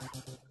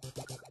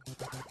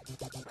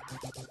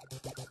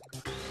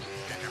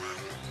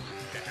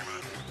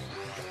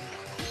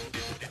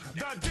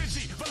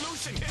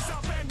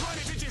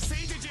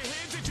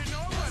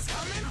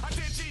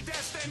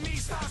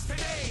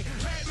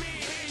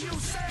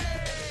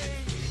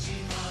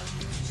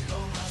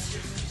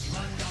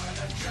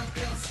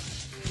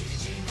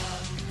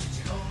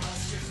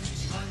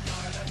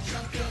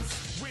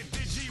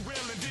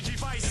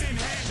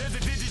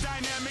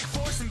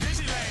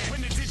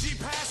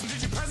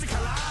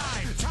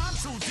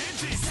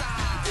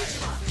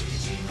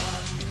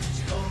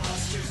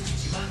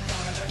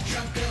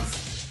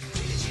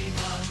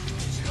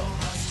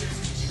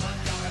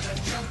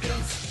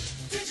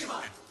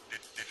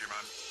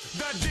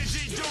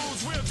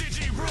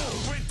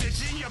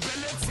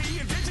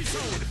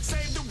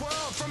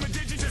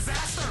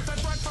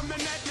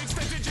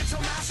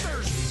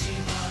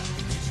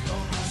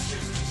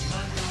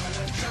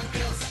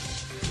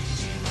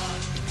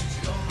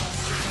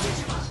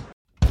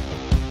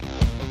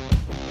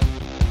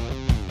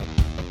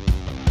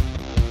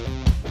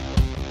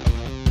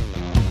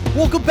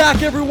Welcome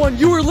back, everyone.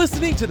 You are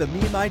listening to the Me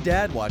and My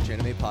Dad Watch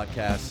Anime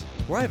podcast,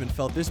 where I haven't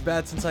felt this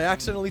bad since I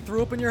accidentally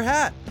threw up in your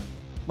hat.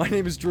 My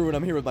name is Drew, and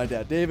I'm here with my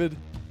dad, David.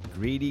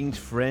 Greetings,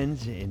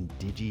 friends in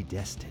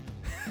Digidestin.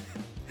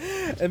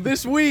 And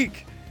this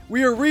week,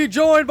 we are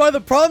rejoined by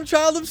the problem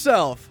child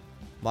himself,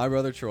 my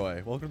brother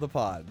Troy. Welcome to the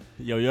pod.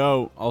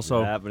 Yo. Also,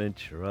 What's happening,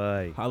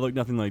 Troy? I look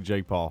nothing like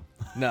Jake Paul.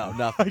 No,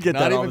 nothing. I get Not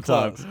that all even the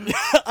time.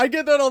 close. I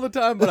get that all the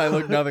time, but I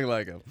look nothing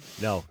like him.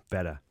 No,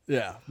 better.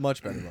 Yeah,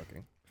 much better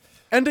looking.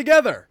 And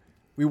together,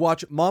 we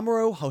watch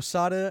Mamoru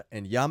Hosoda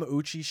and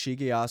Yamauchi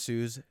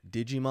Shigeyasu's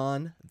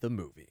Digimon the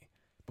movie.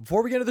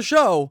 Before we get into the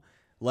show,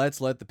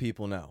 let's let the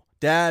people know.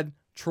 Dad,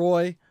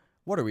 Troy,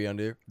 what are we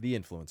under the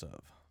influence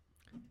of?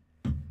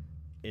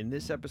 In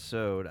this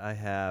episode, I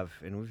have,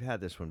 and we've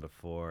had this one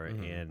before,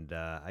 and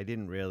I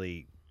didn't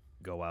really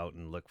go out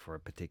and look for a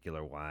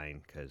particular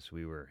wine because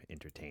we were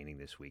entertaining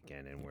this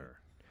weekend, and we're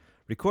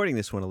recording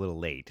this one a little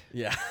late.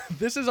 Yeah,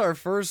 this is our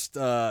first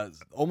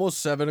almost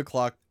 7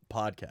 o'clock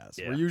podcast.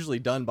 Yeah. We're usually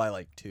done by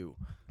like 2.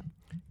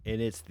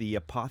 And it's the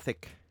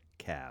Apothic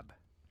Cab.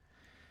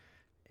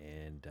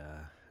 And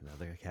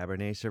another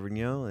Cabernet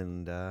Sauvignon,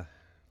 and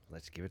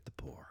let's give it the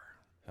pour.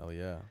 Hell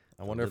yeah.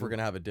 I wonder if we're going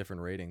to have a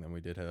different rating than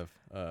we did have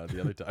the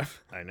other time.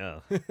 I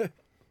know.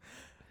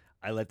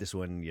 I let this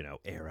one,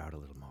 air out a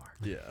little more.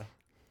 Yeah.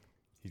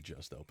 He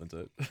just opens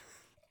it.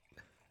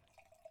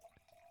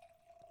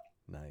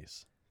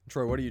 Nice.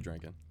 Troy, what are you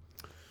drinking?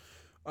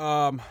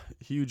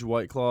 Huge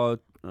White Claw,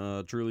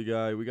 Truly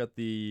guy. We got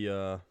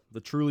the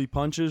Truly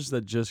Punches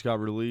that just got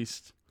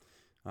released.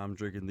 I'm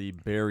drinking the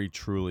Berry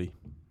Truly.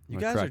 You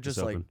I'm guys gonna are crack just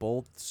this like open.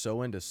 both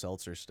so into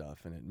seltzer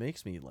stuff, and it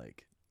makes me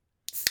like,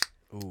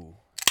 ooh,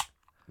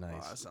 nice.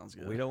 Oh, that sounds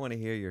good. We don't want to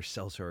hear your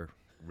seltzer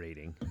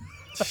rating.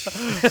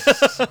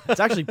 It's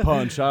actually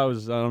punch. I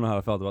don't know how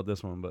I felt about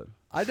this one, but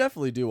I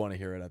definitely do want to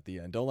hear it at the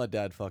end. Don't let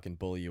Dad fucking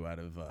bully you out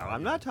of.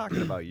 I'm not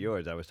talking about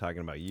yours. I was talking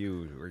about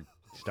you. We're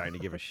starting to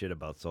give a shit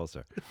about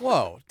seltzer.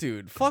 Whoa,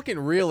 dude, fucking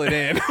reel it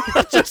in.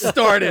 Just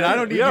started. I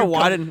don't need we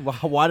gotta you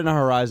widen our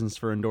horizons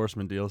for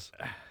endorsement deals.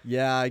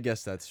 Yeah, I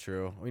guess that's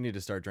true. We need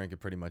to start drinking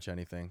pretty much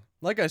anything.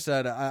 Like I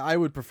said, I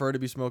would prefer to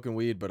be smoking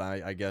weed, but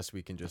I guess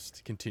we can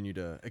just continue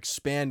to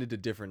expand into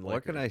different liquor.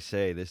 What can I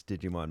say? This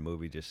Digimon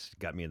movie just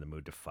got me in the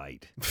mood to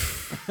fight.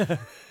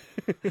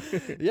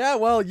 Yeah,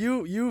 well,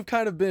 you've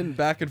kind of been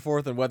back and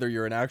forth on whether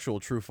you're an actual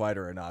true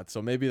fighter or not.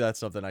 So maybe that's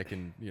something I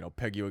can,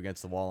 peg you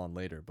against the wall on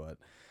later. But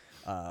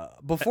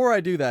before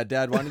I do that,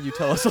 Dad, why don't you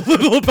tell us a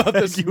little about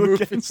this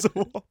movie?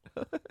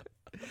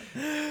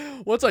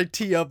 Once I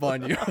tee up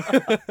on you.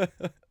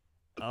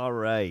 All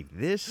right.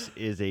 This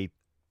is a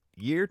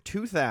year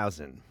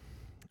 2000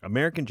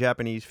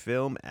 American-Japanese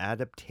film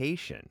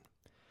adaptation.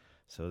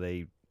 So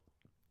they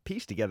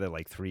pieced together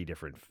like 3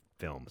 different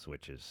films,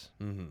 which is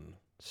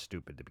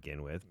stupid to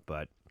begin with.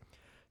 But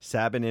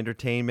Saban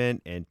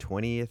Entertainment and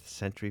 20th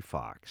Century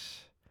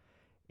Fox.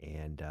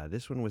 And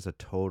this one was a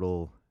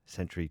total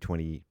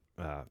 20th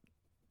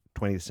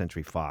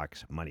Century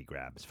Fox money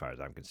grab, as far as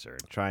I'm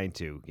concerned. Trying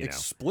to,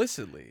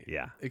 Explicitly.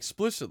 Yeah.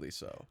 Explicitly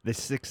so. The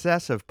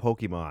success of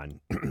Pokemon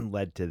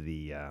led to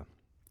the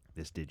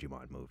this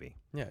Digimon movie.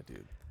 Yeah,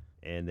 dude.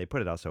 And they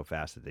put it out so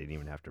fast that they didn't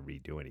even have to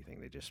redo anything.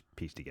 They just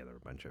pieced together a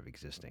bunch of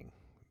existing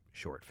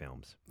short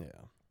films. Yeah.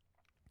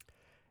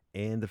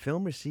 And the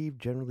film received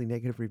generally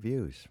negative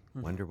reviews.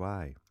 Wonder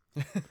why.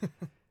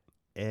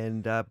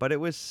 And but it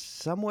was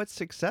somewhat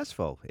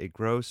successful. It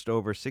grossed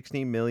over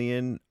 $16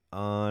 million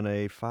on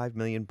a $5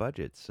 million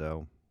budget.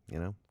 So,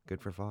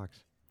 good for Fox.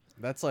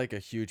 That's like a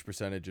huge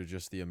percentage of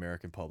just the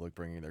American public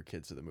bringing their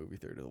kids to the movie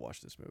theater to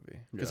watch this movie.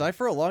 Because Yeah.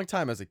 for a long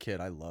time as a kid,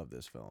 I loved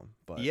this film.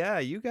 But Yeah,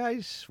 you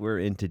guys were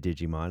into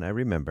Digimon. I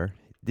remember.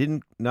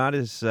 Not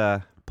as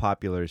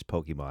popular as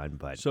Pokemon,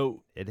 but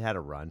So it had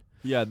a run.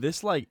 yeah,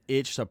 this like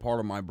itched a part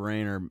of my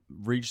brain or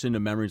reached into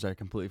memories I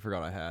completely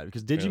forgot I had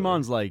because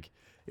Digimon's like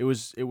it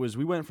was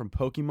we went from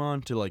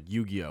Pokemon to like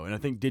Yu-Gi-Oh, and I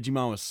think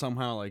Digimon was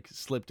somehow like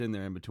slipped in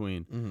there in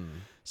between.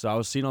 So I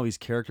was seeing all these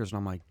characters and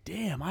I'm like,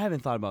 damn, I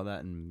haven't thought about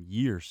that in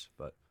years.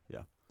 But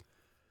yeah,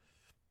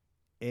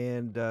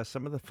 And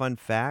some of the fun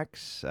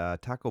facts,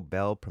 Taco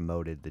Bell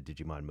promoted the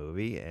Digimon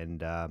movie,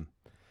 and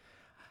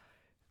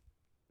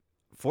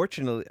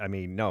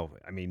fortunately,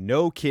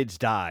 no kids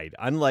died,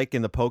 unlike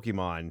in the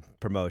Pokemon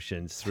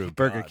promotions through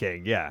Burger God.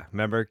 King. Yeah,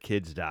 remember,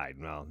 kids died.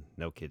 Well,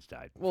 no kids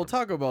died. well,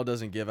 Taco Bell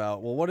doesn't give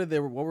out. Well, what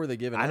were they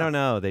giving out? I don't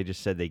know. They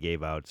just said they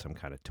gave out some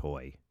kind of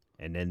toy,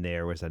 and then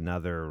there was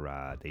another.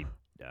 I think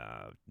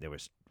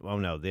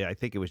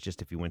it was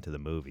just if you went to the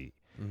movie.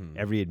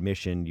 Every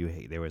admission,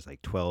 there was like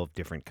 12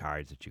 different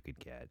cards that you could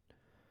get.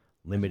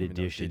 Limited even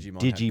know edition,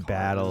 Digimon had it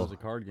Digi-Battle. was a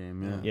card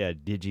game. Yeah, Yeah,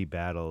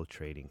 Digi-Battle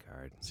trading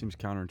card. seems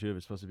counterintuitive.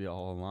 It's supposed to be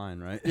all online,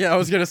 right? Yeah, I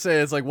was gonna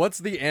say it's like, what's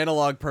the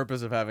analog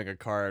purpose of having a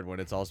card when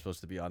it's all supposed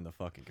to be on the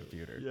fucking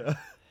computer? Yeah.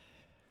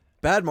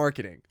 Bad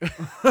marketing.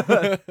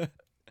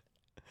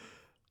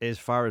 As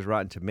far as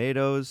Rotten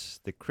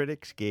Tomatoes, the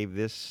critics gave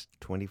this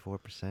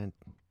 24%,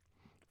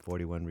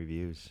 41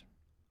 reviews.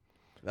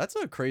 That's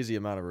a crazy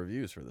amount of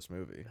reviews for this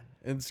movie.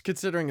 And it's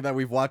considering that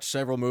we've watched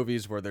several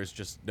movies where there's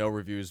just no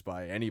reviews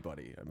by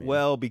anybody. I mean,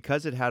 Well,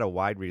 because it had a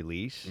wide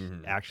release,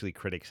 Mhm. actually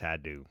critics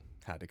had to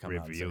had to come out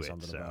and review say it.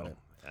 something about it.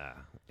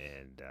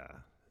 And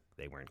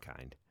they weren't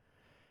kind.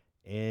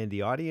 And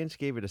the audience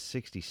gave it a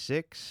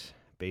 66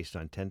 based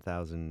on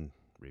 10,000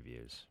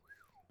 reviews.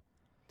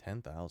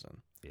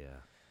 10,000. Yeah.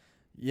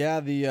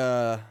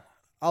 Yeah,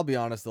 I'll be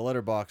honest, the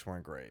letterbox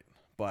weren't great.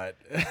 But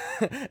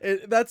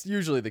that's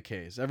usually the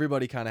case.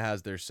 Everybody kind of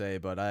has their say,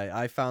 but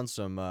I found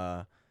some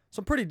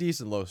pretty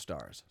decent low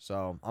stars.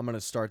 So I'm going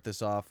to start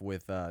this off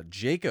with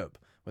Jacob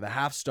with a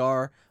half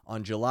star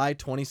on July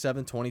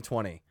 27,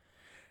 2020.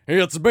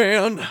 It's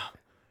been...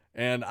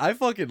 And I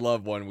fucking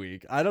love 1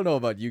 Week. I don't know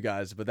about you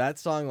guys, but that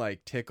song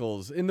like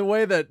tickles in the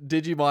way that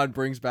Digimon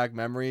brings back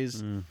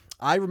memories.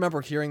 I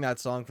remember hearing that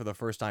song for the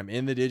first time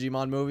in the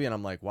Digimon movie, and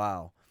I'm like,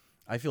 wow,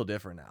 I feel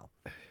different now.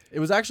 It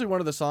was actually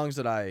one of the songs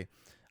that I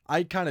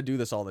kind of do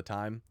this all the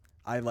time.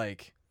 I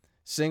like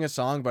sing a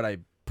song, but I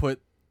put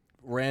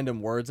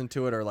random words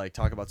into it, or like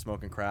talk about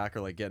smoking crack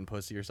or like getting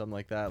pussy or something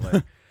like that.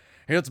 Like,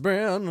 it's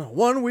been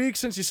 1 week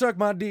since you sucked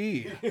my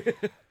D.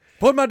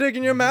 Put my dick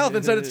in your mouth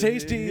and said it's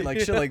tasty. Like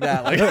shit like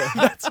that.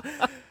 Like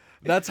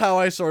that's how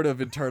I sort of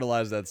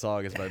internalize that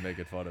song, is by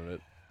making fun of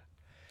it.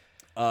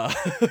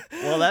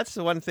 Well, that's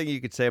the one thing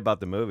you could say about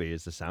the movie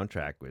is the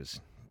soundtrack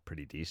was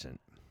pretty decent.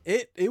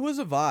 It was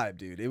a vibe,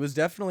 dude. It was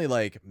definitely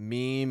like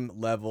meme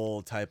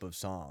level type of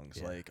songs.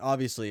 Yeah. Like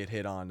obviously it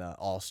hit on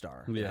All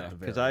Star. Yeah,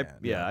 Because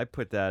I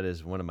put that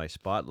as one of my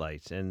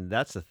spotlights, and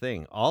that's the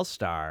thing. All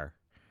Star.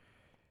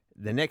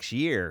 The next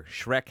year,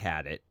 Shrek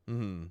had it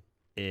Mm-hmm.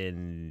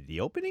 in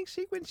the opening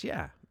sequence.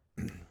 Yeah.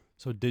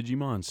 So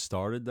Digimon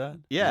started that?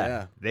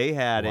 Yeah. They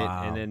had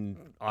Wow. it, and then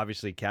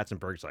obviously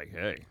Katzenberg's like,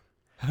 "Hey,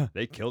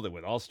 they killed it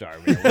with All Star.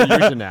 We're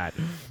using that."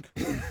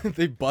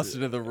 They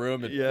busted into the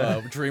room and Yeah.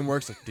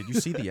 DreamWorks like, did you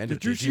see the end of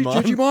Did you see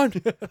Digimon?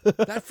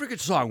 that freaking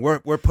song?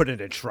 We're putting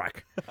it in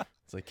Shrek.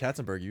 It's like,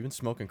 Katzenberg, you been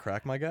smoking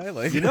crack, my guy?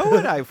 Like, You know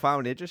what I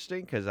found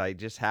interesting? Because I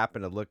just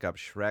happened to look up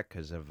Shrek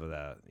because of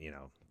the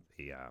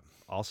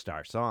All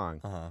Star song.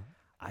 Uh-huh.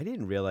 I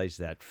didn't realize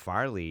that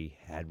Farley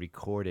had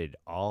recorded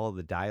all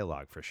the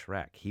dialogue for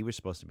Shrek. He was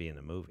supposed to be in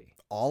the movie.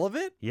 All of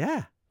it?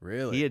 Yeah.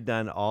 Really? He had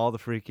done all the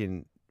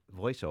freaking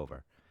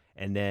voiceover.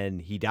 And then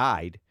he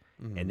died.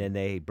 Mhm. And then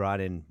they brought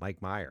in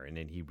Mike Meyer, and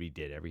then he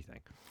redid everything.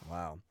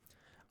 Wow.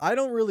 I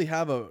don't really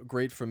have a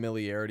great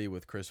familiarity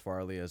with Chris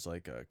Farley as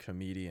like a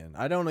comedian.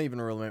 I don't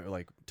even remember,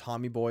 like,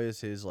 Tommy Boy is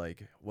his,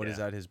 like, what is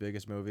Yeah. that, his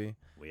biggest movie?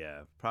 Well,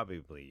 yeah,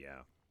 probably,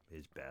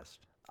 his best.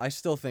 I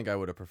still think I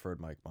would have preferred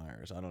Mike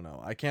Myers. I don't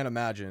know. I can't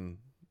imagine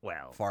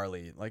Well,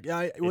 Farley. Like,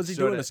 yeah, was he It's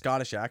doing sorta- a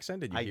Scottish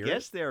accent? Did you I hear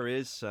guess it? there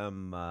is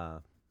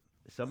some.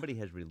 Somebody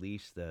has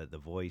released the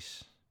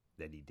voice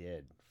that he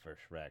did for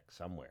Shrek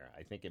somewhere.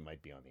 I think it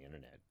might be on the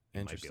internet. You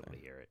might be Interesting. able to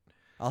hear it.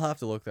 I'll have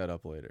to look that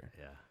up later.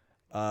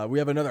 Yeah. We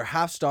have another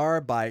half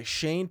star by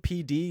Shane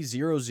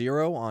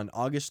PD00 on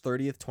August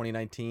 30th,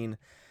 2019.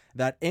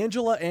 That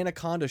Angela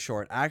Anaconda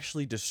short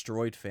actually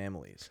destroyed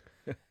families.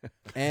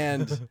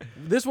 And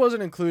this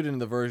wasn't included in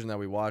the version that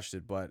we watched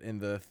it, but in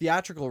the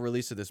theatrical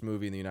release of this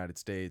movie in the United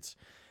States,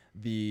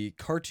 the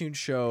cartoon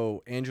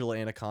show Angela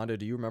Anaconda,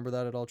 do you remember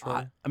that at all,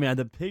 Troy? I mean,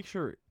 the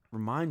picture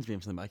reminds me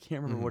of something, but I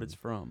can't remember what it's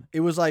from. It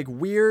was like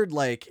weird,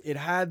 like it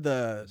had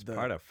the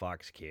Part of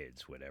Fox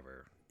Kids,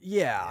 whatever.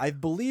 Yeah, I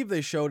believe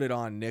they showed it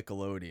on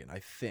Nickelodeon. I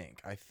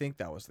think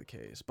that was the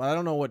case, but I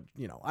don't know what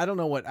I don't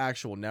know what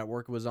actual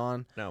network it was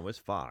on. No, it was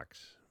Fox.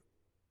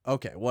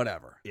 Okay,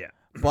 whatever. Yeah.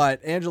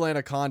 But Angela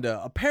Anaconda,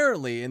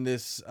 apparently in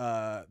this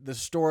the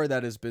story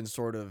that has been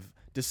sort of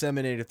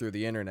disseminated through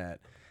the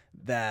internet,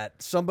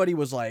 that somebody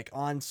was like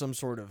on some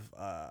sort of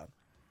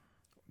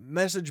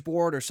message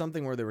board or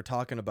something where they were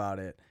talking about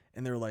it,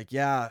 and they were like,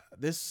 yeah,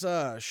 this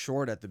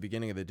short at the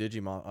beginning of the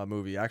Digimon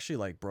movie actually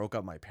like broke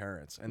up my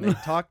parents. And they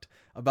talked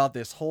about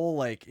this whole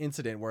like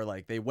incident where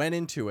like they went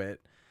into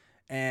it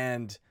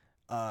and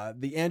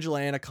the Angela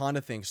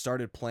Anaconda thing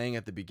started playing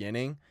at the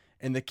beginning,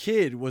 and the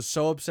kid was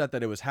so upset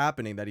that it was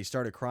happening that he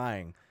started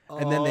crying.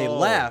 And then they Oh.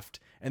 left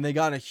and they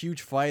got in a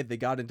huge fight. They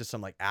got into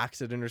some like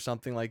accident or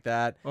something like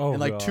that. Oh, and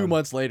like 2 God.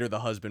 months later, the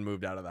husband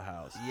moved out of the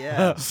house.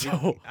 Yeah.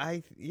 So-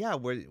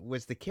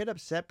 Was the kid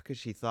upset because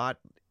she thought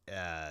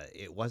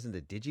it wasn't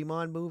a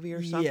Digimon movie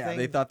or something? Yeah,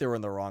 they thought they were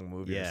in the wrong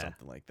movie or Yeah.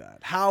 something like that.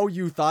 How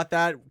you thought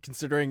that,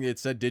 considering it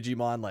said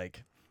Digimon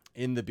like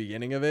in the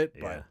beginning of it,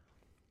 Yeah. but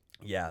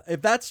yeah,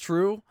 if that's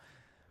true,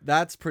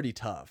 that's pretty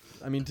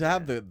tough. I mean, to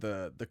have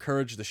the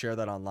courage to share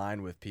that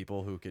online with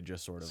people who could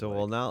just sort of So, like,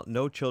 well, now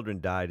no children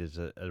died as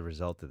a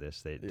result of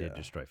this. They Yeah. did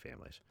destroy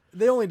families.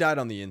 they only died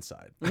on the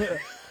inside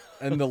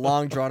and the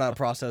long drawn out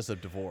process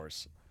of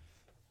divorce.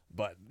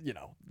 But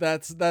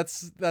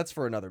that's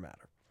for another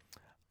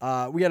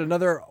matter. We had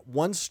another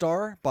 1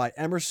 star by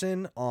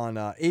Emerson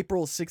on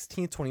April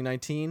 16th,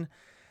 2019.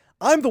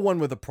 I'm the one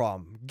with a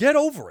problem. Get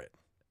over it.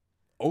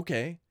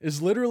 Okay.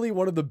 Is literally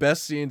one of the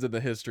best scenes in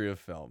the history of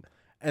film.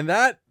 And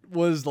that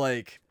was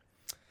like,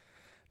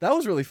 That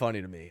was really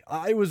funny to me.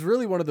 It was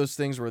really one of those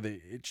things where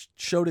it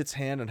showed its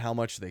hand on how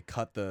much they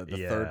cut the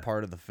third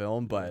part of the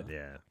film, but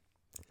Yeah.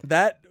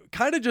 that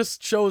kind of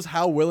just shows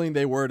how willing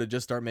they were to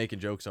just start making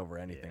jokes over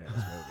anything in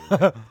this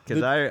movie.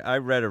 Because I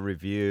read a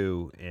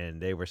review, and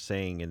they were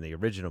saying in the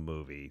original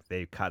movie,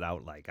 they cut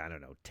out, like, I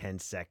don't know, 10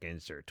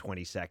 seconds or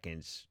 20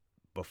 seconds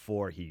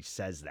before he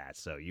says that.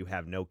 So you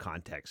have no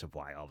context of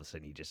why all of a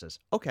sudden he just says,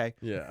 okay.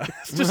 Yeah,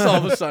 it's just all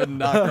of a sudden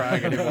not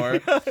crying anymore.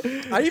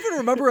 I even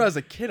remember as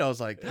a kid, I was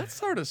like, that's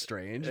sort of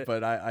strange,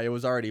 but I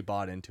was already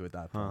bought into it at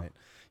that point.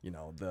 You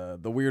know,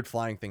 the weird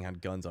flying thing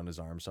had guns on his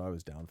arm, so I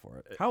was down for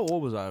it. How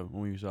old was I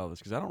when we saw this?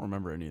 Because I don't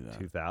remember any of that.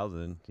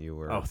 2000, you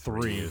were Oh,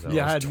 3 3. years old.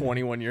 Yeah, I That was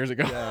 21 years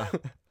ago. Yeah.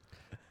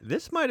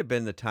 This might have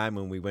been the time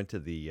when we went to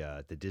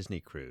the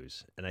Disney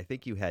cruise, and I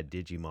think you had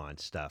Digimon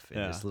stuff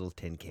in this little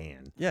tin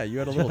can. Yeah, you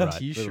had a little Right,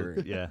 T-shirt.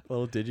 little- yeah. A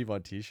little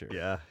Digimon T-shirt.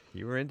 Yeah,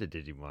 you were into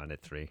Digimon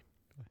at 3.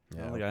 I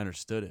don't think I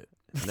understood it.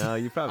 No,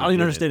 you I probably don't even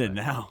didn't, understand it but-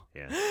 now.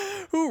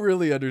 Yeah. Who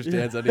really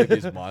understands any of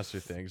these monster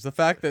things? The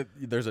fact that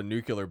there's a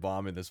nuclear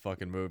bomb in this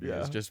fucking movie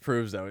just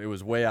proves that it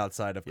was way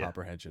outside of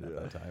comprehension at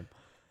that time.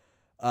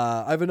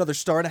 I have another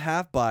star and a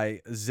half by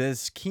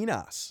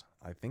Zezkinas.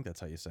 I think that's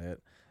how you say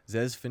it.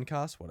 Zez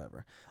Finkas,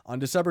 whatever. On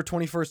December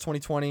 21st,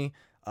 2020,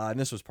 and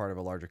this was part of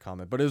a larger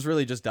comment, but it was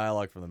really just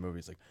dialogue from the movie.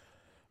 It's like,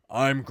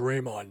 I'm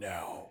Greymon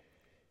now.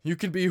 You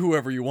can be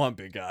whoever you want,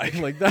 big guy.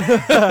 Like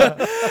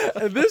that.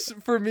 And this,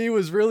 for me,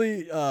 was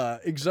really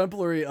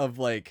exemplary of,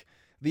 like,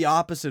 the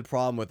opposite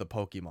problem with a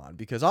Pokemon.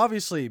 Because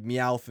obviously,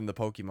 Meowth in the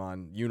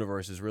Pokemon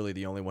universe is really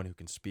the only one who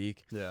can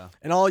speak. Yeah.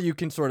 And all you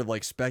can sort of,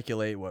 like,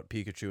 speculate what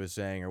Pikachu is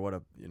saying or what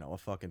a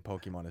fucking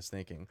Pokemon is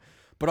thinking.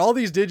 But all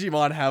these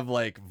Digimon have,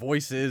 like,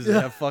 voices and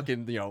have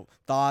fucking,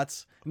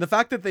 thoughts. And the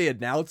fact that they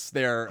announce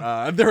their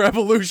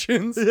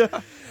evolutions.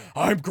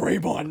 I'm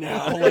Greymon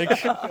now. Like,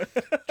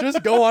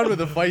 just go on with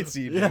the fight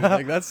scene. Dude.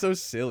 Like, that's so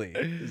silly.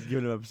 He's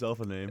giving himself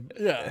a name.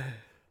 Yeah.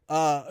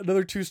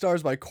 Another 2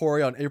 stars by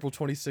Corey on April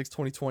 26,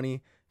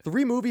 2020.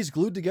 3 movies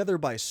glued together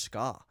by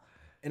Ska.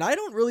 And I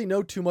don't really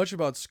know too much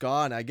about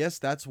Ska, and I guess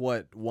that's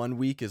what 1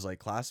 week is, like,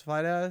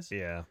 classified as.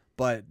 Yeah.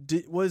 But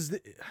do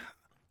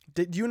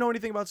you know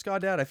anything about Ska,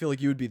 Dad? I feel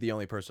like you would be the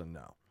only person to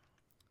know.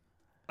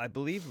 I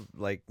believe,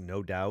 like,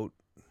 No Doubt,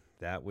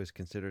 that was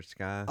considered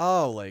ska.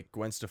 Oh, like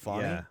Gwen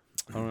Stefani? Yeah.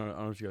 I don't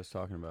know what you guys are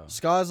talking about.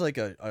 Ska is like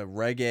a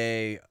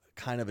reggae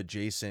kind of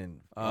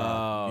adjacent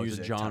Oh, the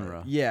music genre.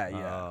 type. Yeah,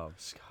 yeah. Oh,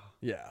 Ska.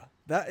 Yeah,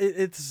 that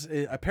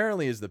it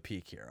apparently is the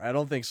peak here. I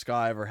don't think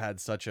Ska ever had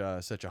such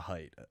a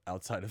height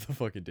outside of the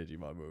fucking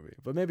Digimon movie,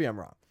 but maybe I'm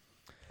wrong.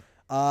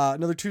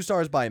 Another 2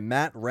 stars by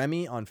Matt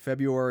Remy on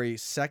February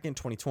 2nd,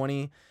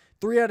 2020.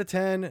 3 out of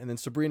 10, and then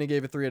Sabrina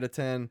gave it 3 out of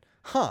 10.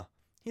 Huh?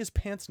 He has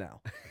pants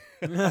now.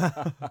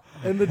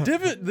 And the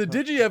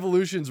Digi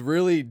evolutions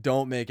really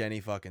don't make any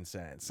fucking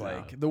sense.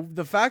 Like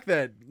the fact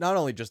that not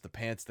only just the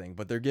pants thing,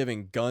 but they're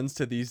giving guns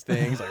to these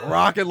things, like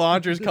rocket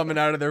launchers coming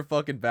out of their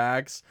fucking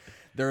backs.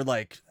 They're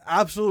like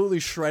absolutely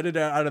shredded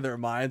out of their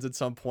minds at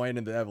some point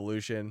in the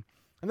evolution.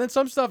 And then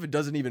some stuff, it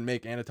doesn't even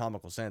make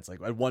anatomical sense. Like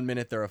at 1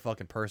 minute they're a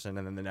fucking person,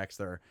 and then the next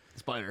they're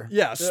Spider.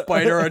 a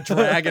spider or a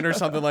dragon or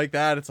something like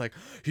that. It's like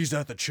he's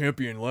at the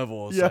champion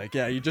level. It's like,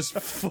 yeah, you just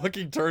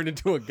fucking turned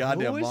into a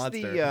goddamn Who was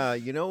monster.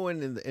 the,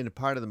 when in a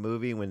part of the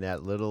movie when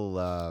that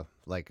little,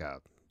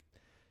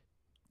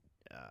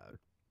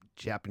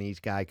 Japanese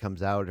guy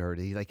comes out, or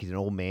he's an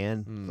old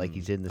man, like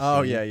he's in the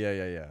Oh scene?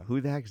 yeah. Who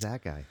the heck's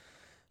that guy?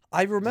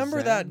 I remember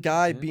Zen? that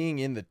guy Zen? being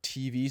in the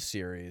TV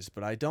series,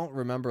 but I don't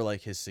remember like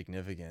his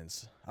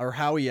significance or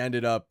how he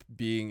ended up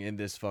being in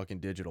this fucking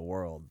digital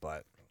world.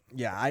 But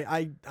yeah,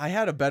 I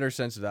had a better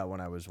sense of that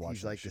when I was watching.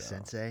 He's like the show.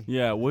 sensei.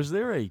 Yeah, was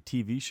there a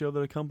TV show that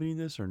accompanied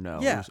this or no?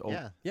 Yeah. It was old-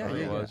 Yeah. Yeah, Oh,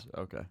 yeah, it was?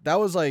 Okay. That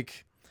was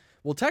like,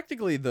 well,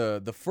 technically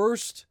the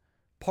first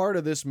part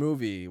of this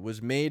movie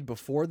was made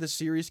before the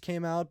series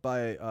came out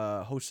by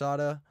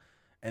Hosada.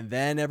 And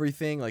then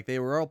everything, like they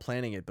were all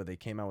planning it, but they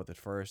came out with it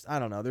first. I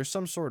don't know. There's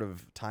some sort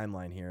of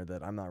timeline here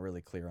that I'm not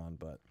really clear on,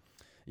 but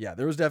yeah,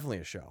 there was definitely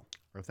a show.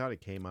 I thought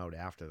it came out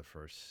after the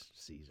first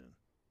season.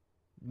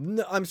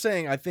 No, I'm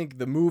saying I think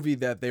the movie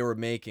that they were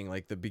making,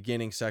 like the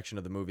beginning section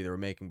of the movie they were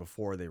making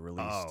before they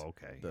released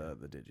okay. the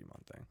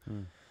Digimon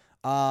thing.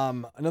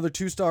 Another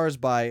 2 stars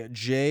by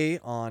Jay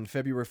on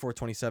February 4th,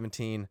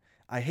 2017.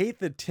 I hate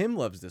that Tim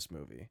loves this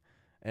movie.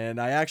 And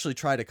I actually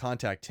tried to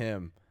contact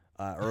Tim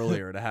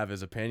earlier to have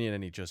his opinion,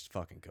 and he just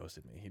fucking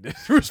ghosted me. He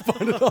didn't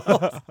respond at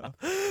all.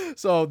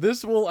 So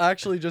this will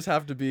actually just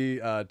have to be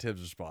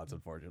Tim's response,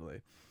 unfortunately.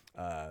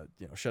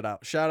 Shout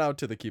out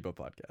to the Keep Up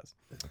podcast.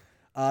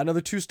 Another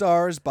 2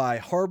 stars by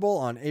Harble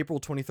on April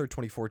 23rd,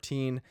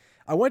 2014.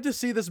 I went to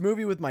see this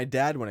movie with my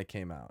dad when it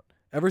came out.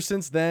 Ever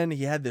since then,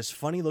 he had this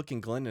funny looking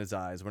glint in his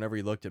eyes whenever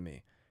he looked at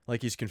me,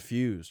 like he's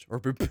confused or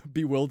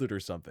bewildered or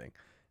something.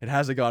 It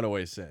hasn't gone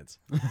away since.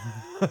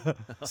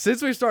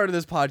 Since we started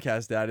this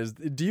podcast,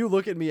 Dad, do you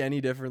look at me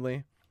any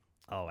differently?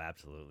 Oh,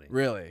 absolutely.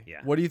 Really? Yeah.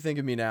 What do you think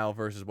of me now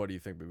versus what do you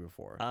think of me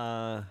before?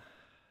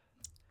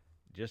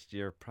 just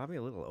you're probably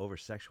a little over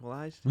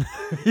sexualized.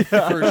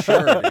 For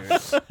sure,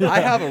 dude. I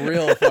have a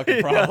real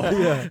fucking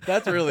problem.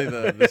 That's really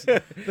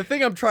the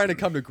thing I'm trying to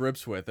come to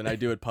grips with, and I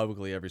do it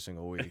publicly every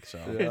single week. So,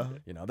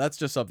 that's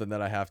just something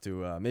that I have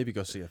to maybe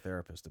go see a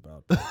therapist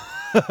about.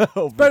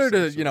 It's better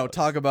to,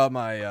 talk about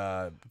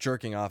my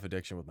jerking off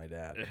addiction with my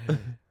dad,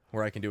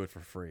 where I can do it for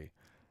free.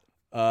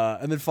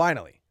 And then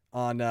finally,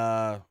 on,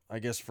 I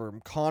guess,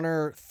 from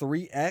Connor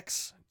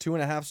 3X,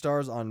 2.5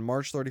 stars on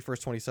March 31st,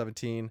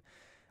 2017.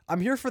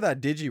 I'm here for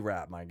that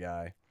digi-rap, my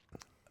guy.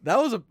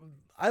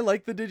 I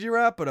like the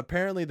digi-rap, but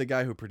apparently the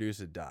guy who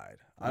produced it died.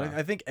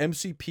 I think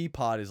MC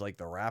Peapod is like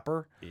the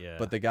rapper,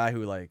 but the guy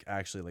who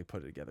actually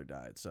put it together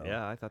died. So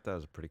yeah, I thought that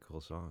was a pretty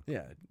cool song.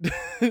 Yeah.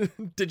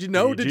 Did you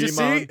know? Did you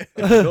see?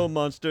 Little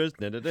monsters.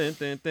 Yeah, the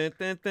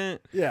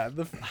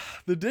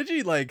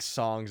digi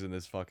songs in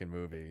this fucking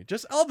movie,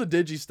 just all the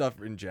digi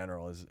stuff in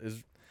general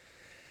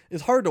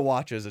is hard to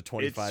watch as a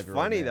 25-year-old. It's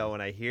funny though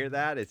when I hear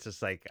that. It's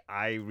just like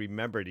I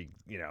remembered,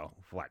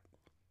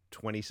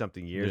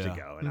 20-something years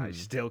ago, and I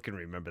still can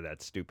remember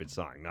that stupid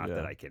song. Not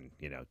that I can,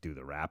 do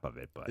the rap of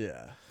it, but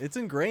yeah, it's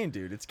ingrained,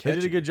 dude. It's They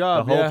catchy. did a good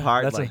job. The whole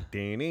part, that's like,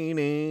 yeah.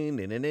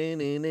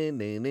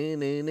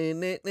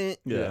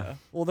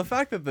 Well, the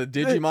fact that the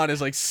Digimon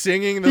is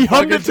singing the he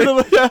hummed fucking it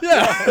to the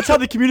yeah. That's how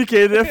they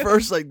communicated at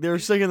first. Like they were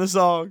singing the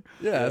song.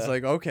 Yeah, it's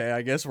like, okay,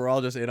 I guess we're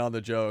all just in on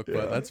the joke,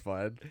 but that's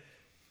fine.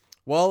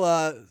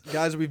 Well,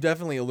 guys, we've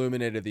definitely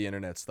illuminated the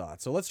internet's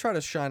thoughts. So let's try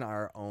to shine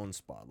our own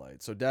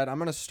spotlight. So, Dad, I'm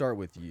going to start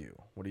with you.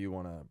 What do you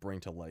want to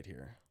bring to light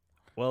here?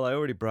 Well, I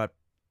already brought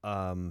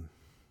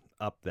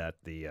up that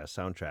the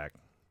soundtrack,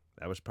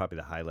 that was probably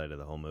the highlight of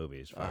the whole movie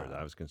as far as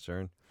I was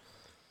concerned.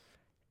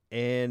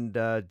 And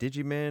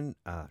Digimon,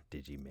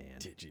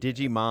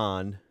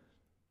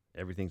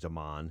 everything's a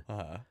mon,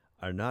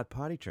 are not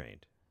potty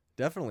trained.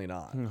 Definitely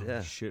not.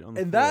 Yeah. Shit on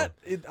the And floor.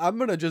 I'm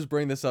going to just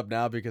bring this up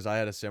now because I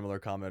had a similar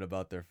comment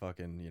about their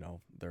fucking,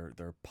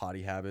 their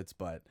potty habits.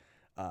 But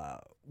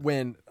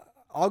when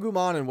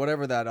Agumon and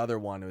whatever that other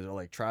one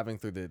was traveling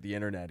through the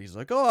internet, he's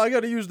like, oh, I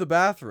got to use the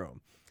bathroom.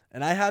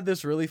 And I had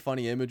this really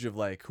funny image of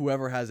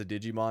whoever has a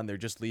Digimon, they're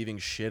just leaving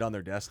shit on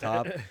their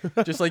desktop.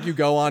 Just like you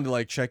go on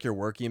to check your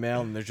work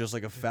email and there's just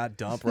a fat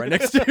dump right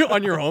next to you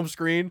on your home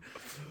screen.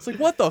 It's like,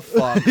 what the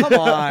fuck? Come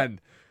on.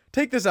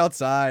 Take this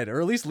outside or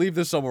at least leave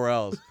this somewhere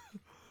else.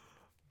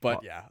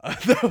 But yeah,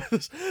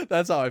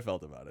 that's how I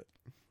felt about it.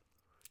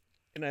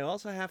 And I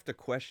also have to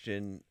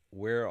question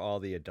where all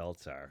the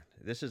adults are.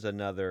 This is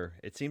another,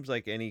 it seems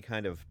like any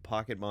kind of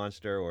pocket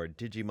monster or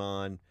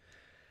Digimon,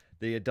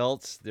 the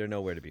adults, they're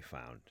nowhere to be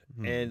found.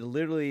 And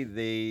literally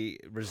the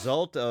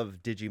result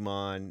of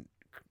Digimon,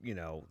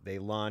 they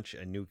launch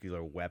a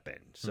nuclear weapon.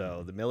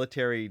 So the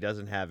military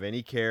doesn't have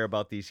any care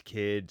about these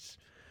kids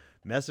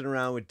messing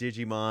around with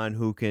Digimon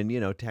who can,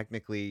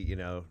 technically,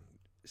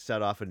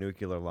 set off a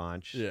nuclear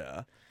launch.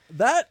 Yeah.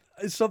 That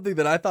is something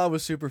that I thought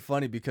was super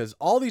funny because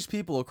all these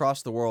people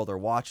across the world are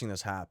watching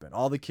this happen.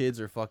 All the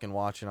kids are fucking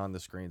watching on the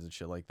screens and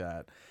shit like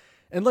that.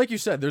 And like you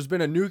said, there's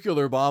been a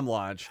nuclear bomb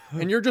launch,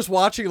 and you're just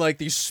watching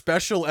these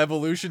special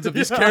evolutions of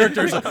these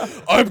characters.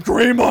 I'm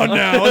Greymon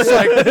now. It's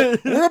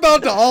like, we're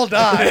about to all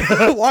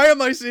die. Why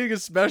am I seeing a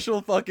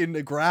special fucking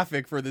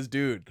graphic for this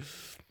dude?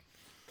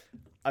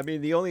 I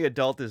mean, the only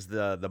adult is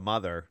the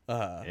mother,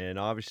 and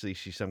obviously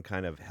she's some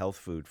kind of health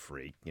food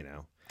freak,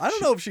 I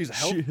don't know if she's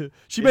healthy.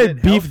 She Is made it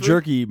beef health food?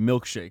 jerky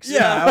milkshakes.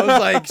 Yeah, I was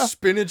like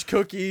spinach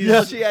cookies.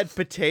 Yeah, she had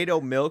potato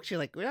milk. She's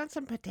like, we want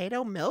some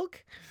potato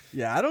milk?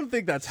 Yeah, I don't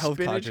think that's health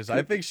Spinach conscious.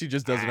 I think she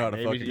just doesn't know how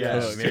to fucking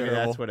cook. Maybe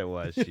that's what it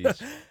was.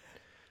 She's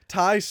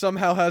Ty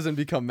somehow hasn't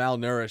become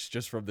malnourished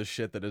just from the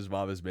shit that his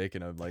mom is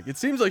making him. It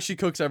seems like she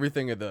cooks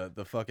everything in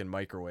the fucking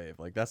microwave.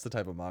 That's the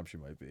type of mom she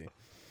might be.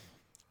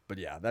 But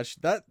yeah,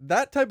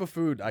 that type of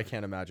food I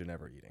can't imagine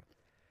ever eating.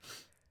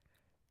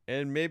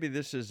 And maybe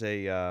this is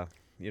a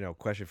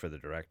question for the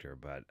director,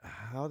 but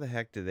how the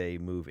heck do they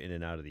move in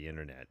and out of the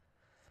internet?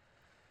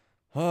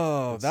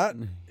 Oh, that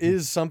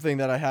is something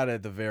that I had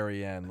at the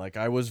very end. I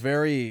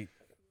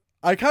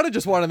kind of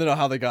just wanted to know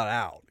how they got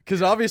out.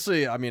 Because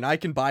obviously, I mean, I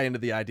can buy into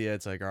the idea.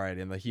 It's like, all right,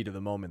 in the heat of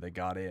the moment, they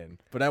got in.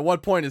 But at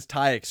what point is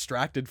Ty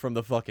extracted from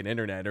the fucking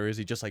internet, or is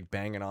he just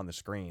banging on the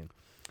screen?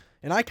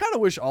 And I kind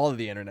of wish all of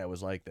the internet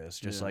was like this.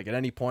 Just at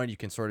any point, you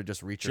can sort of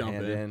just reach your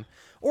hand in.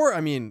 Or, I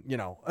mean,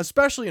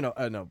 especially in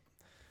a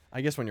I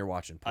guess when you're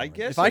watching porn. I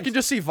guess if I could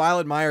just see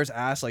Violet Myers'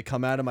 ass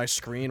come out of my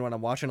screen when I'm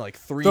watching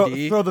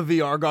 3D. Throw the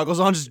VR goggles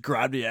on, just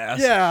grab the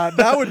ass. Yeah,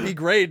 that would be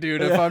great,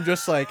 dude. If I'm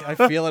just I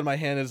feel it, my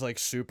hand is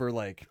super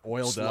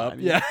oiled up.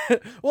 Slimy. Yeah.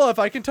 Well, if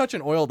I can touch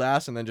an oiled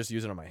ass and then just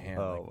use it on my hand,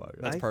 Oh my God.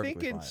 that's I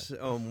perfectly think it's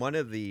fine. one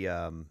of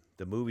the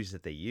movies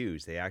that they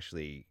use. They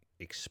actually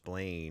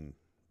explain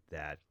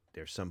that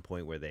there's some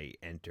point where they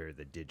enter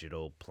the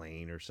digital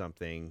plane or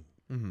something,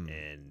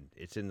 and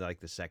it's in the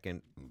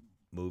second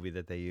movie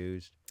that they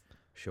used.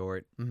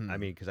 Short. I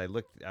mean, because I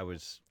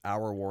was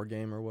Our War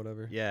Game or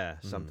whatever. yeah,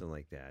 something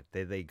like that.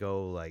 They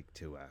go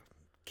to a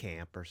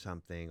camp or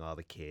something, all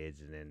the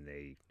kids, and then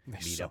they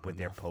meet up with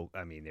their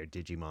their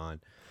Digimon,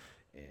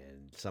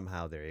 and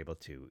somehow they're able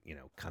to,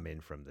 come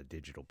in from the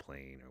digital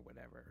plane or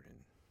whatever. And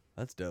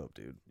That's dope,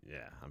 dude.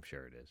 yeah, I'm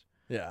sure it is.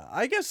 Yeah,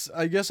 I guess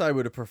I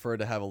would have preferred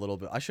to have a little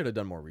bit. I should have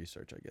done more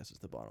research, I guess is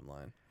the bottom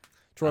line.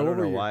 Troy, I what don't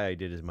were know your- why I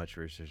did as much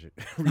research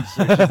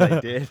as I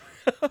did.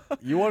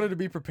 You wanted to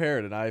be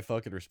prepared, and I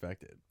fucking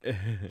respect it.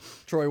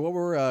 Troy, what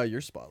were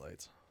your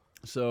spotlights?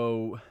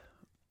 So,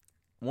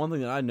 one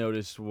thing that I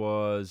noticed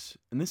was,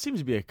 and this seems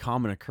to be a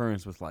common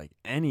occurrence with like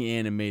any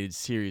animated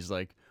series,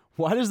 like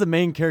why does the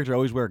main character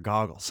always wear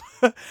goggles?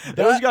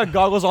 They always got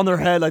goggles on their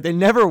head, like they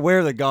never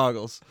wear the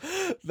goggles.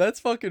 That's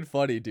fucking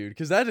funny, dude,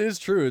 because that is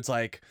true. It's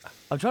like,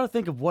 I'm trying to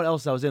think of what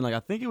else I was in. Like I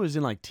think it was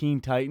in like Teen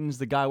Titans.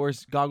 The guy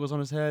wears goggles on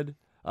his head.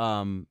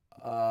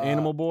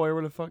 Animal Boy or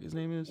what the fuck his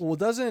name is. well,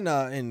 doesn't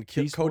in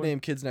Beast Boy?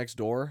 Codename Kids Next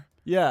Door,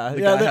 Yeah, the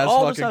yeah. guy they has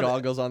all just fucking have-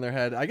 goggles on their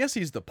head. I guess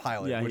he's the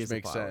pilot, Yeah, which he's the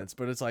makes pilot. sense.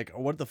 But it's like,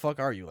 what the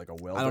fuck are you, like a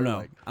welder? I don't know.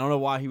 Like, I don't know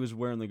why he was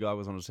wearing the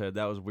goggles on his head.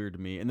 That was weird to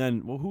me. And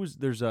then, well,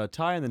 there's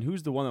Ty, and then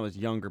who's the one that was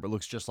younger but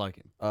looks just like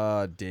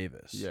him?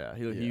 Davis. Yeah,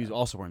 he was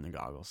also wearing the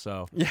goggles.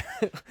 So, Yeah,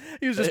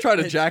 he was just trying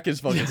to jack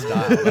his fucking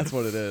style. That's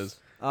what it is.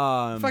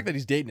 The fact that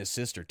he's dating his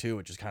sister too,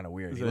 which is kind of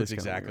weird. He That looks is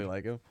kinda exactly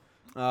weird. like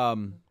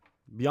him.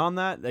 Beyond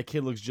that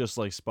kid looks just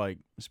like Spike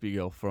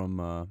Spiegel from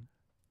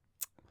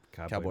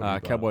Cowboy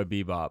Bebop. Cowboy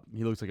Bebop.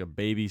 He looks like a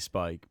baby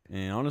Spike.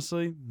 And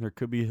honestly, there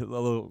could be a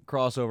little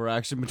crossover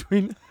action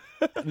between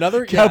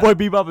Another Cowboy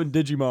Bebop and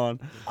Digimon.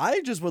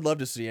 I just would love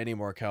to see any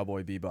more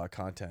Cowboy Bebop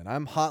content.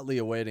 I'm hotly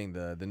awaiting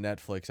the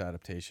Netflix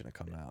adaptation to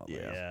come out. Like,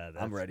 Yeah,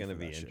 that's I'm ready gonna for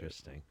be that shit.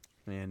 interesting.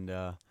 And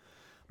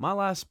my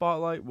last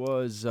spotlight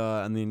was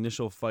on the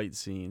initial fight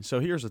scene. So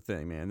here's the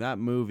thing, man. That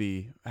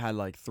movie had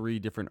like 3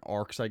 different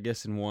arcs, I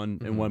guess, in one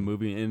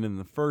movie. And in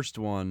the first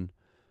one,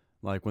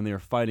 like when they were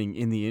fighting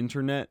in the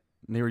internet,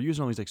 they were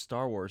using all these like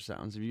Star Wars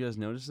sounds. Have you guys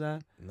noticed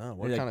that? No,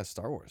 what Like- kind of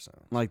Star Wars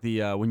sound? Like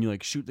the when you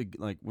like shoot the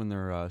like when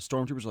their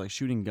stormtroopers are like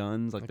shooting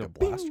guns, like Like the a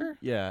blaster?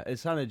 Yeah, it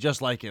sounded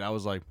just like it. I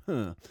was like,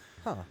 huh.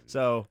 Huh.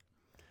 So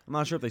I'm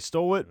not sure if they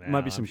stole it.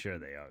 Might be I'm some. sure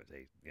they are.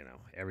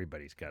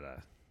 Everybody's got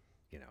a,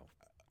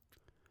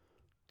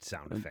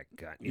 sound effect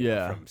gun.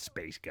 Yeah. From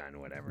Space Gun,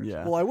 whatever.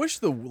 Yeah. Well, I wish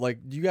do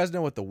you guys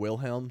know what the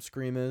Wilhelm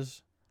scream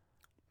is?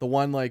 The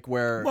one like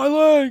where My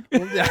leg.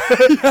 yeah,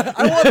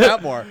 I want that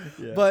more.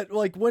 Yeah. But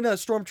like when a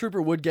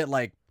stormtrooper would get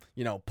like,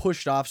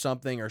 pushed off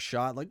something or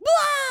shot, like,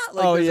 "Blah!"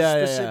 Like Oh, there's yeah, a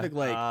yeah, specific yeah.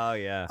 like Oh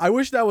yeah. I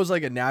wish that was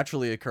like a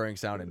naturally occurring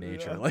sound in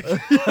nature. Like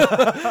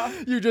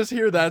you just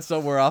hear that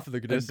somewhere off in the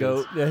A distance.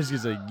 goat. Yeah, he's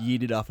just like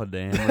yeeted off a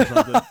dam or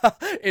something.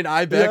 An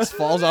ibex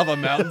falls off a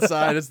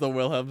mountainside. It's the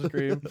Wilhelm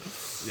scream.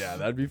 Yeah,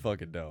 that'd be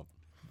fucking dope.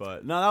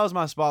 But no, that was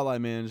my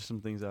spotlight, man. Just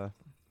some things. Yeah,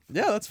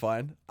 that's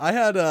fine. I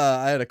had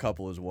a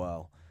couple as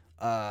well.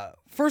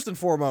 First and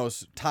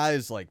foremost,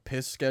 Ty's like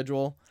piss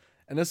schedule.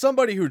 And as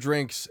somebody who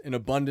drinks an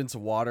abundance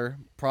of water,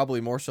 probably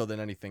more so than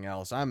anything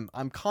else, I'm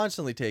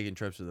constantly taking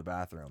trips to the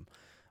bathroom.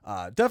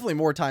 Definitely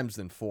more times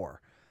than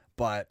 4.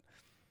 But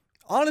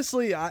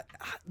honestly,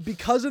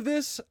 because of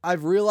this,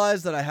 I've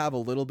realized that I have a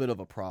little bit of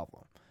a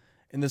problem.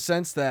 In the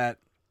sense that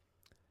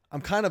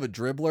I'm kind of a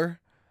dribbler.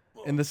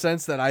 In the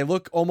sense that I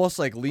look almost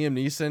like Liam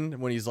Neeson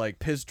when he's like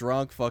pissed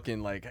drunk, fucking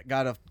like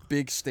got a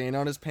big stain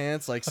on his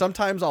pants. Like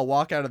sometimes I'll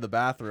walk out of the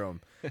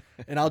bathroom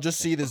and I'll just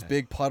see this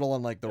big puddle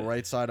on like the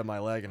right side of my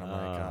leg, and I'm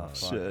like, oh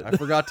fuck. shit. I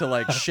forgot to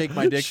like shake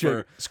my dick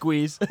for.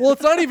 Squeeze. Well,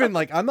 it's not even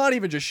like I'm not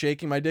even just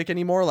shaking my dick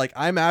anymore. Like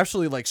I'm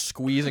actually like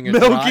squeezing it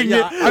Milking dry. it.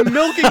 Yeah, I'm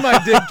milking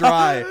my dick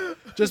dry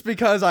just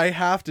because I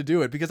have to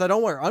do it because I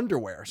don't wear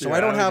underwear, so I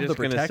don't have the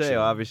Gonna protection. say,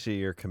 obviously,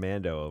 you're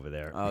commando over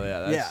there. Oh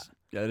yeah,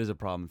 yeah, it is a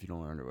problem if you don't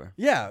wear underwear.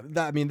 Yeah,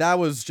 that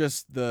was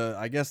just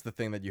I guess the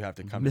thing that you have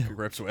to come to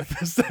grips with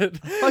is that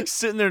Like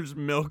sitting there just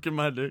milking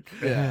my dick.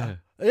 yeah,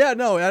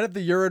 no, at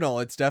the urinal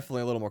it's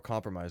definitely a little more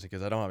compromising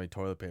because I don't have any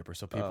toilet paper,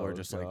 so people Oh, are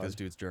just like, God. this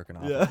dude's jerking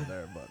off Yeah. over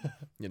there. But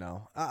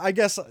I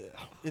guess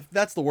if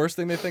that's the worst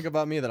thing they think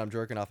about me, that I'm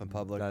jerking off in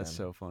public, That's then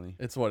so funny.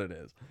 it's what it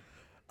is.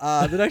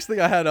 The next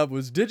thing I had up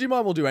was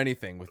Digimon will do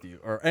anything with you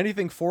or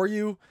anything for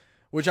you,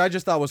 which I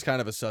just thought was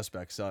kind of a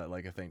suspect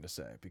like a thing to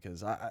say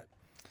because I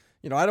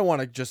don't want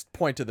to just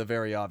point to the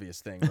very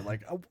obvious thing, but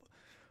like,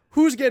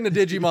 who's getting a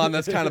Digimon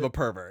that's kind of a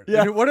pervert?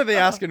 Yeah. What are they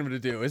asking him to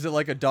do? Is it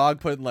like a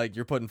dog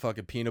you're putting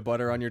fucking peanut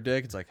butter on your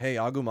dick? It's like, hey,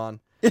 Agumon.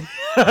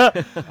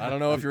 I don't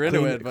know if you're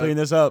into it, but Clean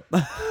this up.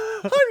 I'm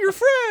your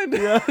friend.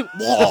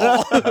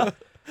 Yeah.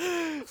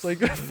 It's like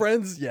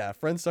friends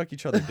suck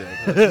each other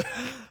dick.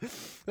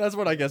 That's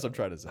what I guess I'm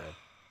trying to say.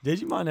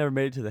 Digimon never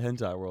made it to the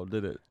hentai world,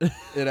 did it?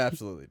 It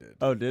absolutely did.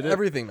 Oh, did it?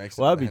 Everything makes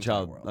it Well, to that'd be the hentai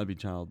child. world. That'd be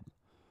child.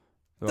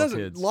 They're all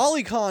kids.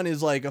 Lolicon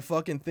is like a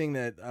fucking thing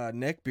that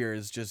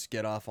neckbeards just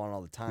get off on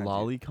all the time. dude.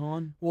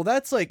 Lolicon? Well,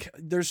 that's like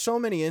there's so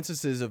many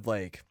instances of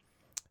like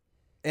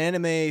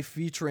anime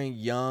featuring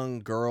young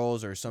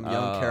girls or some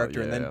young Oh,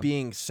 character and yeah. then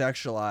being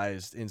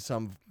sexualized in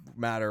some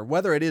matter,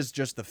 whether it is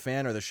just the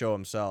fan or the show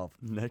himself.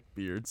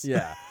 Neckbeards.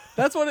 Yeah,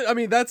 that's what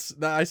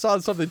I saw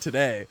something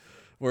today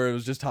where it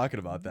was just talking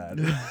about that.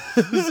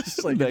 It's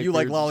just like if you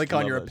like Neckbeards, Lolicon,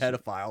 love you're a that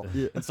shit. pedophile,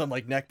 Yeah. and some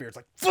like neckbeard's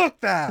like fuck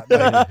that.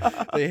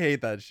 Like, they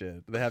hate that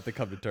shit. They have to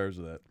come to terms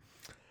with it.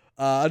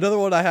 Another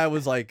one I had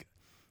was like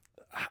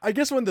I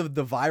guess when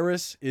the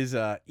virus is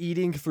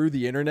eating through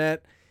the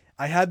internet,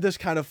 I had this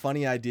kind of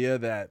funny idea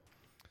that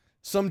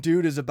some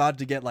dude is about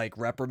to get like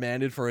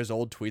reprimanded for his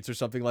old tweets or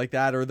something like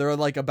that, or they're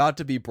like about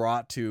to be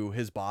brought to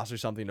his boss or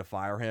something to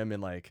fire him,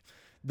 and like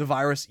the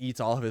virus eats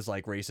all of his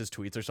like racist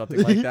tweets or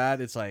something like that.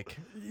 It's like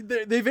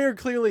they very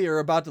clearly are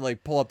about to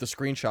like pull up the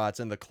screenshots,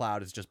 and the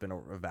cloud has just been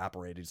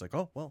evaporated. He's like,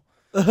 oh well,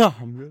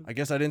 I'm good. I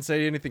guess I didn't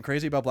say anything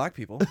crazy about black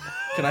people.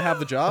 Can I have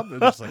the job?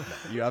 And it's like,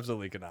 no, you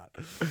absolutely cannot.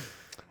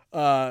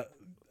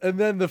 And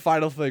then the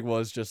final thing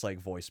was just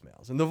like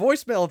voicemails, and the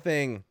voicemail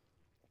thing,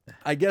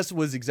 I guess,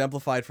 was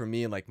exemplified for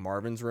me in like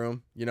Marvin's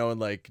Room, you know, and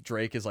like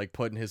Drake is like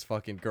putting his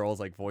fucking girls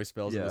like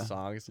voicemails in the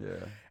songs.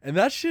 Yeah. And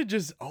that shit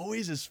just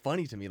always is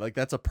funny to me. Like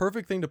that's a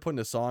perfect thing to put in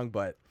a song,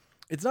 but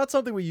it's not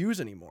something we use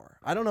anymore.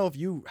 I don't know if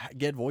you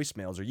get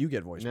voicemails or you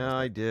get voicemails. No,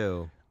 I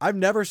do. I've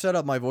never set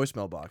up my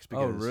voicemail box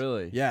because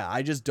really? Yeah,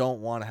 I just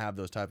don't want to have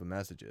those type of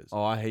messages.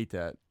 Oh, I hate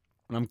that.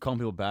 When I'm calling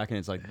people back and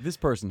it's like, this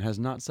person has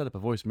not set up a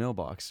voicemail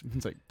box.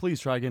 It's like,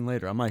 please try again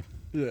later. I'm like,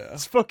 Yeah.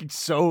 it's fucking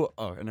so.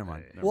 Oh, never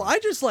mind. Well, I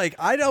just like,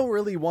 I don't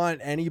really want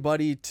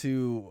anybody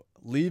to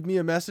leave me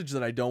a message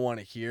that I don't want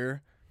to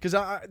hear. Because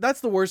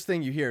that's the worst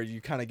thing you hear.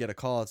 You kind of get a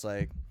call. It's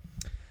like,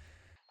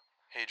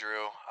 hey,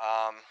 Drew,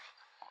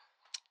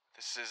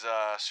 this is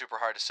super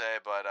hard to say,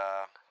 but,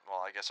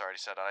 well, I guess I already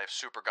said it. I have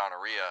super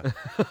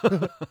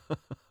gonorrhea.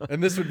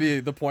 And this would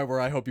be the point where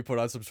I hope you put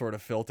on some sort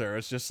of filter.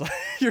 It's just like,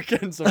 you're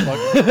getting some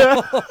fucking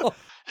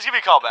Just give me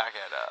a call back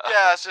at.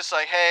 Yeah, it's just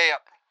like, hey,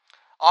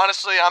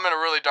 honestly, I'm in a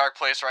really dark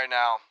place right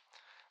now.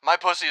 My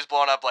pussy is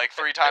blown up like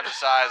 3 times the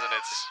size, and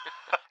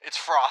it's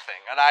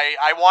frothing. And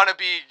I want to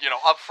be, you know,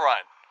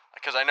 upfront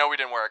because I know we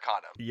didn't wear a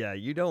condom. Yeah,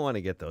 you don't want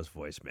to get those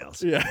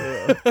voicemails. Yeah.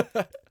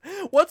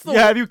 What's the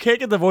Yeah, if you can't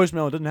get the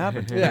voicemail, it didn't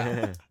happen.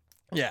 Yeah.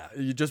 Yeah,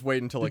 you just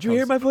wait until Did it you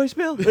hear comes. my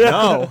voicemail?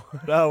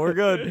 No, we're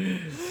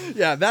good.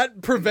 Yeah,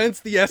 that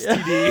prevents the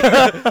STD.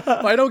 If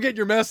I don't get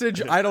your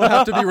message, I don't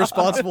have to be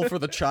responsible for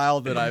the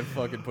child that I've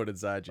fucking put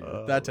inside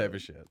you. That type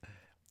of shit.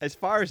 As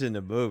far as in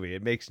the movie,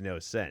 it makes no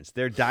sense.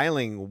 They're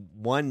dialing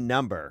one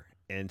number,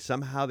 and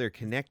somehow they're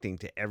connecting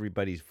to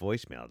everybody's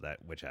voicemail.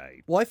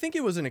 Well, I think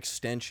it was an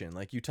extension.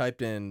 Like you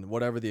typed in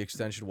whatever the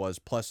extension was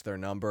plus their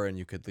number, and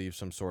you could leave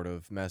some sort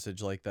of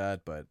message like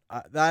that. But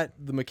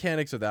the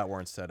mechanics of that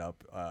weren't set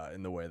up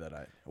in the way that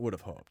I would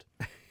have hoped.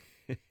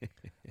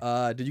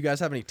 Did you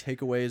guys have any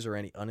takeaways or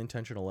any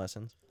unintentional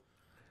lessons?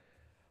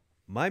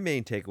 My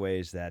main takeaway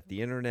is that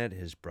the internet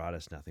has brought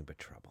us nothing but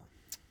trouble.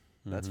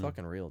 That's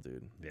fucking real,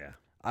 dude. Yeah.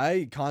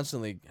 I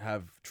constantly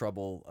have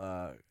trouble,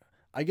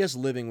 I guess,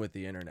 living with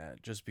the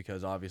internet, just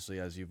because obviously,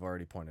 as you've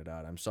already pointed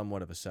out, I'm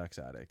somewhat of a sex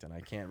addict, and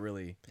I can't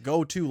really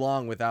go too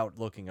long without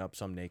looking up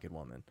some naked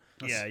woman.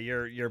 Yeah,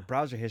 your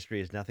browser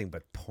history is nothing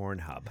but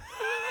Pornhub.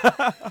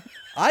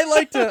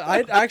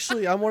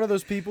 I'm one of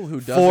those people who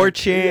doesn't.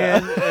 4chan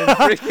and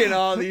freaking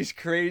all these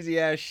crazy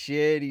ass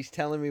shit. He's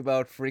telling me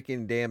about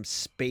freaking damn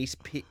space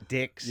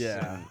dicks.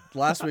 Yeah.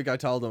 Last week I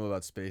told him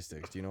about space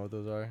dicks. Do you know what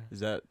those are?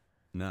 Is that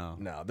no?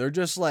 No, they're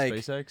just like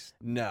SpaceX?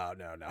 No,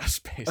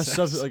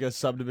 SpaceX. Like a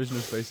subdivision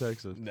of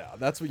SpaceX? No,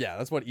 that's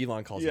what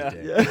Elon calls Yeah.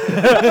 it.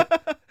 Yeah.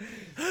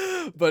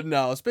 But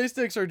no, space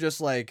dicks are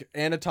just like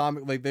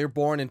anatomic. Like they're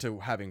born into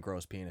having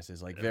gross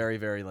penises, like very,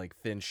 very like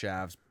thin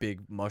shafts,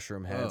 big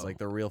mushroom heads. Oh. Like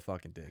they're real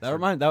fucking dicks.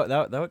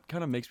 That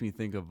kind of makes me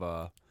think of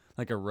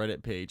like a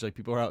Reddit page. Like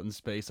people are out in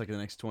space, like in the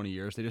next 20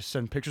 years, they just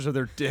send pictures of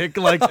their dick,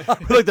 like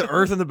with, like the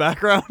Earth in the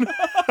background.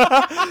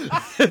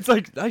 It's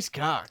like nice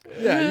cock.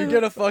 Yeah, you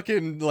get a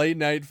fucking late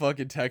night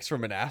fucking text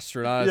from an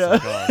astronaut. It's Yeah.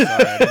 like, oh,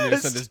 sorry, I didn't mean to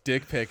send this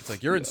dick pic. It's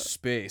like, you're in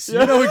space.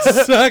 You know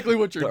exactly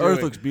what you're The doing.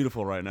 Earth looks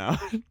beautiful right now.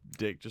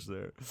 Dick just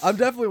there. I'm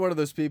definitely one of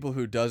those people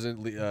who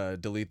doesn't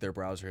delete their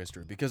browser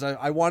history because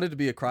I want it to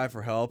be a cry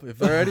for help. If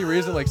there any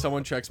reason like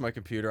someone checks my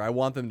computer, I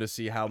want them to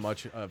see how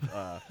much of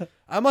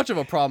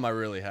a problem I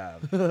really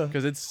have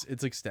because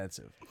it's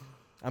extensive.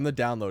 I'm the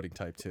downloading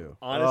type too.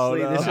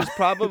 Honestly, Oh, no. this is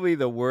probably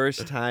the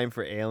worst time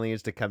for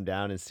aliens to come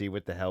down and see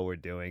what the hell we're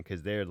doing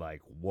because they're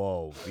like,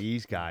 whoa,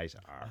 these guys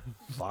are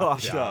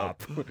fucked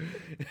up.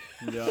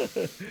 Yeah.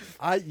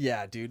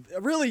 Yeah, dude.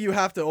 Really, you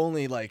have to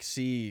only like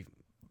see,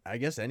 I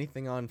guess,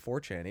 anything on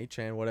 4chan,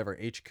 8chan, whatever,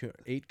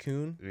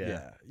 8kun.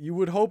 Yeah. You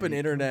would hope an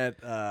internet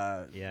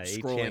Yeah,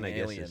 scrolling 8chan, I guess,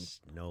 alien.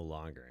 is no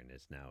longer, and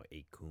it's now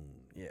 8kun,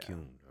 Yeah.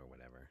 kun or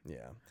whatever.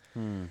 Yeah.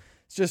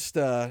 It's just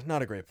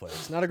not a great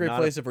place. Not a great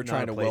place if we're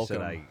trying to not a place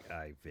welcome. that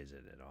I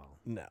visit at all.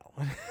 No.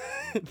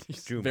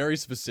 It's Juma. very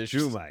specific.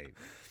 Jumite.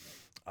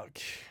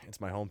 Okay, it's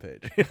my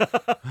homepage.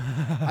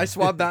 I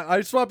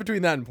swap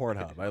between that and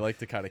Pornhub. I like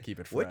to kind of keep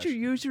it fresh. What's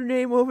your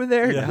username over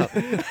there? Yeah.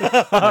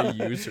 My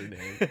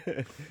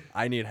username?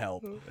 I need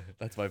help.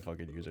 That's my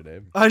fucking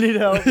username. I need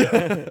help.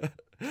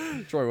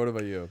 Troy, what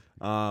about you?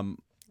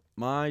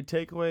 My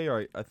takeaway,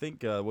 or I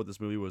think what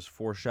this movie was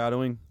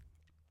foreshadowing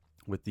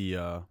with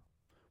the,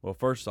 well,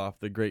 first off,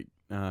 the great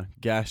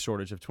gas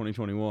shortage of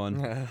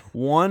 2021.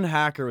 One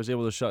hacker was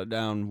able to shut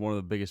down one of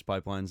the biggest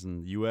pipelines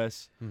in the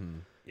U.S.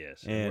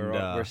 Yes, And,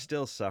 we're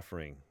still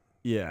suffering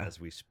Yeah. as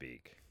we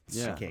speak.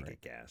 Yeah. I can't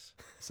get gas.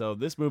 So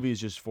this movie is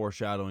just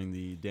foreshadowing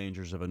the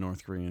dangers of a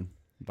North Korean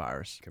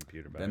virus.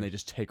 Computer Then they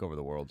just take over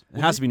the world. It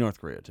Well, has to be North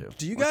Korea too.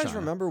 Do you Or guys China.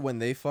 remember when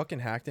they fucking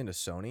hacked into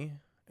Sony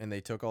and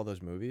they took all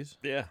those movies?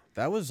 Yeah.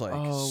 That was like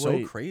Oh, so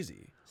wait.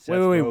 crazy. Seth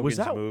wait, Rogen's was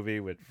that- movie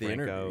with The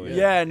Franco? interview,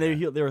 Yeah, and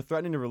they were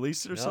threatening to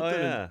release it or Oh, something.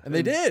 yeah. And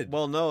they did.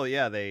 Well, no,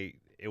 yeah,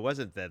 it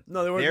wasn't that.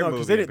 No, they weren't- their no, 'cause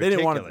movie they in didn't- they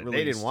didn't want it particular. They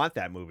didn't released. want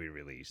that movie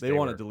released. They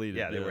wanted were- deleted,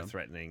 Yeah, they were yeah.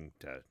 threatening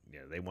to.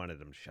 They wanted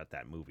them to shut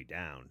that movie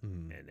down,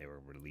 and they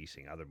were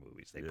releasing other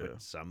movies. They Yeah.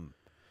 put some.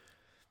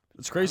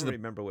 It's I crazy. don't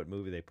remember what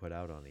movie they put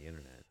out on the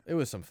internet. It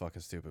was some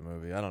fucking stupid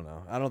movie. I don't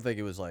know. I don't think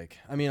it was like.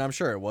 I mean, I'm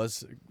sure it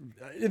was.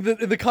 In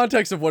the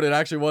context of what it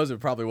actually was, it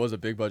probably was a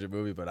big budget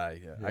movie. But I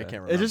can't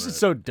remember. It's just it's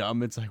so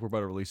dumb. It's like we're about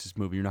to release this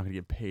movie. You're not gonna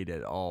get paid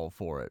at all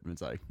for it. And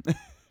it's like,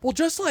 well,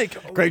 just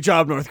like great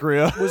job, North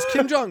Korea. was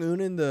Kim Jong Un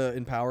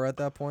in power at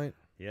that point?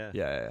 Yeah.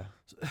 Yeah.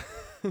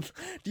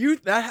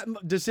 That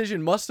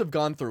decision must have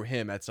gone through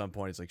him at some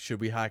point. It's like, should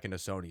we hack into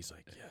Sony? He's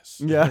like,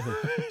 yes. Yeah.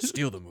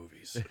 Steal the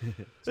movies.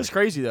 It's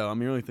crazy though. I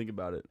mean, really think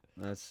about it.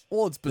 That's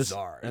Well, it's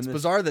bizarre. and It's this-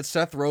 bizarre that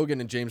Seth Rogen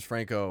and James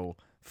Franco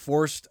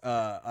forced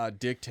a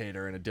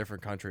dictator in a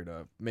different country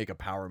to make a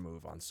power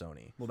move on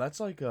Sony. well, that's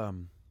like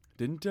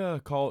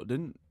didn't Call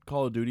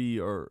of Duty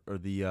or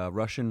the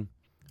Russian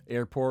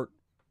airport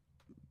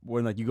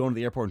when like you go into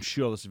the airport and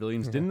shoot all the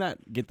civilians? Didn't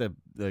that get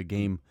the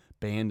game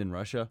banned in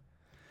Russia?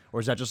 Or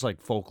is that just like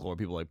folklore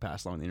people like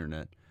pass along the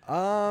internet?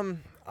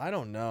 I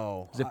don't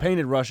know. Because it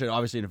painted Russia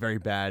obviously in a very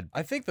bad.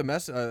 I think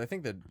I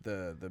think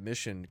the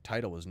mission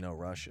title was No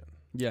Russian.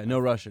 Yeah, no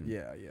Russian.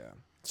 Yeah.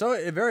 So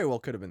it very well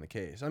could have been the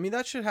case. I mean,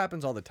 that shit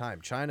happens all the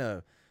time.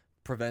 China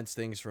prevents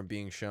things from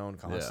being shown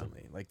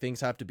constantly. Like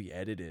things have to be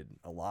edited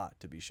a lot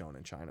to be shown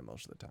in China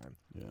most of the time.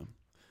 Yeah.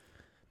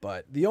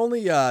 But the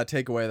only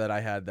takeaway that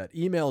I had that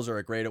emails are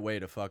a great way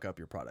to fuck up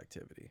your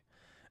productivity.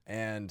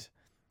 And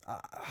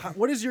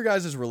what is your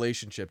guys'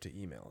 relationship to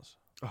emails?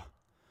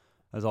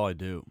 That's all I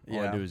do. All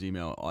Yeah. I do is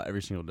email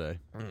every single day.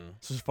 Mm.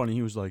 This is funny.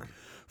 He was like,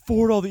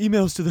 forward all the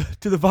emails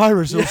to the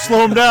virus. It'll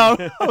slow him down.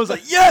 I was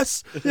like,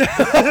 yes.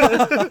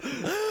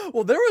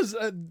 Well, there was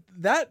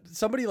that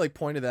somebody like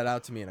pointed that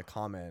out to me in a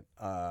comment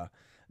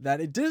that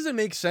it doesn't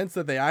make sense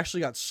that they actually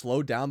got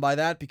slowed down by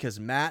that because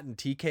Matt and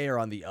TK are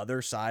on the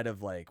other side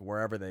of like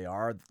wherever they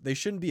are. They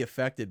shouldn't be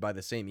affected by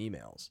the same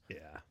emails. Yeah.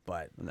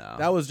 But No.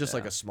 that was just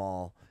like Yeah. a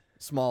small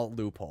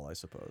loophole, I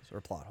suppose,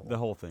 or plot hole. The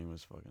whole thing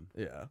was fucking.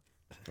 Yeah.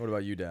 What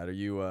about you, Dad? Are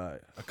you a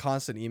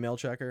constant email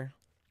checker?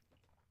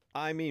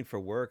 I mean, for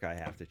work, I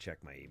have to check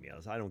my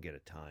emails. I don't get a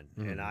ton,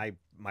 and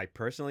my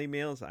personal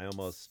emails,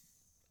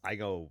 I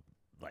go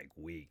like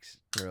weeks.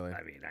 Really?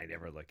 I mean, I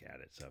never look at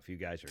it. So if you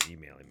guys are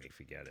emailing me,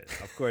 forget it.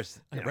 Of course,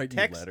 I write you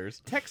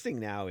letters. Texting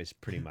now is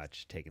pretty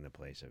much taking the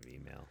place of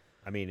email.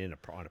 I mean,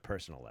 on a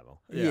personal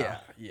level. Yeah.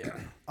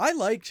 I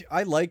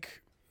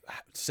like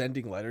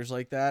sending letters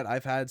like that.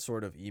 I've had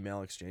sort of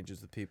email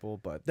exchanges with people,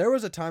 but there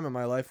was a time in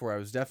my life where I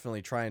was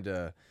definitely trying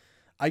to,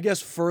 I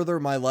guess, further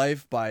my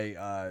life by,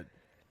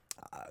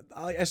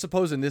 I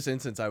suppose in this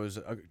instance, I was,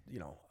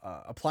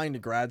 applying to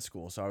grad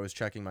school. So I was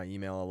checking my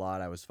email a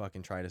lot. I was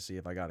fucking trying to see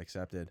if I got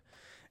accepted.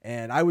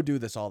 And I would do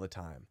this all the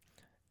time,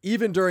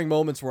 even during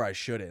moments where I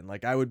shouldn't.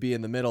 Like I would be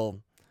in the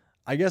middle,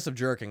 I guess, of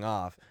jerking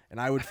off, and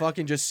I would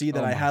fucking just see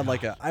that I had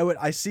like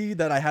I see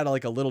that I had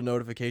like a little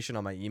notification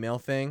on my email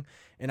thing,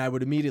 and I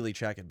would immediately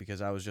check it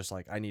because I was just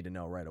like, I need to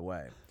know right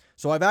away.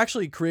 So I've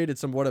actually created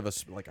somewhat of a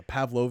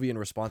Pavlovian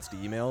response to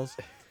emails.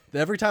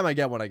 Every time I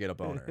get one, I get a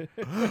boner.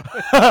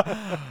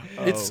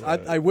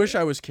 I wish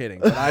I was kidding,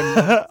 but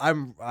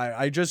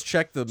I just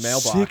checked the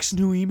mailbox. 6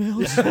 new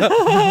emails.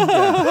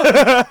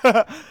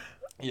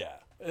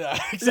 Yeah,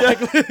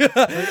 exactly.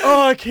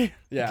 Oh, I can't.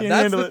 Yeah, can't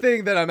that's handle the it.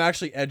 thing that I'm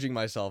actually edging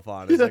myself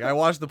on. It's like I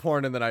watch the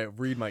porn and then I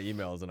read my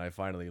emails and I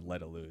finally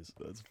let it loose.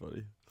 That's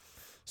funny.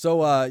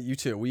 So, you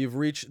two, we've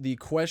reached the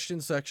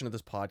question section of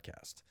this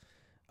podcast.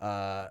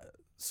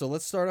 So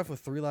let's start off with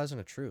 3 lies and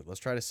a truth. Let's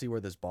try to see where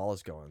this ball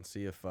is going.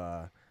 See if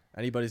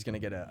anybody's gonna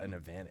get an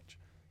advantage.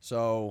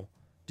 So,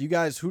 who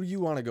do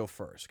you want to go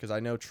first? Because I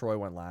know Troy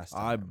went last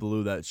time. I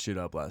blew that shit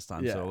up last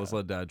time, Yeah. so let's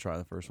let Dad try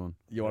the first one.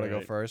 You want to go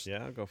Alright. first?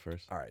 Yeah, I'll go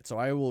first. All right, so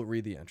I will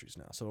read the entries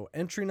now. So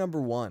entry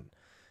number 1.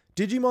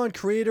 Digimon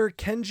creator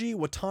Kenji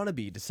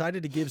Watanabe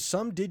decided to give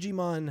some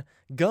Digimon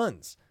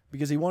guns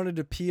because he wanted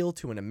to appeal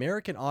to an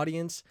American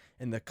audience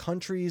and the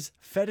country's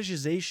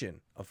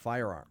fetishization of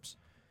firearms.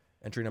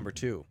 Entry number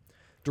 2.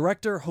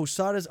 Director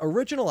Hosada's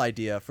original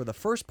idea for the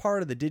first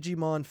part of the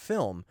Digimon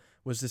film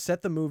was to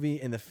set the movie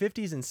in the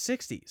 50s and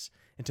 60s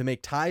and to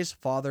make Tai's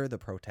father the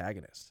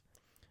protagonist.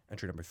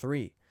 Entry number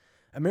 3.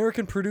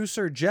 American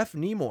producer Jeff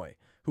Nimoy,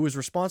 who was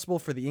responsible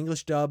for the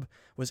English dub,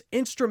 was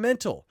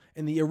instrumental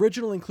in the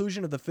original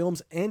inclusion of the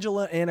film's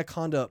Angela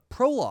Anaconda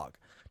prologue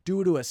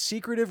due to a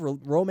secretive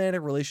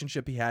romantic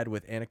relationship he had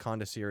with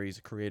Anaconda series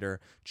creator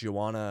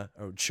Joanna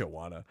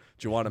Man.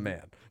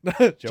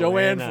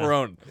 Joanne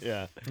Ferrone.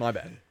 Yeah. My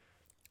bad.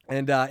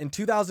 And in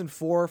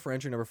 2004, for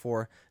entry number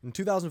 4,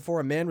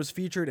 a man was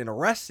featured and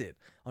arrested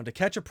on To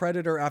Catch a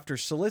Predator after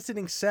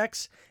soliciting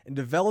sex and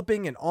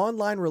developing an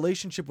online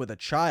relationship with a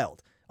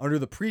child under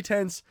the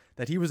pretense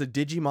that he was a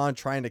Digimon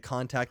trying to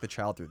contact the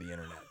child through the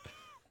internet.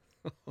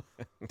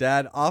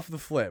 Dad, off the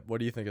flip, what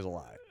do you think is a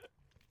lie?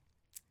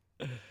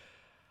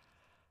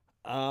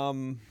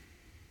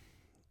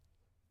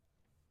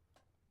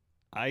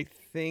 I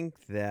think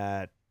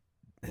that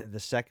the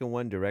second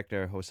one,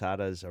 director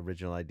Hosada's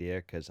original idea,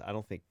 because I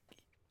don't think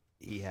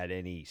he had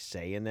any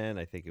say in that.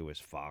 I think it was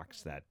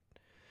Fox that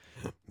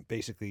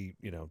basically,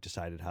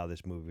 decided how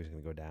this movie was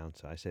going to go down.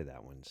 So I say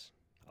that one's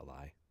a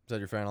lie. Is that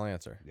your final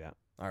answer? Yeah.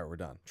 All right, we're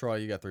done. Troy,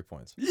 you got 3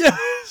 points.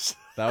 Yes.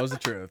 That was the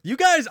truth. You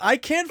guys, I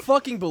can't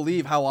fucking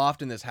believe how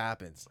often this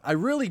happens. I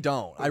really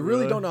don't. I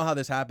really don't know how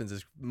this happens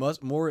as much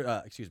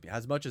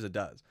as it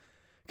does.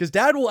 Because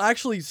Dad will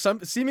actually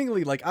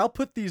seemingly, like, I'll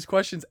put these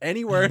questions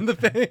anywhere in the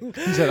thing.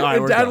 He said, all right,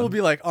 and we're Dad done. will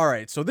be like, all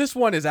right, so this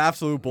one is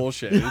absolute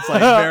bullshit. It's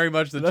like very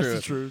much the That's truth.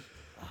 the truth.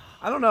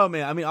 I don't know,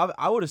 man. I mean,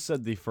 I would have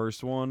said the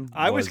first one.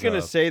 I was going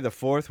to say the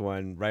fourth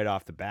one right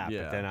off the bat,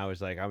 Yeah. but then I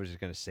was like, I was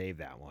just going to save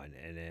that one.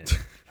 And then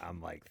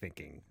I'm like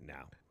thinking, no.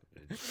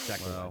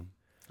 Second one.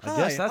 I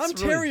guess Hi,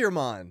 that's I'm really...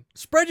 Terriermon.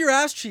 Spread your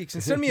ass cheeks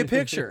and send me a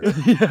picture.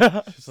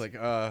 Yeah. She's like,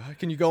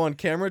 can you go on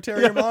camera,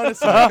 Terriermon?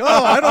 It's like,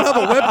 oh, I don't have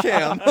a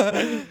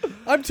webcam.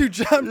 I'm too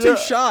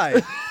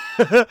shy.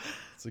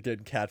 It's like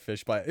getting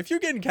catfished by. If you're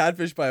getting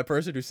catfished by a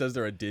person who says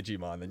they're a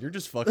Digimon, then you're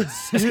just fucking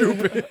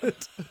stupid.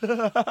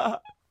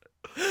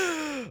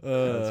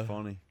 That's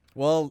funny.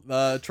 Well,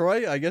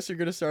 Troy, I guess you're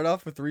going to start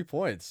off with 3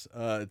 points.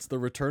 It's the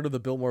return of the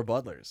Biltmore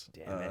Butlers.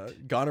 Damn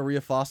it.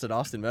 Gonorrhea Fawcett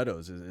Austin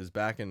Meadows is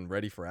back and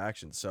ready for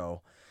action.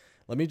 So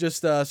let me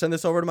just send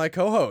this over to my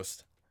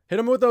co-host. Hit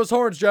him with those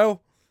horns,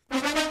 Joe.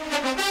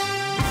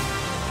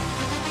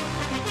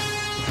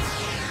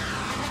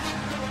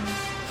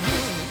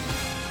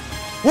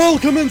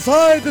 Welcome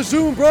inside the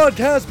Zoom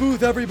broadcast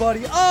booth,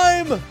 everybody.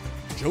 I'm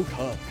Joe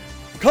Cub,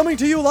 coming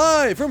to you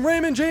live from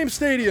Raymond James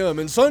Stadium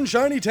in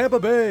sunshiny Tampa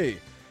Bay.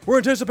 We're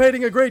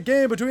anticipating a great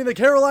game between the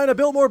Carolina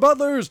Biltmore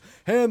Butlers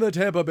and the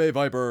Tampa Bay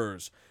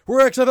Vipers. We're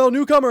XFL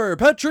newcomer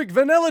Patrick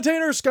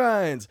Vanillitainer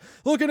Skynes,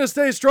 looking to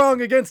stay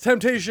strong against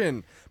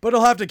temptation, but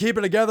he'll have to keep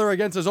it together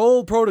against his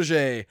old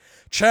protege,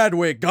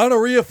 Chadwick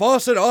Gonorrhea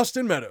Fawcett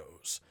Austin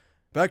Meadows.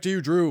 Back to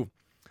you, Drew.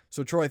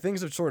 So, Troy,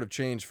 things have sort of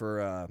changed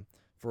for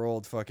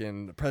old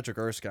fucking Patrick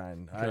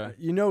Erskine. Okay.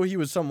 He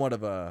was somewhat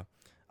of a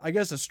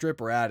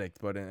stripper addict,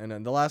 but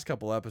in the last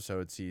couple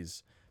episodes,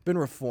 he's been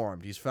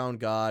reformed. He's found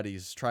God.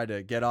 He's tried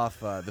to get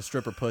off the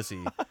stripper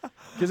pussy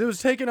because it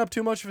was taking up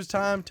too much of his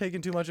time,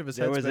 taking too much of his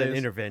There headspace. was an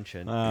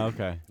intervention.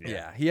 Okay.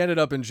 Yeah, he ended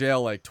up in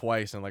jail like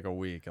twice in like a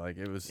week. Like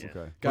it was. Okay.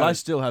 God, But I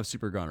still have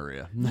super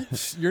gonorrhea.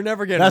 you're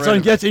never getting. That's rid when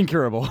of it gets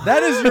incurable.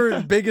 That is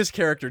your biggest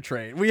character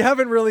trait. We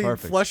haven't really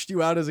Perfect. fleshed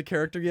you out as a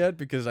character yet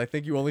because I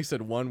think you only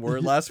said one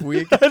word last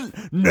week.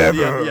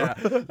 Never.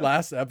 Yeah,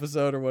 last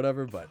episode or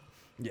whatever. But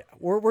yeah,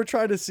 we're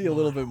trying to see a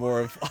little bit more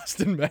of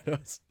Austin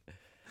Meadows.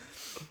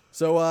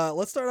 So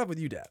let's start off with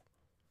you, Dad.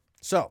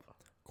 So,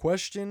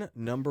 question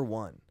number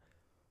 1.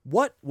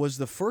 What was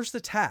the first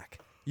attack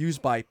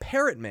used by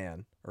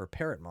Parrotman, or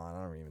Parrotmon,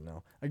 I don't even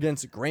know,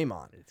 against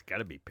Greymon? It's got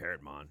to be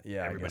Parrotmon.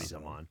 Yeah, I Everybody's guess so.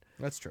 a Mon.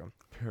 That's true.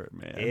 Parrot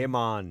man.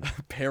 Amon.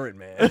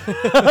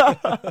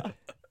 Parrotman.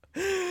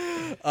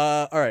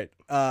 All right.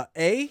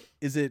 A,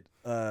 is it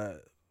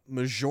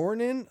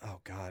Majornin? Oh,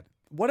 God.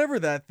 Whatever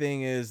that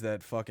thing is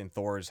that fucking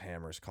Thor's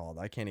hammer's called.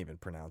 I can't even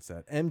pronounce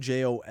that.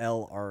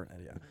 MJOLR.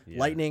 Yeah.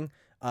 Lightning.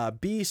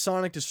 B,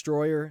 Sonic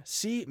Destroyer.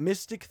 C,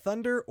 Mystic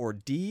Thunder. Or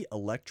D,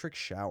 Electric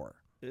Shower.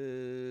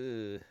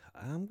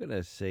 I'm going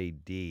to say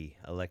D,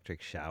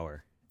 Electric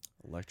Shower.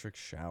 Electric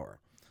Shower.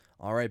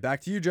 All right,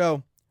 back to you,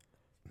 Joe.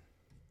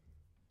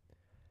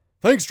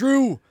 Thanks,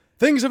 Drew.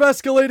 Things have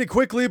escalated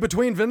quickly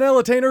between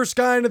Vanillitainer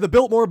Erskine and the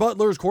Biltmore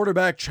Butlers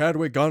quarterback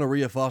Chadwick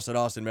Gonorrhea Fawcett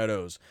Austin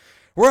Meadows.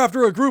 Where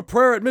after a group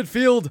prayer at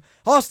midfield,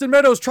 Austin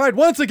Meadows tried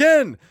once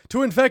again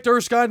to infect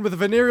Erskine with a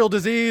venereal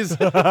disease.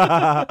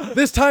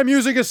 This time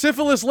using a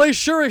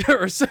syphilis-laced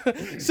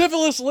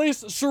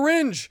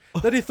syringe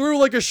that he threw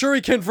like a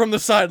shuriken from the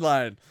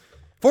sideline.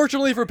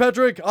 Fortunately for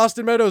Patrick,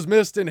 Austin Meadows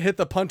missed and hit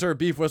the punter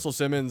Beef Whistle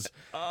Simmons,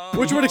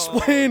 which would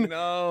explain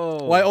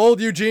why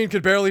old Eugene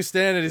could barely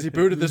stand it as he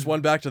booted this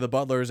one back to the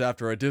Butlers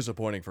after a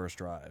disappointing first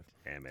drive.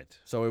 Damn it.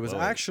 So it was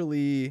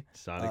actually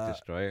Sonic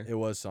Destroyer? It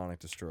was Sonic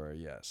Destroyer,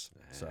 yes.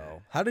 So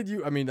how did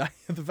you? I mean,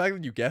 the fact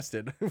that you guessed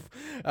it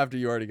after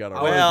you already got it.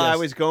 Well, I right.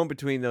 was going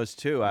between those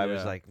two. I was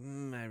Yeah. like,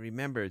 I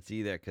remember it's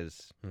either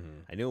because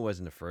I knew it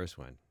wasn't the first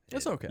one.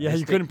 It's okay. Yeah,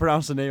 you couldn't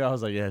pronounce the name. I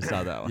was like, yeah, it's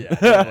not that one.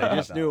 I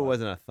just knew it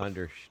wasn't a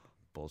thunder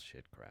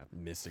bullshit crap.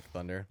 Mystic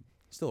Thunder,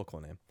 still a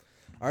cool name.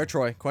 All right,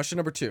 Troy. Question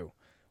number 2: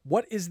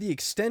 What is the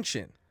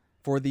extension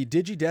for the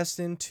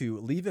DigiDestined to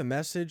leave a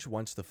message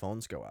once the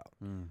phones go out?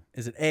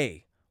 Is it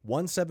A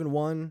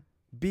 171,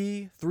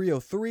 B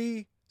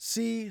 303,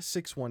 C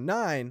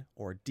 619,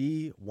 or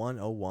D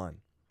 101?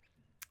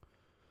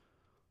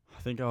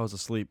 I think I was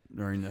asleep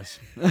during this.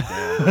 Damn,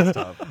 that's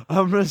tough.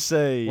 I'm going to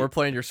say... We're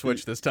playing your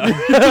Switch this time.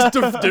 You just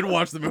didn't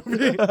watch the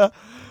movie.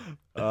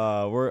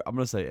 I'm going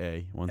to say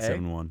A,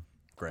 171.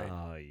 Great.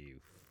 Oh,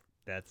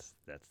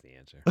 That's the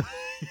answer.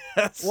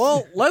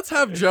 Well, let's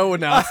have Joe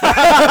announce that.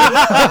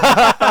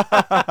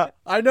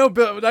 I know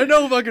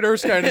fucking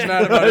Erskine is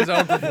mad about his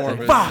own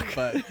performance. Fuck.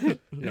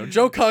 But,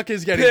 Joe Cuck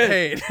is getting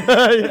paid.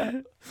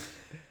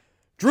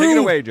 Drew, Take it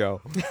away,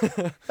 Joe.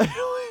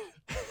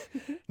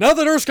 now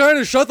that Erskine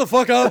has shut the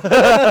fuck up,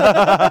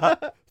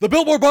 the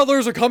Biltmore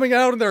Butlers are coming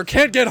out in their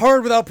can't get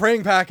hard without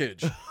praying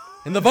package.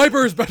 And the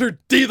Vipers better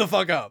D the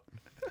fuck up.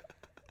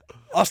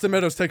 Austin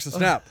Meadows takes a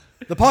snap.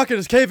 The pocket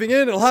is caving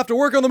in and he'll have to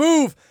work on the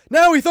move.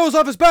 Now he throws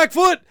off his back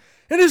foot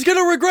and he's going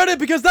to regret it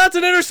because that's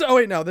an interception. Oh,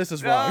 wait, no, this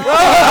is wrong.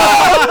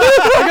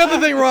 I got the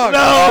thing wrong.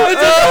 No,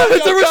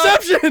 it's a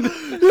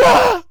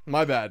reception.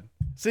 My bad.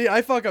 See,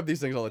 I fuck up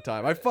these things all the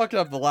time. I fucked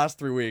up the last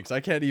 3 weeks. I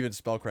can't even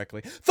spell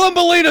correctly.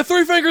 Thumbelina,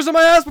 3 fingers in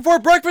my ass before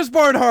breakfast,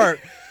 Barnhart.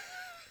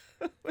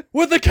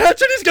 With the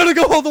catch, and he's going to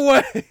go all the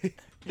way.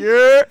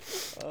 Yeah.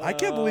 I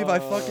can't believe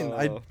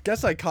I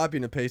guess I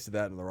copied and pasted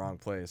that in the wrong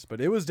place,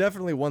 but it was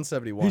definitely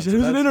 171. He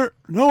said,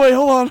 no way,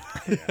 hold on.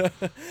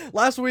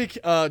 Last week,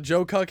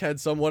 Joe Cuck had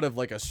somewhat of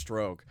like a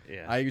stroke.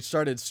 Yeah. I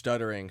started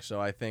stuttering, so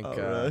I think,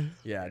 really?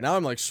 yeah, now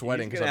I'm like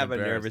sweating. He's 'cause gonna I'm have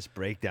a embarrassed. nervous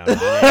breakdown on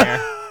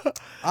air.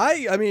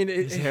 I mean,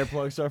 His hair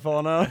plugs start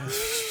falling out.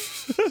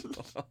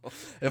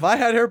 if I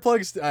had hair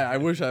plugs, I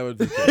wish I would.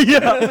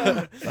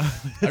 Yeah.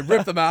 I'd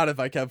rip them out if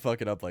I kept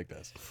fucking up like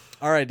this.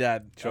 All right,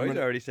 Dad. Troy's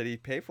already said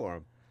he'd pay for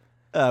him.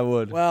 I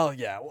would. Well,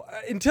 yeah.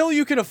 Until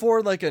you can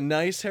afford like a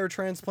nice hair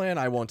transplant,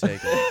 I won't take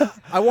it.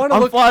 I want to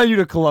I'm look. flying you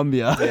to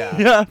Colombia.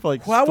 Yeah. For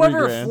like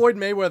However, $3,000. Floyd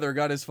Mayweather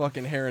got his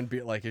fucking hair and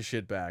like his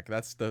shit back.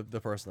 That's the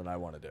person that I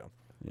want to do.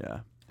 Yeah.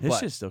 His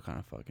But- shit's still kind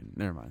of fucking.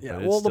 Never mind. Yeah.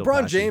 but it's Well, still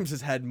LeBron passion. James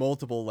has had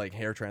multiple like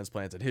hair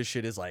transplants, and his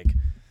shit is like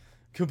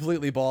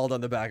completely bald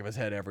on the back of his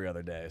head every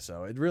other day.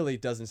 So it really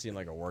doesn't seem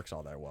like it works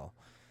all that well.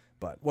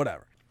 But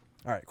whatever.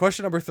 All right.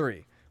 Question number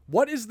 3.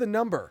 What is the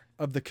number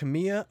of the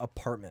Kamiya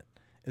apartment?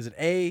 Is it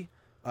A,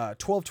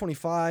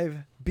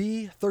 1225,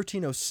 B,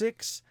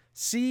 1306,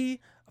 C,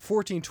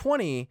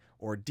 1420,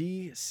 or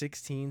D,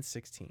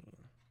 1616?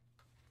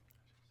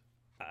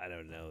 I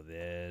don't know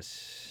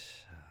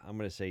this. I'm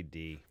gonna say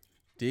D.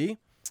 D?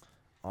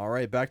 All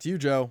right, back to you,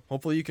 Joe.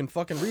 Hopefully you can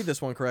fucking read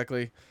this one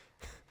correctly.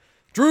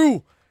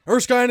 Drew,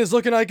 Erskine is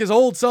looking like his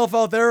old self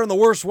out there in the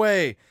worst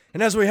way.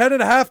 And as we head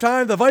into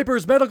halftime, the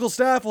Vipers medical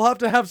staff will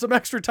have some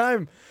extra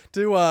time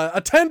to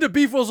attend to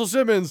Beef Whistle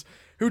Simmons,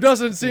 who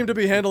doesn't seem to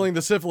be handling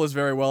the syphilis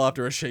very well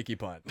after a shaky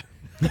punt.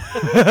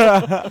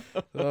 So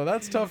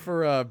that's tough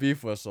for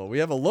Beef Whistle. We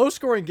have a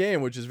low-scoring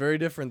game, which is very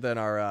different than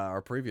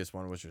our previous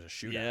one, which was a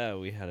shootout. Yeah,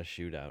 we had a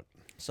shootout.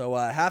 So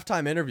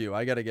halftime interview,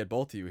 I got to get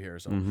both of you here.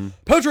 So,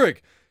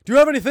 Patrick, do you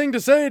have anything to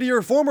say to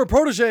your former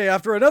protege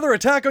after another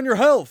attack on your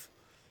health?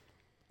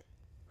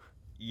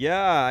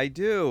 Yeah, I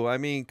do. I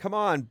mean, come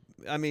on.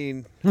 I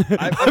mean, come on.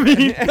 I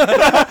mean, come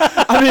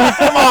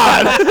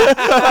on.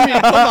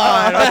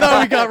 I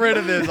thought we got rid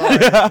of this.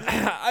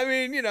 I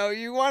mean,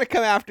 you want to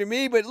come after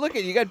me, but look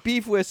at you got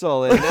Beef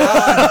Whistle, and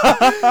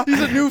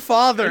He's a new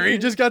father. He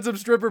just got some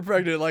stripper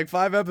pregnant like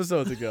 5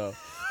 episodes ago.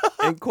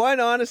 and quite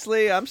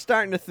honestly, I'm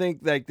starting to think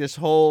like this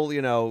whole,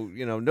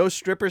 no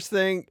strippers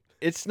thing.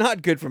 It's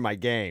not good for my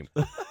game.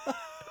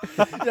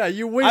 Yeah,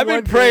 you win. I've been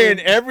one praying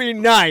game. every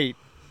night,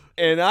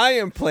 and I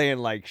am playing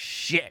like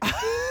shit.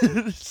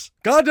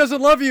 God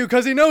doesn't love you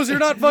because he knows you're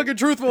not fucking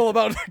truthful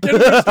about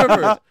getting your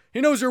strippers.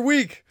 He knows you're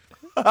weak.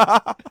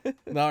 Now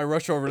I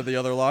rush over to the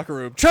other locker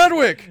room.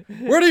 Chadwick,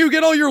 where do you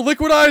get all your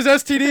liquidized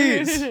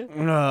STDs?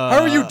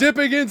 How are you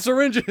dipping in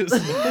syringes?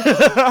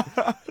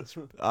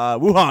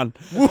 Wuhan.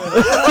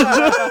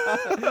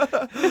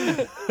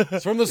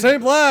 It's from the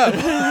same lab.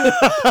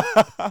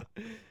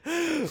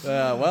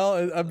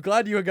 Well, I'm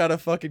glad you got a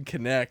fucking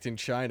connect in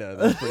China.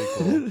 That's pretty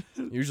cool.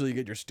 Usually you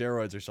get your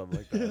steroids or something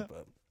like that.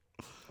 But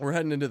we're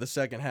heading into the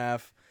second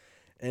half,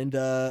 and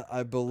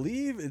I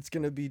believe it's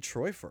going to be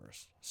Troy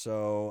first.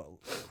 So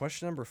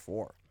question number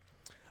 4.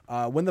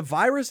 When the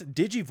virus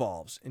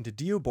digivolves into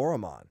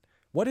Dioboromon,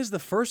 what is the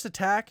first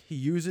attack he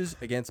uses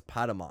against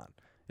Patamon?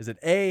 Is it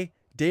A,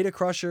 Data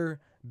Crusher,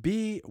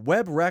 B,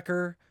 Web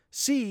Wrecker,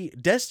 C,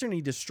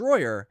 Destiny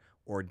Destroyer,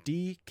 or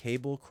D,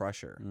 Cable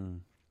Crusher?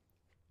 I'm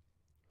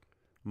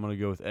going to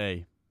go with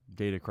A,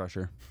 Data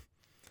Crusher.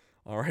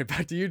 All right,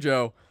 back to you,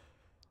 Joe.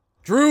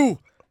 Drew,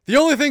 the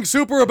only thing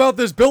super about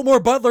this Biltmore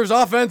Butler's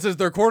offense is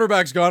their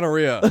quarterback's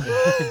gonorrhea.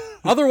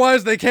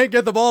 Otherwise, they can't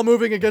get the ball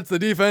moving against the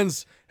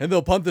defense, and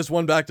they'll punt this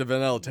one back to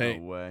Vanilla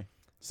Tate. No way.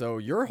 So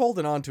you're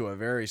holding on to a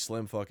very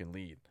slim fucking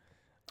lead.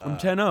 I'm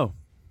 10-0.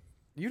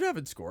 You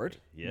haven't scored.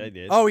 Yeah, I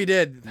did. Oh, he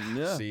did.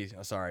 Yeah. See,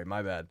 sorry,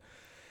 my bad.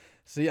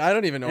 See, I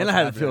don't even know. And what's I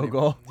had a happening field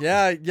anymore. goal.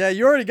 Yeah,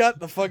 you already got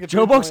the fucking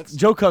Joe 3 points.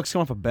 Cuck's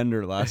come off a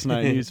bender last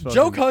night. He's fucking...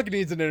 Joe Cuck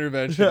needs an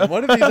intervention.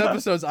 One of these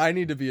episodes I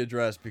need to be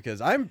addressed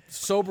because I'm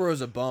sober as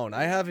a bone.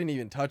 I haven't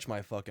even touched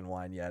my fucking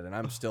wine yet, and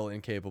I'm still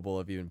incapable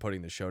of even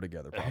putting the show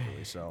together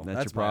properly. So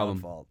That's your my own problem.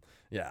 fault.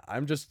 Yeah,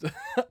 I'm just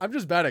I'm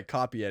just bad at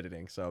copy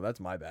editing, so that's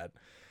my bad.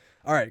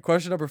 All right,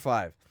 question number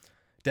 5.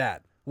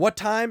 Dad, what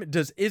time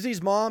does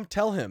Izzy's mom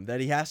tell him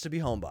that he has to be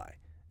home by?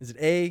 Is it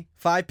A,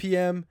 5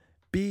 p.m.,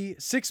 B,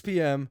 6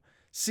 p.m.,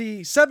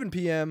 C, 7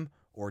 p.m.,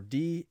 or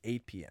D,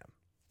 8 p.m.?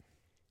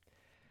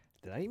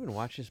 Did I even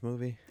watch this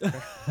movie?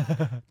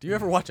 Do you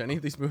ever watch any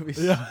of these movies?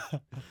 Yeah.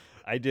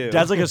 I do.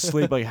 Dad's like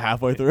asleep like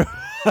halfway through.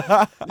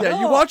 Yeah,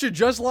 you watch it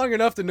just long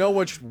enough to know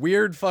which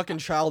weird fucking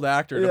child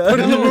actor to put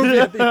in the movie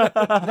at the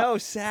end. No,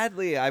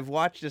 sadly, I've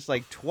watched this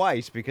like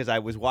twice because I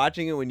was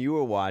watching it when you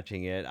were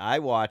watching it. I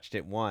watched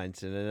it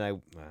once, and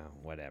then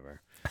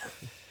whatever.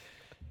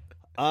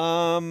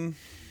 I'm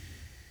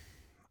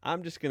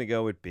just gonna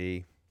go with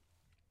B.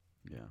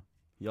 Yeah.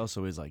 He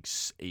also is like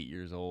 8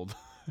 years old.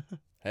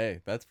 Hey,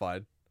 that's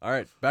fine. All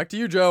right, back to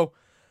you, Joe.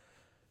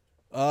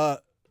 Damn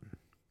it,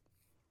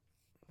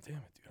 dude.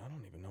 I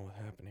don't even know what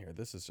happened here.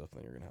 This is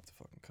something you're going to have to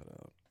fucking cut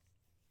out.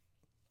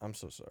 I'm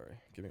so sorry.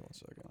 Give me 1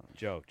 second.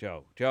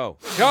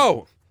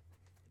 Joe!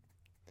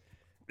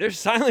 There's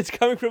silence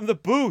coming from the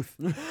booth.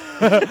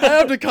 I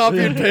have to copy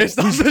and paste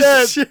all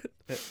this shit.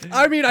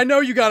 I mean, I know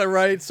you got it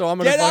right, so I'm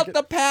going to Get out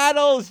the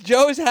paddles.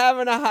 Joe's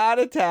having a heart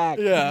attack.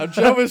 Yeah,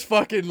 Joe is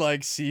fucking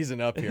like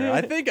seasoned up here.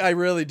 I think I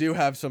really do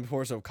have some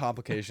sorts of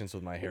complications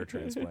with my hair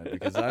transplant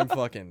because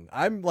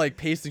I'm like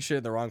pasting shit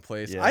in the wrong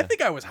place. Yeah. I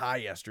think I was high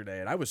yesterday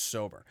and I was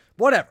sober.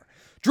 Whatever.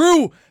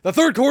 Drew, the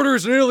third quarter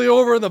is nearly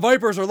over and the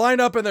Vipers are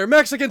lined up in their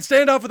Mexican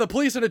standoff with the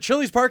police in a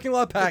Chili's parking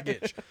lot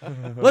package.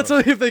 Let's see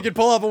if they can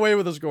pull off away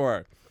with a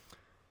score.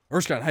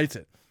 Erskine heights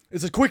it.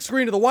 It's a quick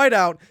screen to the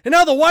wideout, and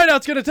now the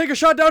wideout's going to take a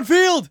shot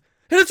downfield,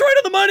 and it's right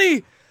on the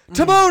money.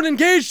 Timon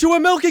engaged to a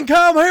milking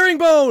cow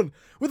herringbone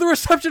with a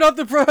reception off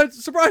the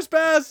surprise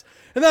pass,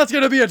 and that's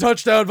going to be a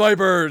touchdown,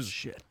 Vipers.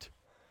 Shit.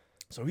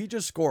 So he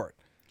just scored.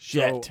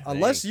 Shit. So,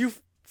 unless you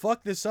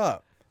fuck this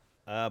up.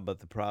 But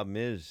the problem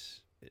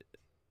is,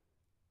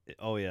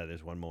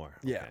 there's one more.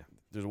 Yeah, Okay.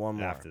 there's one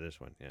more. After this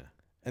one, yeah.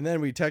 And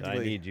then we So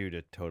technically... I need you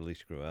to totally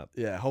screw up.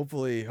 Yeah,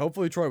 hopefully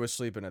Troy was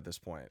sleeping at this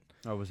point.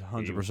 I was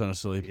 100%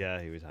 asleep.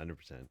 Yeah, he was 100%.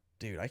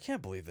 Dude, I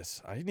can't believe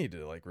this. I need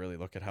to like really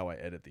look at how I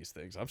edit these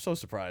things. I'm so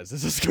surprised.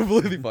 This is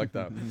completely fucked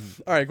up.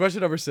 All right, question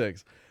number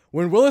 6.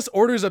 When Willis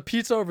orders a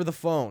pizza over the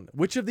phone,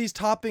 which of these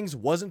toppings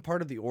wasn't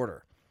part of the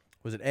order?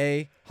 Was it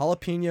A,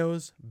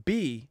 jalapenos,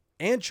 B,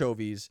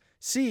 anchovies,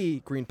 C,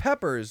 green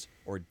peppers,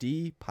 or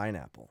D,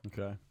 pineapple?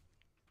 Okay.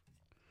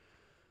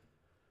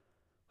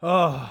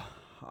 Oh,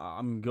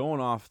 I'm going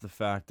off the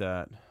fact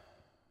that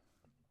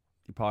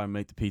you probably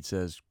make the pizza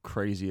as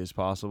crazy as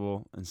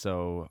possible, and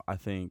so I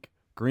think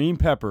green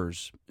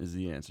peppers is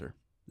the answer.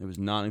 It was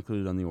not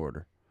included on the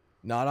order.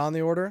 Not on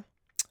the order?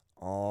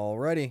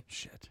 Alrighty.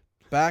 Shit.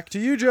 Back to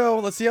you, Joe.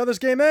 Let's see how this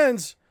game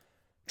ends.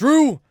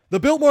 Drew, the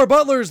Biltmore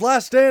Butlers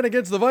last stand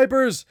against the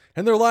Vipers,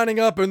 and they're lining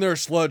up in their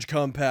sludge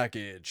cum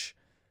package.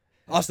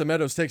 Austin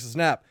Meadows takes a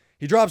snap.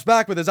 He drops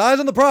back with his eyes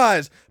on the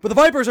prize, but the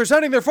Vipers are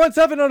sending their front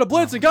seven on a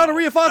blitz, and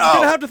Gonorrhea Fox is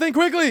going to have to think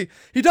quickly.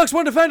 He ducks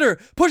one defender,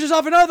 pushes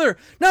off another.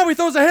 Now he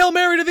throws a Hail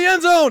Mary to the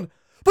end zone,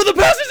 but the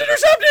pass is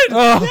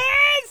intercepted!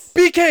 Yes!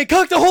 BK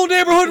cucked the whole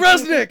neighborhood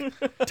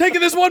Resnick, taking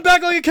this one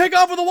back like a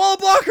kickoff with a wall of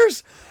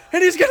blockers,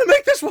 and he's going to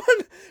make this one.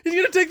 He's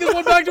going to take this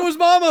one back to his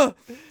mama.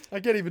 I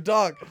can't even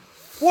talk.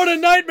 What a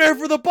nightmare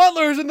for the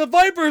Butlers, and the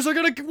Vipers are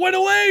going to win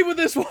away with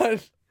this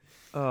one.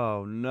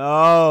 Oh,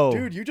 no.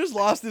 Dude, you just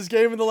lost this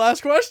game in the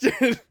last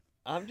question.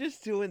 I'm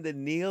just doing the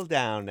kneel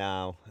down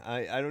now.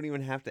 I don't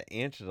even have to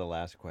answer the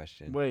last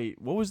question. Wait,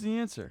 what was the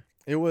answer?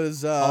 It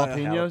was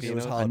Jalapenos? It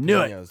was I knew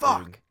it. jalapenos,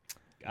 Fuck.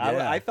 dude.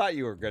 I thought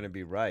you were going to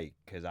be right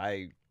because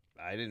I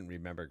didn't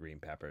remember green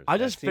peppers. I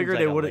That just seems figured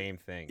like they a would've- lame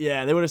thing.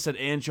 Yeah, they would have said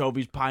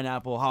anchovies,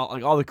 pineapple,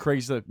 like all the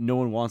crazy stuff no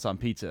one wants on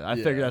pizza. I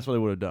figured Yeah. that's what they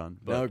would have done.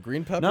 But No,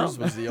 green peppers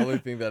No. was the only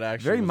thing that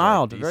actually Very was,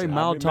 mild, like, very decent.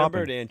 mild. I remembered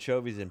topping.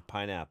 anchovies and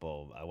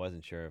pineapple. I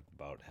wasn't sure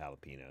about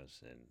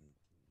jalapenos, and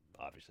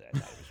obviously I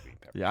thought it was green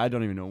peppers. yeah, I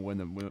don't even know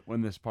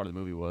when this part of the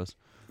movie was.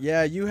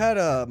 Yeah, you had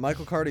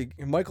Michael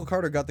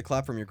Carter got the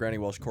clap from your Granny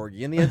Welsh corgi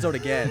in the end zone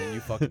again, and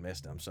you fucking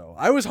missed him. So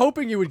I was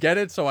hoping you would get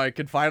it, so I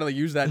could finally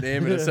use that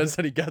name in a sense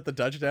that he got the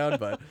touchdown.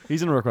 But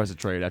He's gonna request a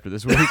trade after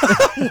this week.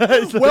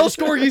 Welsh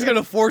corgi's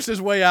gonna force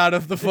his way out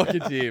of the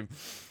fucking team.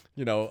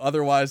 You know,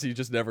 otherwise he's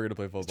just never gonna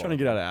play football. Trying to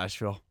get out of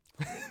Asheville.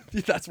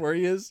 That's where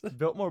he is.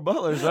 Biltmore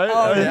Butlers, right?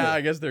 Oh yeah, I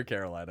guess they're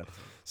Carolina.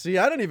 See,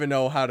 I don't even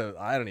know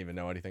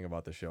anything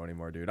about the show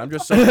anymore, dude. I'm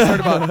just so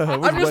concerned about.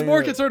 I'm just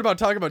more concerned about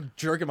talking about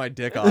jerking my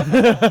dick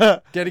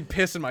off, getting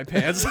piss in my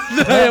pants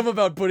than I am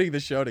about putting the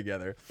show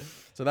together.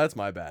 So that's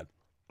my bad.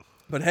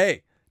 But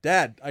hey,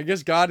 Dad, I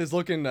guess God is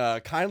looking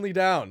kindly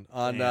down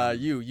on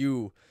you.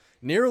 You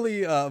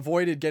nearly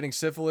avoided getting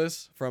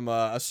syphilis from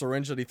a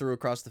syringe that he threw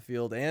across the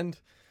field, and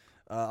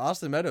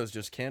Austin Meadows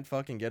just can't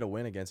fucking get a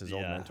win against his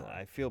old mentor.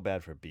 I feel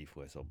bad for Beef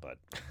Whistle, but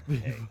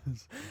hey.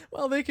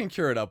 Well, they can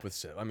cure it up with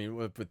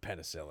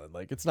penicillin.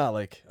 Like, it's not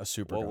like a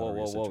super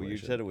gonorrhea Whoa. situation. You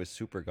said it was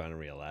super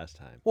gonorrhea last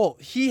time. Well,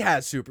 Troy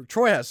has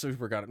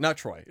super gonorrhea. Not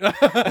Troy. Troy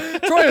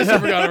has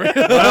super gonorrhea.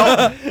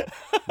 Well,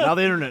 now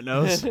the internet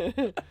knows.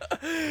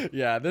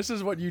 Yeah, this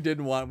is what you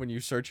didn't want when you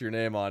search your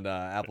name on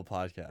Apple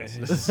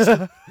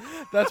Podcasts.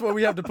 That's what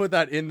we have to put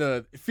that in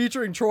the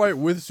featuring Troy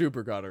with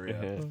super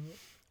gonorrhea.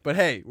 But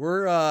hey,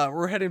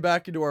 we're heading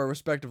back into our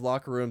respective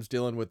locker rooms,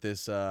 dealing with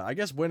this. I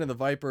guess win of the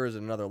Vipers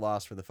and another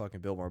loss for the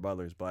fucking Biltmore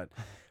Butlers. But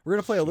we're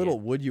gonna play a little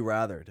Would You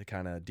Rather to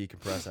kind of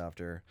decompress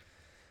after,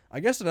 I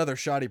guess, another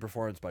shoddy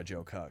performance by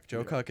Joe Cook.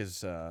 Joe Cook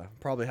is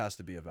probably has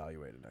to be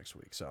evaluated next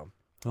week. So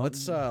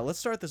let's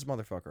start this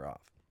motherfucker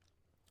off.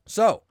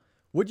 So,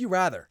 would you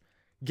rather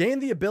gain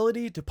the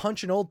ability to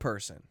punch an old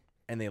person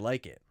and they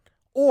like it,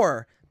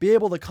 or be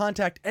able to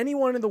contact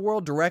anyone in the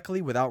world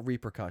directly without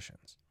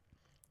repercussions?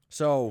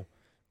 So,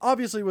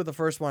 obviously with the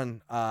first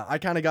one, I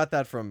kind of got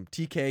that from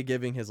TK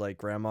giving his like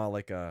grandma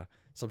like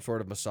some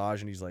sort of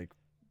massage, and he's like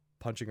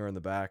punching her in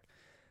the back.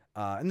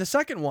 And the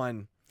second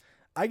one,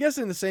 I guess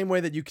in the same way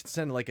that you can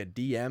send like a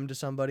DM to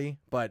somebody,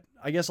 but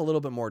I guess a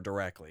little bit more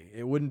directly.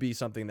 It wouldn't be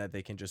something that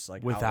they can just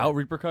like Without outright.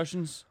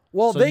 repercussions?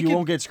 Well, So they you can,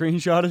 won't get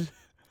screenshotted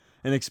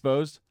and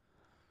exposed?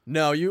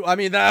 No, you. I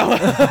mean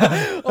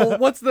that. Oh,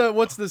 what's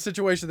the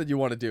situation that you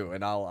want to do,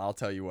 and I'll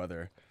tell you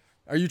whether.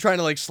 Are you trying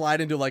to like slide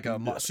into like a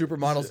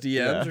supermodel's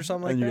DMs or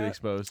something like and that? you get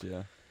exposed,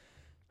 yeah.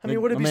 I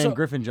mean, would it My be man so?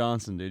 Griffin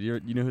Johnson, dude.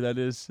 You know who that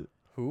is?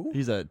 Who?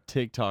 He's a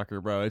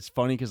TikToker, bro. It's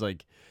funny because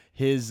like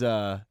his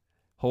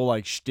whole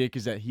like shtick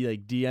is that he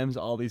like DMs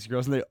all these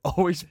girls and they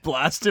always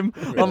blast him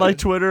on like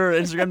Twitter or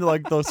Instagram to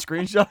like they'll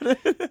screenshot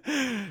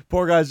it.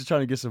 Poor guy's just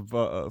trying to get some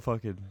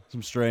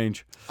some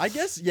strange. I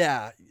guess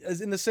yeah. As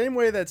in the same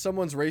way that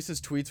someone's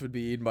racist tweets would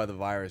be eaten by the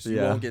virus, you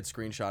Yeah. won't get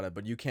screenshotted,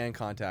 but you can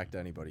contact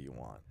anybody you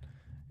want.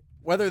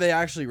 Whether they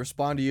actually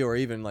respond to you or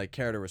even like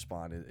care to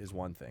respond is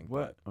one thing.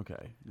 What?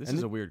 Okay, this And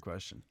is a weird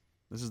question.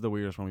 This is the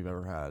weirdest one we've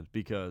ever had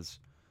because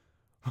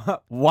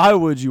why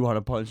would you want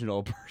to punch an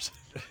old person?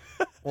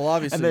 Well,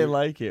 obviously, And they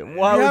like it. you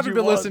Why would haven't you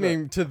been want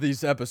listening to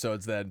these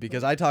episodes then,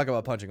 because I talk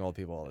about punching old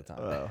people all the time.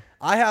 Oh.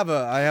 I have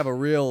a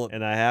real.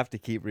 And I have to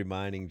keep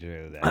reminding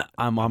Drew that that?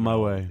 I'm on my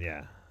way.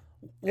 yeah.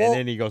 Well- And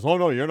then he goes, "Oh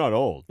no, you're not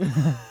old."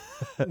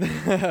 Like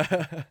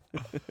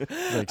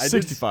I did-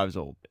 65 is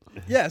old.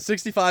 Yeah,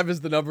 65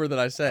 is the number that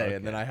I say,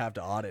 and then I have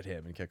to audit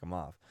him and kick him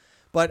off.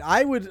 But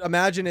I would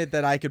imagine it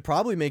that I could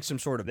probably make some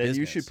sort of Then business.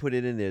 you should put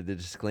it in there. The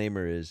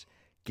disclaimer is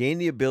gain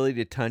the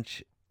ability to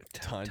touch.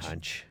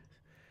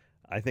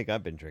 I think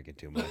I've been drinking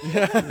too much.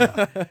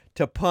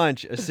 To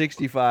punch a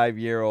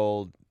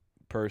 65-year-old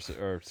person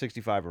or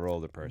 65 or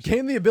older person.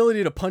 Gain the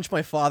ability to punch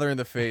my father in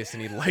the face,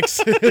 and he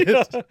likes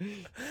it.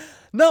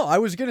 No, I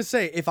was gonna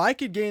say if I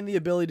could gain the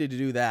ability to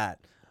do that,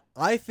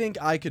 I think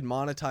I could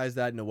monetize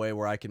that in a way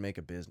where I can make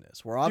a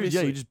business. Where Dude, obviously,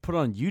 yeah, you just put it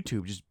on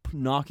YouTube, just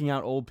knocking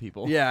out old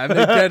people. yeah, and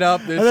they get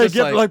up. It's and they just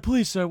get like, like,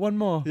 please, sir, one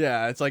more.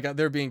 yeah, it's like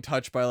they're being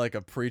touched by like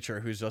a preacher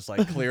who's just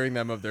like clearing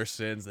them of their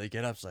sins. They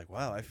get up, it's like,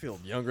 wow, I feel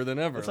younger than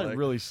ever. It's like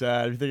really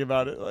sad if you think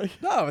about it. Like,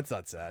 No, it's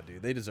not sad,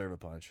 dude. They deserve a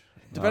punch,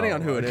 depending Oh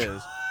on who my it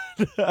is.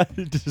 I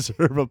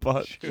deserve a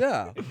punch.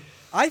 Yeah,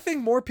 I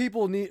think more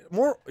people need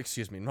more.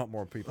 Excuse me, not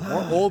more people.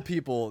 More old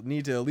people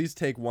need to at least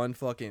take one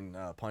fucking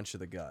punch to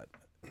the gut.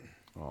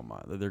 Oh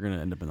my, they're gonna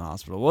end up in the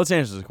hospital. Well, let's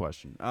answer this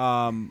question.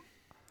 I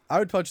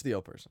would punch the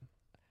old person,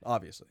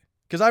 obviously,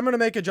 because I'm gonna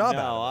make a job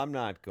out No, of it. I'm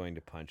not going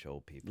to punch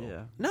old people.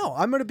 Yeah. No,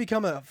 I'm gonna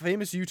become a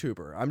famous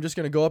YouTuber. I'm just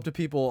gonna go up to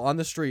people on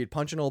the street,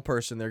 punch an old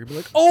person. They're gonna be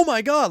like, "Oh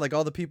my god!" Like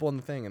all the people in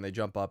the thing, and they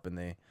jump up and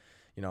they,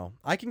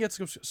 I can get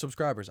some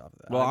subscribers off of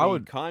that. Well, I I mean,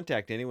 would-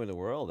 contact anyone in the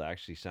world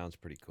actually sounds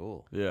pretty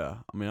cool Yeah.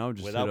 I mean, I would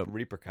just hit without up.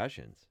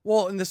 repercussions.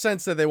 Well, in the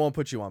sense that they won't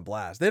put you on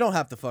blast. They don't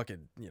have to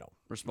fucking,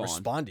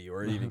 Respond. to you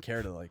or even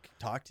care to like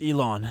talk to you.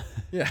 Elon,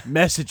 Yeah.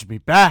 message me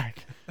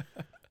back.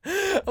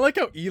 I like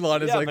how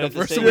Elon is Yeah, like but the at the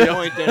first same one.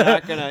 point, they're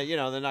not gonna,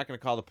 they're not gonna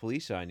call the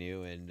police on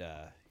you and,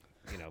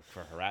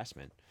 for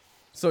harassment.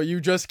 So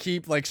you just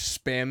keep like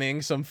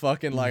spamming some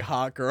fucking like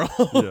hot girl.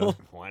 Yeah.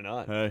 Why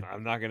not? Hey.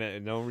 I'm not gonna.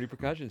 No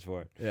repercussions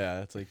for it. Yeah,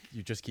 it's like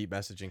you just keep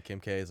messaging Kim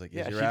K. It's like,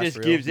 Yeah, is she your ass just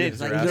real? gives in. Is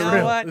It's your like, ass you know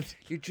real? what?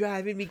 You're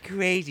driving me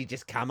crazy.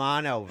 Just come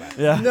on over.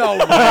 Yeah. No way.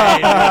 You're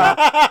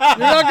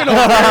not gonna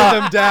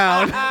wear them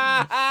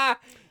down.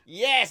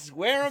 Yes,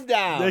 wear them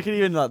down. They can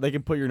even they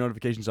can put your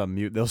notifications on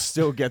mute. They'll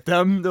still get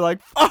them. They're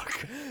like,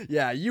 fuck.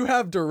 Yeah, you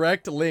have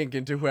direct link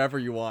into whoever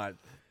you want.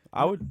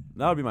 That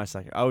would be my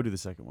second. I would do the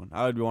second one.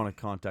 I would want to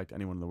contact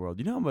anyone in the world.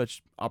 You know how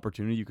much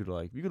opportunity you could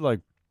I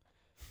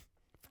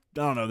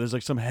don't know. There's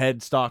like some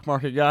head stock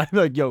market guy.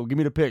 Like, yo, give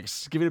me the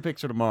pics. Give me the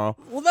pics for tomorrow.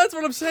 Well, that's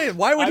what I'm saying.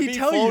 Why would I'd he be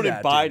tell you phoning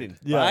that? Biden. dude?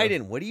 Yeah.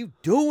 Biden, what are you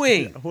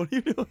doing? What are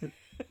you doing?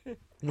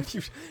 What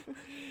you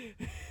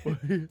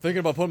thinking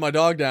about putting my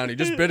dog down? He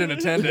just bit and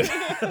attended.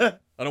 I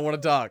don't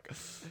want to talk.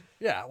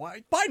 Yeah,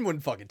 why Biden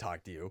wouldn't fucking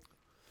talk to you.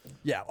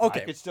 Yeah,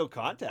 okay. I could still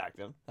contact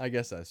him. I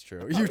guess that's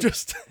true. You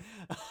just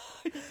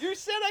You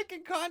said I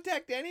can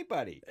contact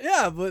anybody.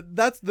 yeah, but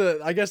that's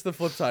I guess the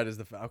flip side is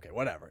okay,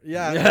 whatever.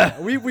 Yeah.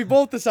 We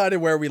both decided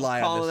where we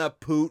lie on Calling this. up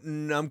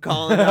Putin. I'm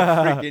calling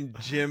up freaking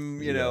Jim.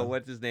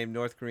 What's his name?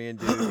 North Korean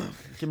dude.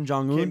 Kim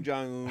Jong Un. Kim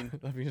Jong Un.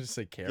 Let me just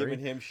say Giving Carrie.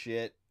 him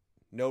shit.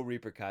 No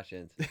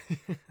repercussions.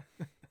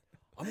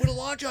 I'm gonna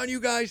launch on you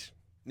guys.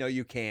 No,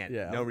 you can't.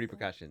 Yeah. No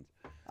repercussions.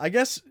 I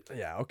guess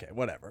yeah, okay,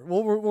 whatever.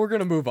 Well, we're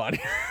gonna move on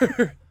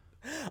here.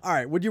 All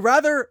right. Would you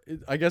rather,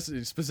 I guess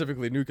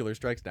specifically nuclear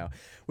strikes now,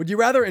 would you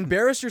rather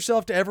embarrass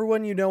yourself to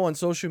everyone you know on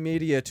social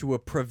media to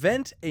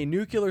prevent a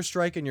nuclear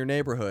strike in your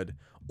neighborhood,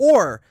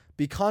 or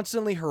be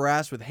constantly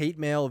harassed with hate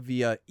mail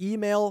via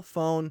email,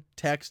 phone,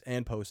 text,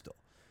 and postal?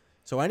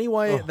 So any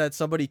way that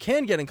somebody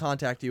can get in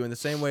contact with you in the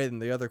same way than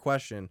the other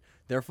question,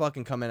 they're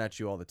fucking coming at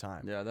you all the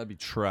time. Yeah, that'd be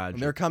tragic.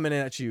 And they're coming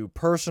at you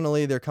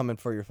personally. They're coming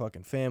for your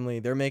fucking family.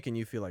 They're making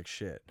you feel like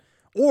shit.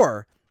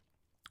 Or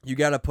you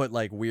got to put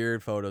like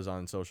weird photos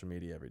on social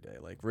media every day,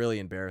 like really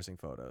embarrassing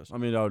photos. I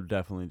mean, I would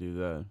definitely do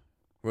that.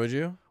 Would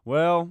you?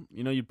 Well,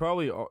 you know, you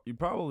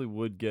probably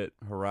would get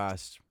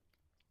harassed.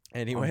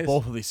 Anyways, On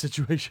both of these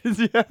situations,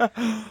 yeah.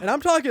 And I'm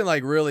talking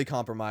like really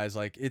compromised.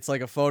 Like it's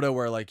like a photo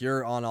where like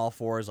you're on all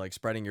fours, like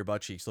spreading your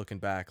butt cheeks, looking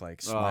back,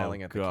 like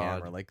smiling at the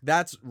camera. Like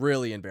that's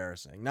really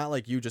embarrassing. Not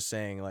like you just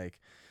saying like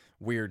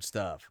weird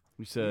stuff.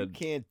 We said You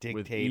can't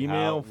with dictate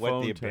email, what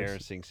phone, the text.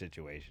 embarrassing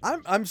situation.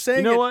 I'm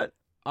saying. You know what?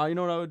 You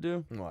know what I would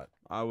do? What?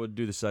 I would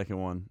do the second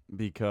one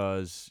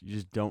because you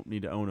just don't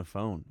need to own a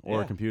phone or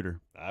Yeah. a computer.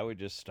 I would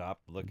just stop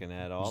looking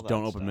at all Just that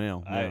don't open stuff.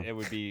 mail, yeah. It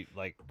would be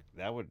like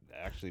that would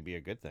actually be a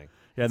good thing.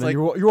 Yeah, and It's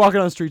then like- you're walking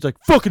on the streets like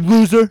fucking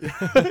loser.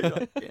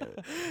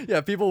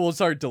 Yeah, people will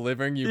start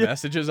delivering you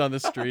messages on the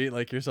street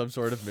like you're some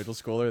sort of middle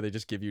schooler. They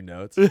just give you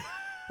notes.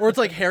 Or it's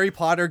like Harry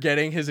Potter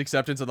getting his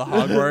acceptance of the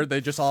Hogwarts.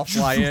 They just all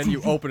fly in.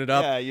 You open it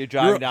up. Yeah, you're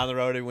driving down the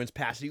road, everyone's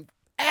passing you.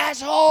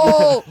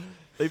 Asshole!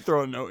 They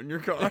throw a note in your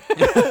car.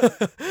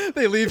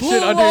 They leave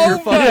shit under your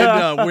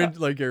fucking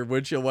like your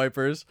windshield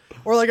wipers.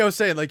 Or like I was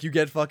saying, like you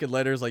get fucking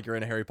letters like you're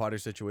in a Harry Potter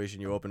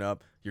situation. You open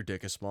up, your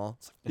dick is small.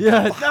 It's like,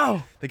 Yeah,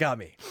 no. they got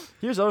me.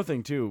 Here's the other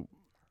thing too.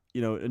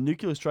 You know, a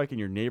nuclear strike in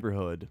your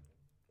neighborhood.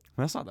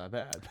 That's not that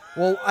bad.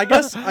 Well, I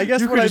guess You what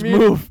could I just mean,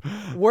 move.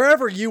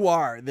 wherever you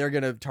are, they're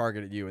gonna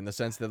target you in the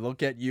sense that they'll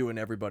get you and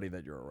everybody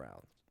that you're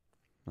around.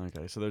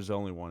 Okay, so there's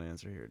only one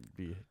answer here: to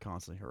be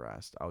constantly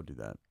harassed. I would do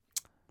that.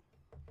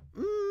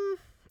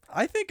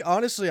 I think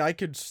honestly, I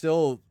could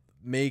still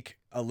make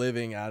a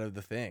living out of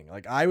the thing.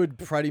 Like I would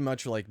pretty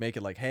much like make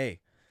it like, hey,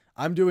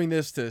 I'm doing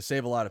this to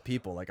save a lot of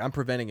people. Like I'm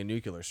preventing a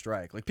nuclear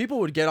strike. Like people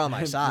would get on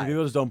my side.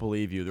 People just don't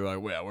believe you. They're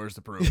like, "Well, where's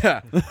the proof?"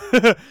 Yeah. You're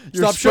Stop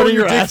spreading showing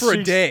your dick ass for a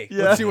cheeks. day.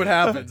 Yeah. Let's see what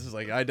happens. It's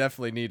like I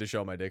definitely need to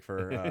show my dick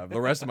for the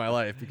rest of my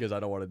life because I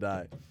don't want to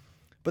die.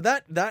 But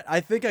that I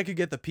think I could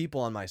get the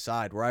people on my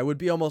side where I would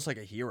be almost like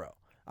a hero.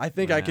 I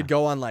think I Yeah. could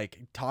go on like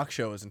talk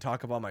shows and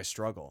talk about my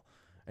struggle.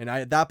 And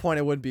at that point,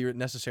 it wouldn't be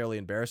necessarily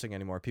embarrassing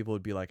anymore. People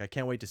would be like, I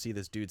can't wait to see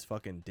this dude's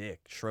fucking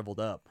dick shriveled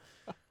up.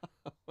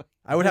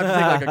 I would have to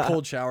take like a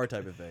cold shower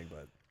type of thing.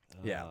 But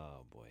yeah,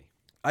 Oh boy.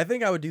 I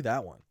think I would do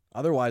that one.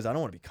 Otherwise, I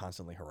don't want to be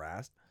constantly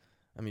harassed.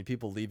 I mean,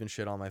 people leaving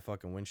shit on my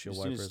fucking windshield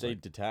You just need to wipers. stay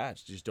like-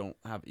 detached. Just don't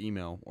have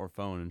email or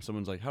phone. And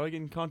someone's like, "How do I get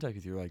in contact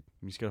with you?" You're like,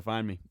 "You just gotta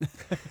find me.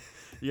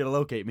 You gotta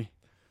locate me."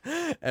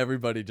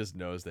 Everybody just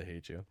knows they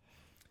hate you.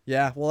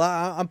 Yeah, well,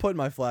 I'm putting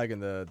my flag in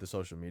the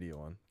social media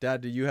one.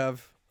 Dad, do you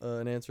have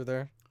an answer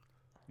there?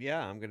 Yeah,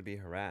 I'm gonna be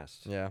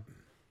harassed. Yeah.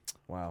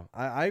 Wow.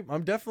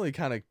 I'm definitely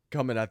kind of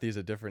coming at these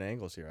at different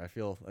angles here. I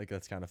feel like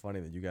that's kind of funny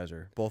that you guys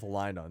are both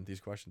aligned on these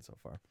questions so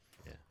far.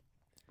 Yeah.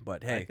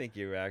 But I hey, think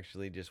you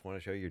actually just want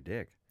to show your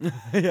dick.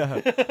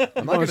 Yeah.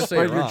 I'm not going to say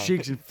spread it your wrong.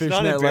 cheeks in It's not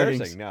fishnet embarrassing.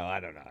 leggings. No, I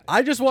don't know.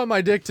 I just want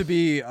my dick to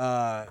be,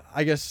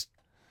 I guess,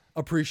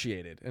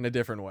 appreciated in a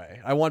different way.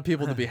 I want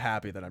people to be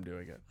happy that I'm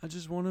doing it. I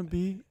just want to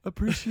be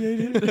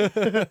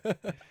appreciated.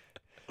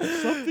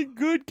 Something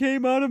good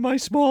came out of my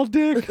small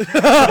dick.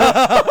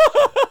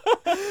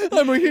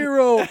 I'm a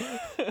hero.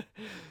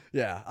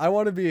 Yeah, I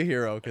want to be a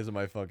hero because of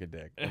my fucking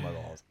dick and my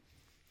balls.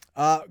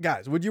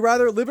 Guys, would you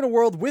rather live in a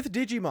world with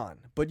Digimon,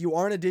 but you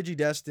aren't a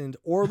Digidestined,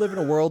 or live in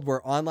a world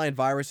where online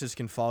viruses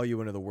can follow you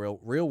into the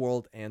real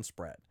world and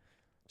spread?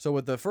 So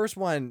with the first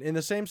one, in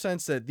the same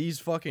sense that these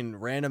fucking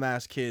random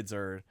ass kids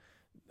are,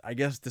 I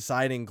guess,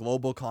 deciding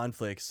global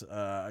conflicts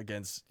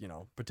against,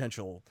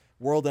 potential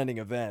world-ending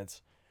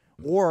events,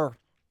 or,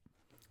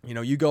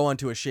 you go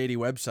onto a shady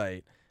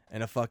website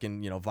and a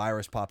fucking,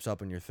 virus pops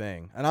up on your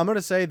thing. And I'm going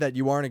to say that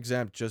you aren't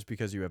exempt just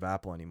because you have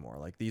Apple anymore.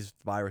 Like, these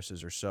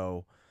viruses are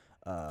so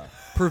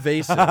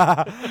pervasive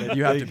that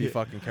you have to be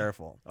fucking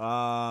careful.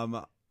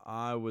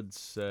 I would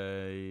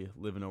say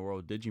live in a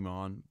world with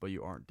Digimon, but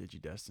you aren't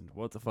Digidestined.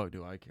 What the fuck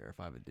do I care if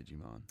I have a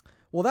Digimon?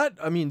 Well,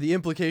 the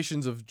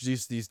implications of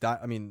just these,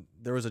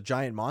 there was a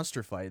giant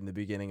monster fight in the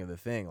beginning of the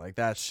thing. Like,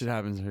 that Shit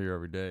happens here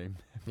every day.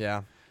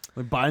 yeah.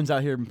 Like Biden's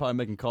out here probably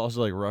making calls to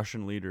like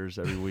Russian leaders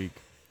every week.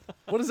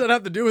 What does that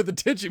have to do with the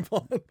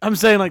Digimon? I'm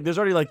saying like there's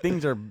already like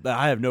things that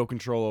I have no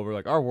control over.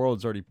 Like our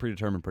world's already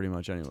predetermined pretty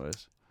much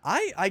anyways.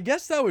 I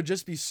guess that would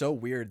just be so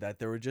weird that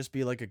there would just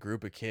be like a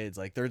group of kids,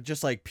 like they're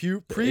just like 8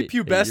 years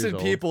prepubescent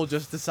old. people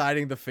just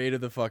deciding the fate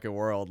of the fucking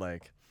world,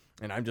 like,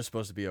 and I'm just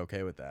supposed to be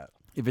okay with that.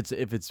 If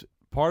it's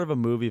part of a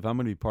movie, if I'm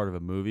gonna be part of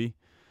a movie,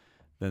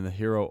 then the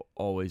hero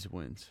always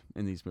wins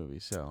in these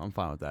movies. So I'm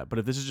fine with that. But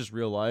if this is just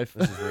real life,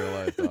 This is real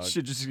life, dog.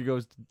 shit just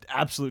goes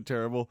absolute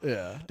terrible.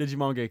 Yeah,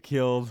 Digimon get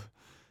killed.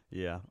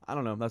 Yeah, I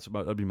don't know.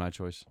 That'd be my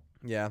choice.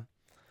 yeah.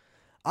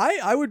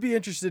 I would be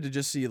interested to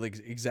just see like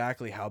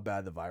exactly how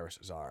bad the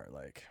viruses are.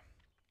 Like,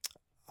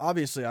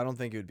 obviously, I don't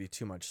think it would be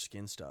too much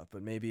skin stuff,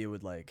 but maybe it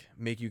would like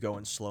make you go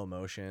in slow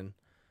motion,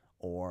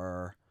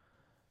 or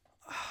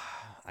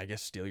I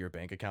guess steal your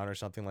bank account or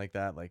something like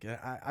that. Like,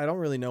 I don't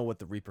really know what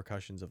the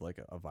repercussions of like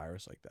a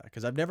virus like that,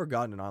 because I've never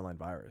gotten an online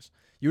virus.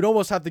 You'd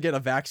almost have to get a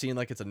vaccine,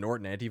 like it's a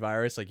Norton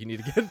antivirus. Like you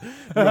need to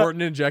get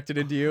Norton injected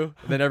into you.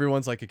 And then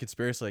everyone's like a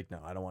conspiracy. Like, no,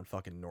 I don't want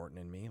fucking Norton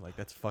in me. Like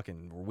that's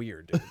fucking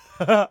weird, dude.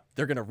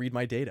 They're gonna read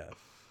my data.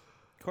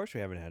 Of course,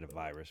 we haven't had a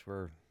virus.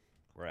 We're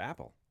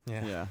Apple.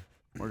 Yeah,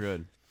 we're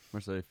good.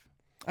 We're safe.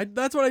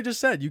 That's what I just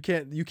said. You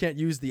can't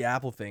use the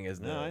Apple thing as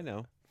No, I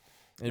know.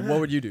 And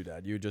what would you do,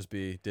 Dad? You would just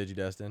be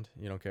digidestined?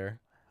 You don't care?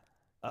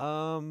 Yeah.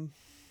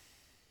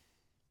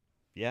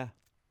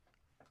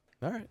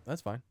 All right,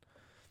 that's fine.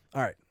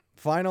 All right,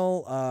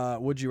 final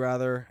would you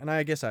rather, and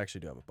I guess I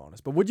actually do have a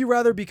bonus, but would you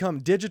rather become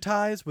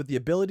digitized with the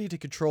ability to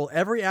control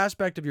every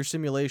aspect of your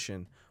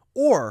simulation,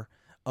 or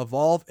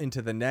evolve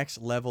into the next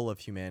level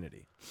of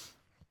humanity?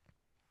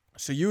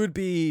 So you would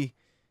be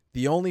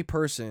the only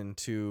person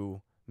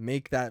to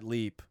make that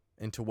leap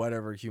into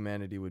whatever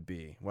humanity would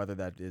be, whether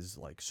that is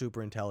like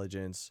super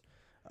intelligence,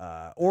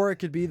 or it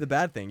could be the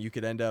bad thing. You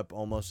could end up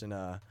almost in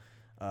a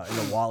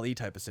WALL-E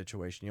type of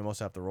situation. You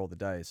almost have to roll the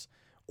dice,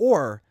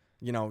 or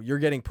you're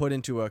getting put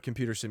into a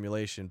computer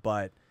simulation,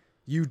 but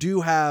you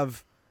do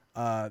have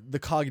the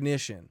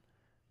cognition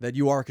that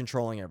you are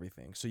controlling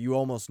everything. So you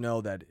almost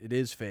know that it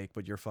is fake,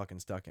 but you're fucking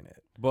stuck in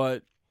it.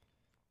 But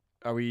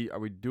are we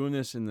doing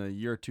this in the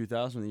year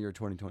 2000 or the year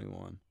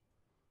 2021?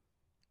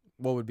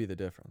 What would be the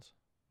difference?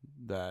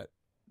 That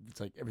it's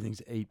like everything's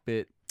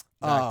 8-bit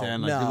back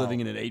then, like no. you're living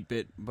in an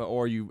 8-bit,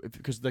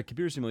 because the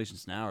computer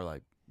simulations now are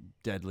like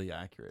deadly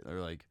accurate. They're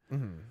like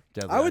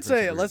deadly I would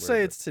say, accurate. let's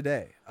say it's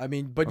today. I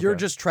mean, but you're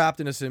just trapped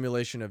in a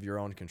simulation of your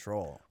own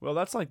control. Well,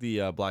 that's like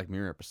the Black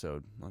Mirror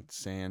episode, like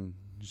San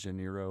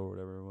Gennaro or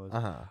whatever it was.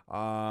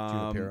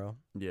 Junipero.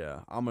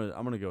 Yeah, I'm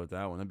gonna go with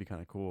that one. That'd be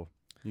kind of cool.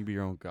 You can be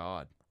your own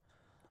god.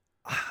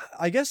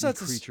 I guess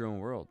that's create your own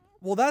world.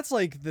 Well, that's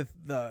like the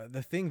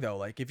thing though.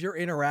 Like if you're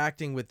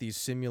interacting with these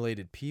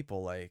simulated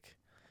people, like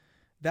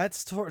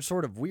that's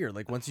sort of weird.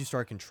 Like once you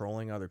start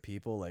controlling other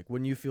people, like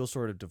wouldn't you feel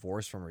sort of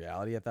divorced from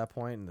reality at that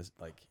point? And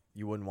like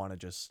you wouldn't want to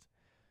just.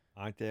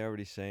 Aren't they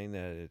already saying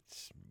that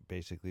it's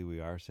basically we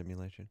are a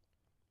simulation?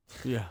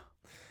 Yeah.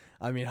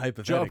 I mean,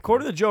 hypothetically.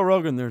 According to Joe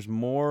Rogan, there's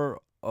more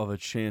of a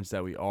chance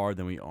that we are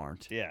than we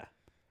aren't. Yeah.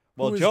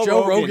 Well, Who is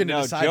Joe Rogan to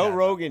no, decide Joe that,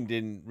 Rogan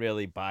didn't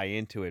really buy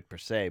into it per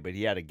se, but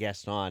he had a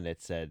guest on that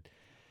said,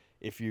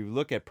 if you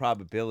look at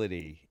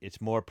probability,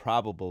 it's more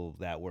probable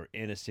that we're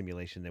in a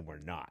simulation than we're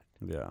not.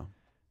 Yeah.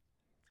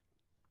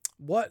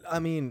 I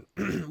mean,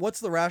 what's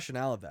the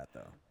rationale of that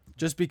though?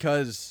 Just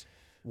because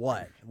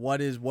what?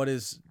 What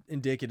is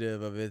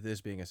indicative of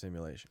this being a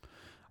simulation?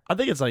 I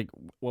think it's like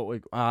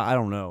I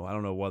don't know. I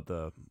don't know what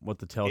the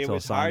telltale It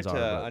was signs hard are.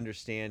 to But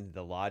understand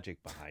the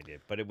logic behind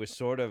it, but it was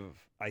sort of,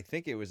 I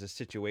think it was a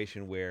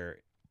situation where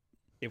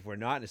if we're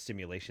not in a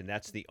simulation,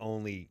 that's the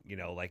only,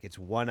 like it's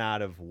one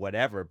out of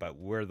whatever, but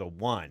we're the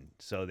one.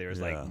 So there's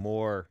like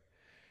more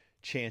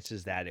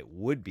chances that it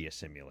would be a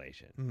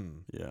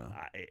simulation. Yeah.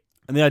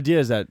 And the idea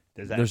is that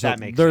there's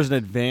an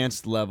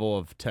advanced level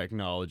of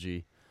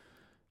technology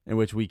in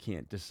which we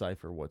can't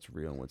decipher what's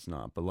real and what's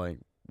not. But like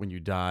when you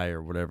die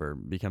or whatever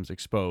becomes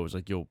exposed,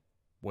 like you'll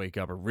wake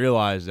up or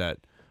realize that,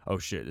 oh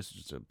shit, this is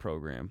just a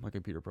program, a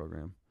computer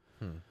program.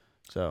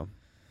 So.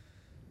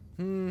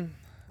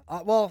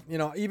 Well,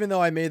 even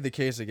though I made the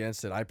case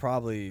against it, I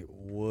probably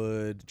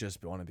would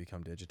just want to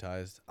become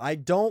digitized. I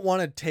don't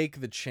want to take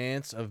the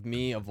chance of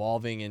me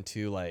evolving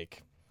into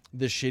like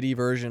the shitty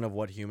version of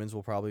what humans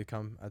will probably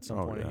become at some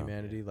point in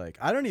humanity. Like,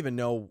 I don't even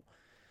know.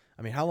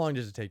 I mean, how long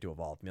does it take to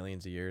evolve?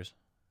 Millions of years?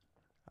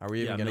 Are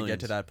we even going to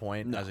get to that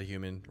point as a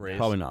human race?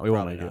 Probably not. We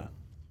won't make it.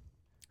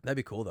 That'd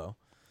be cool though.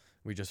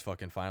 We just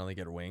fucking finally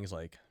get wings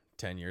like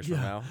 10 years from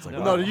now. It's like,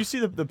 No, did you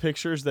see the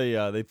pictures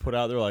they put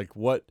out? They're like,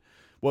 what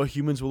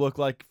humans will look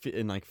like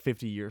in like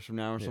 50 years from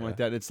now or something like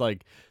that. It's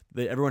like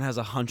everyone has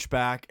a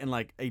hunchback and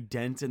like a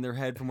dent in their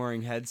head from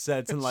wearing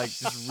headsets and like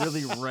just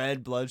really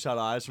red bloodshot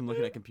eyes from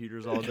looking at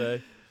computers all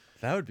day.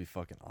 That would be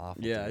fucking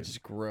awful. Yeah, dude. it's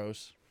just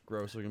gross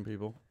looking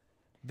people.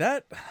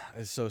 That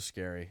is so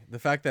scary. The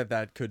fact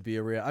that could be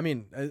a real. I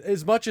mean,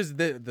 as much as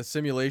the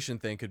simulation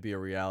thing could be a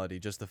reality,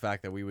 just the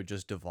fact that we would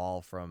just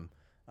devolve from,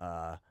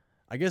 I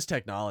guess,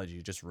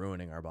 technology just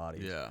ruining our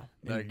bodies. Yeah,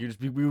 like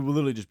we would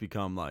literally just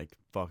become like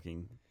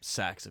fucking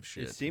sacks of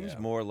shit. It seems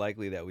more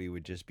likely that we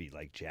would just be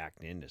like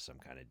jacked into some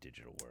kind of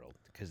digital world,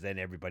 because then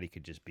everybody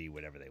could just be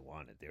whatever they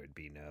wanted. There would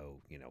be no,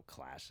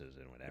 classes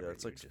and whatever. Yeah,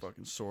 it's like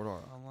fucking Sword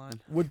Art Online.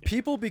 Would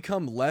people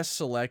become less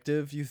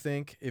selective, you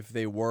think, if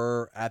they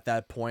were at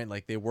that point?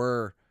 Like if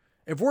we're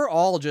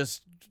all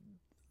just,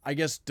 I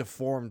guess,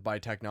 deformed by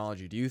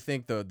technology, do you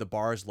think the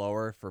bar is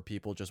lower for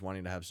people just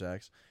wanting to have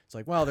sex? It's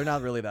like, well, they're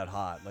not really that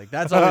hot. Like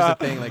that's always the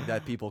thing like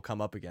that people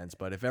come up against.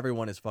 But if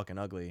everyone is fucking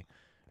ugly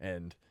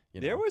and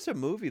There was a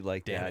movie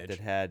like damage. that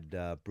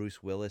had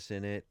Bruce Willis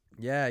in it.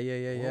 Yeah.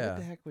 What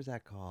the heck was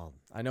that called?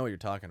 I know what you're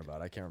talking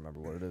about. I can't remember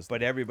what it is.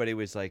 But everybody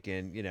was like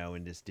in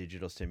this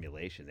digital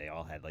simulation. They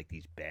all had like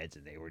these beds,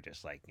 and they were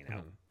just like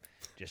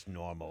just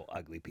normal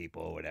ugly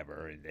people or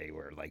whatever, and they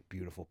were like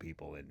beautiful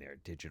people in their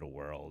digital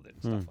world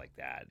and stuff like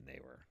that, and they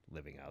were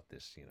living out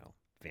this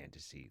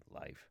fantasy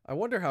life. I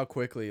wonder how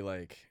quickly,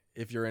 like,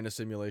 if you're in a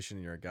simulation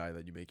and you're a guy,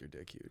 that you make your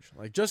dick huge.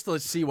 Like, just to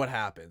see what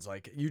happens.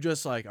 Like, you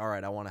just like, all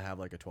right, I want to have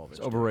like a 12-inch. It's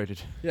overrated.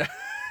 Yeah.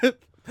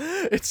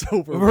 It's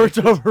overrated.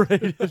 It's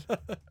overrated.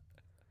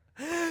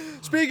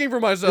 Speaking for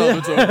myself,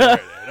 it's overrated.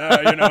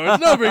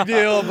 It's no big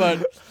deal,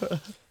 but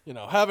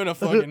having a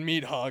fucking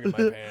meat hog in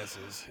my pants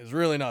is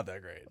really not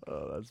that great.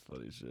 Oh, that's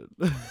funny shit.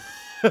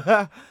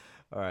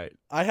 All right.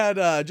 I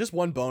had just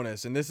one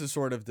bonus, and this is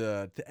sort of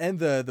to end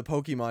the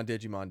Pokemon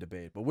Digimon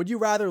debate. But would you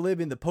rather live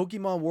in the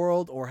Pokemon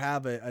world or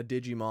have a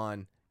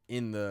Digimon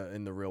in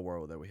the real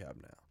world that we have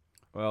now?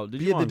 Well,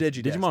 Digimon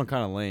Digimon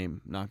kind of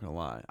lame, not gonna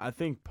lie. I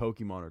think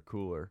Pokemon are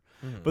cooler.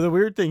 But the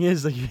weird thing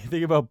is, like, you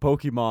think about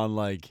Pokemon,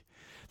 like,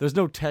 there's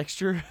no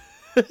texture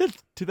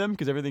to them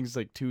because everything's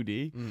like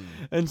 2D.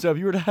 And so if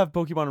you were to have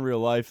Pokemon in real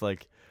life,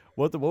 like,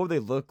 what would they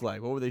look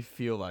like? What would they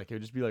feel like? It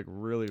would just be like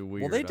really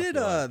weird. Well, they I did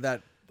feel like.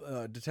 that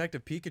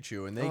Detective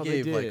Pikachu, and they Oh,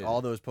 they gave like did.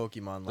 all those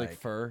Pokemon like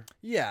fur.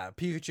 Yeah,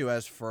 Pikachu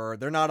has fur.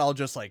 They're not all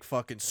just like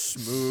fucking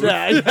smooth.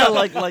 Yeah,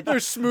 like they're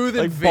smooth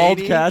and like bald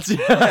veiny. cats.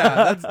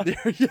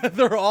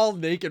 They're all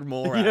naked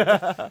mole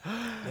rats.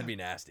 That'd be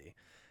nasty.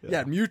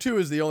 Yeah, Mewtwo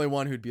is the only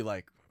one who'd be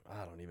like,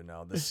 I don't even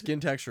know. The skin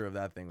texture of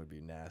that thing would be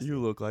nasty. You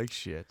look like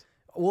shit.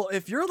 Well,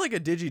 if you're like a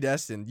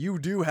Digidestined, you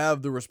do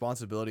have the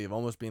responsibility of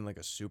almost being like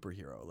a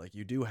superhero. Like,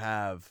 you do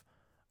have,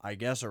 I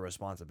guess, a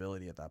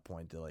responsibility at that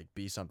point to like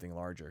be something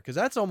larger. Because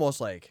that's almost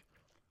like,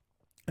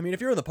 I mean,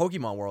 if you're in the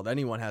Pokemon world,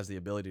 anyone has the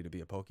ability to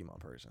be a Pokemon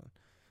person.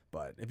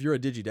 But if you're a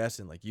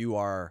Digidestined, like, you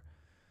are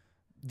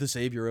the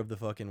savior of the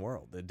fucking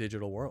world, the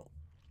digital world.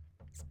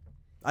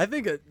 I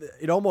think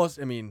it almost,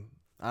 I mean,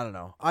 I don't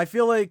know. I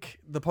feel like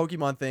the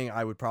Pokemon thing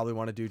I would probably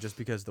want to do just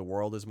because the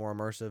world is more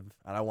immersive,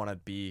 and I want to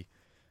be,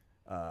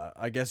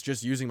 I guess,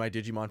 just using my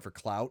Digimon for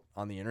clout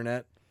on the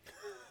internet.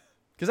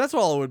 Because that's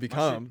all it would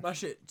become. My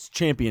shit's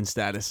champion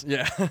status.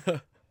 Yeah.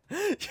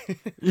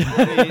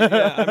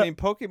 I mean,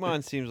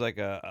 Pokemon seems like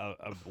a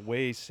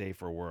way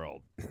safer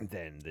world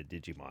than the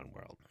Digimon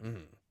world.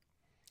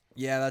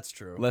 Yeah, that's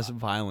true. Less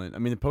violent. I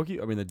mean, the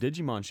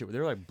Digimon shit,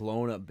 they're like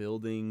blowing up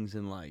buildings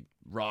and like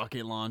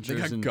rocket launchers.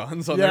 They got and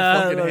guns on their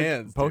fucking like,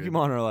 hands. Dude.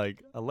 Pokemon are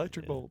like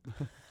electric bolt.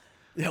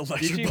 Yeah,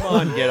 electric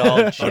Digimon get all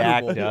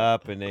jacked Thunderbolt.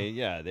 up, and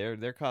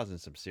they're causing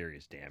some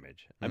serious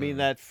damage. I mean,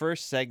 that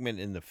first segment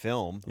in the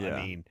film, Yeah.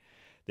 I mean,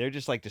 they're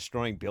just like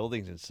destroying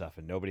buildings and stuff,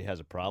 and nobody has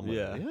a problem with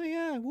it. Oh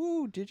yeah,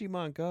 woo,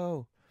 Digimon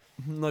go!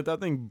 Like that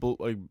thing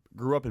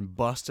grew up and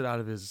busted out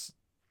of his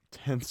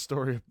 10th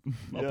story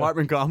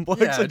apartment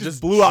complex. Yeah, Like, it just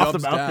blew off the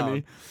jumps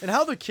balcony. down.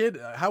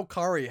 And how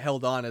Kari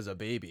held on as a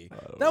baby.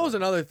 That was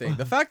another thing.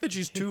 The fact that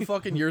she's 2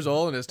 fucking years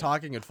old and is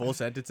talking in full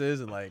sentences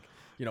and like,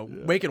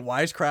 making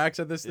wisecracks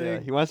at this Yeah,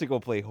 thing. he wants to go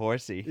play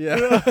horsey.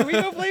 Yeah. Can we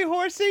go play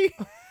horsey?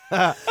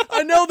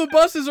 I know the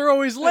buses are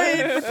always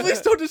late, but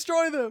please don't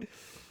destroy them.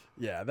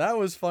 Yeah, that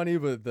was funny,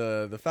 but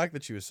the fact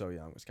that she was so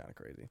young was kind of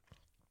crazy.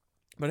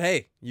 But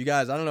hey, you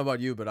guys, I don't know about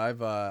you, but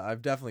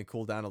I've definitely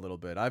cooled down a little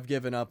bit. I've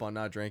given up on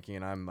not drinking,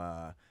 and I'm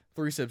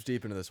 3 sips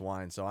deep into this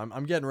wine, so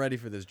I'm getting ready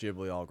for this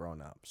Ghibli all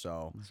grown up.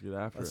 So Let's get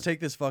after let's it. take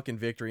this fucking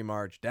victory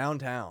march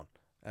downtown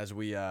as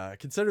we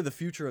consider the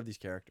future of these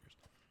characters.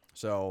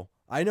 So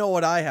I know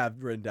what I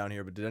have written down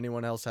here, but did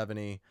anyone else have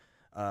any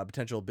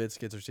potential bit,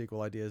 skits, or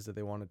sequel ideas that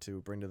they wanted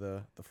to bring to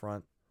the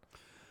front?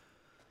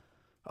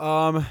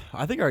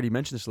 I think I already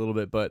mentioned this a little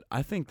bit, but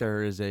I think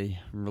there is a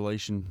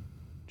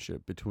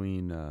relationship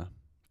between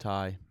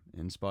Ty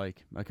and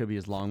Spike. That could be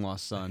his long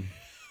lost son.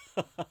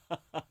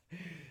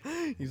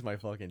 He's my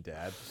fucking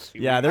dad.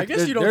 Yeah, I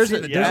guess you don't there's see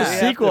a, the there's dad. a we have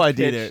sequel to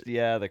idea pitch, there.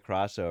 Yeah, the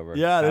crossover.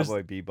 Yeah, there's-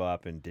 Cowboy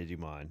Bebop and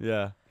Digimon.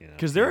 Yeah, You know,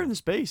 because they're in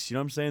space. You know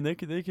what I'm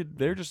saying?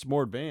 They're just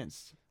more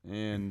advanced,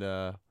 and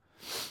You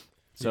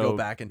so go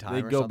back in time. they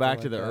or go something back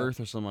like to the that. Earth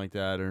or something like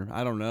that, or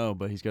I don't know.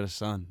 But he's got a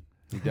son.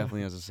 He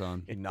definitely has a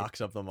son. He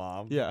knocks up the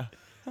mom. Yeah,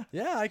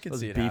 Yeah, I can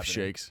those see it beef happening.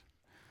 shakes.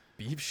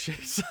 Beef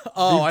shakes.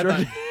 Oh, I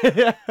thought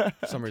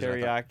for some reason.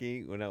 I thought-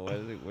 Teriyaki.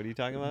 What are you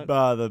talking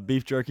about? The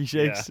beef jerky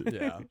shakes.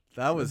 Yeah,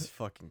 that was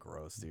fucking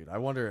gross, dude. I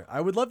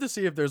would love to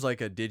see if there's like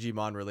a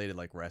Digimon related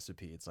like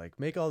recipe. It's like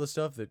make all the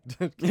stuff that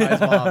Kai's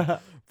mom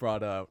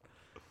brought up.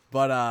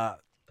 But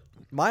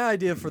my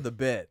idea for the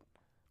bit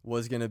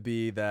was gonna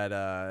be that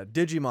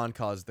Digimon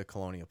caused the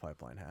Colonial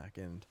Pipeline hack,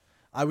 and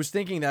I was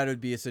thinking that it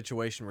would be a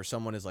situation where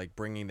someone is like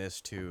bringing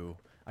this to,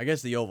 I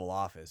guess, the Oval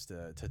Office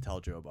to tell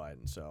Joe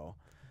Biden. So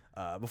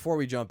before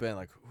we jump in,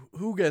 like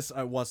who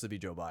wants to be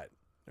Joe Biden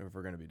if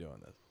we're gonna be doing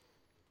this?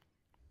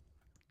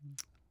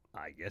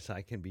 I guess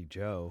I can be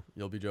Joe,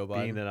 You'll be Joe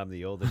being Biden. that I'm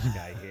the oldest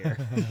guy here.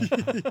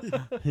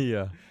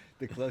 Yeah.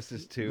 The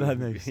closest to That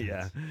makes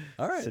yeah, sense.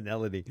 All right.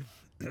 senility.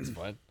 That's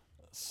fine.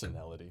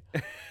 Senility.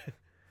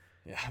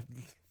 Yeah.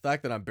 The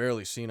fact that I'm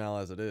barely senile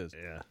as it is.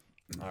 Yeah.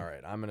 All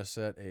right, I'm gonna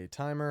set a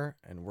timer,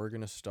 and we're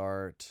gonna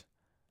start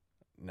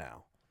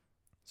now.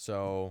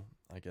 So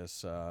I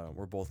guess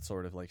we're both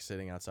sort of like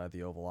sitting outside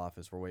the Oval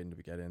Office. We're waiting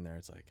to get in there.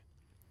 It's like,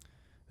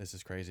 this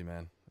is crazy,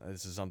 man.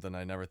 This is something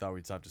I never thought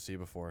we'd stop to see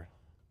before.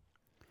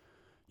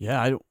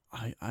 Yeah,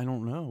 I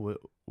don't know.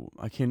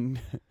 I can.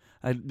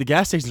 The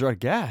gas stations are out of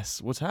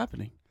gas. What's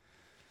happening?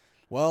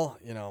 Well,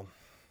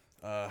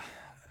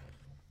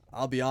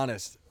 I'll be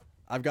honest.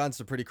 I've gotten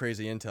some pretty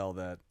crazy intel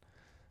that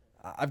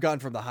I've gotten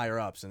from the higher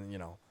ups, and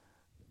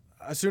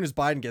as soon as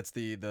Biden gets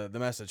the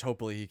message,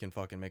 hopefully he can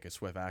fucking make a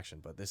swift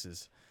action. But this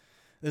is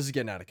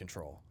getting out of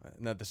control.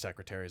 And that the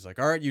secretary's like,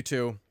 all right, you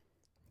two,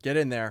 get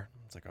in there.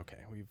 It's like, okay,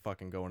 we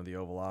fucking go into the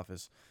Oval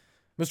Office.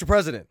 Mr.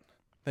 President,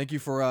 thank you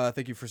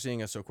for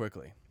seeing us so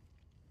quickly.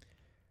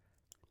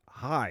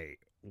 Hi.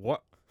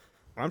 What?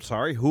 I'm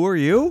sorry. Who are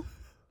you?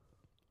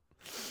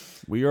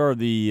 We are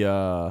the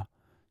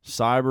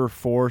cyber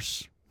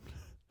force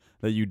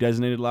that you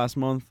designated last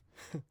month.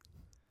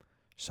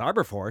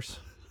 Cyberforce?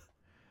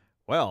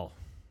 Well,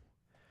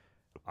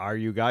 are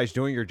you guys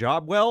doing your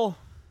job well?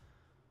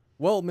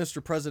 Well,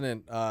 Mr.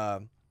 President,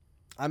 I'm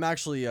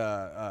actually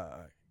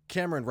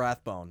Cameron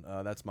Rathbone.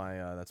 That's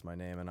my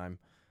name, and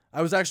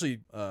I was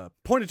actually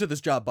pointed to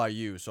this job by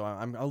you, so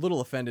I'm a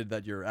little offended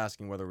that you're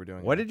asking whether we're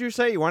doing. What did you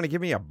say? You want to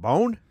give me a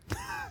bone?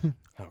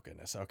 Oh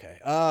goodness. Okay.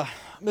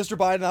 Mr.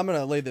 Biden, I'm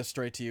gonna lay this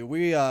straight to you.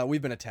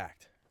 We've been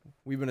attacked.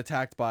 We've been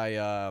attacked by.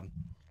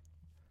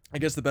 I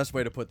guess the best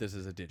way to put this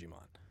is a Digimon.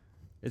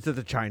 Is it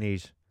the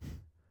Chinese?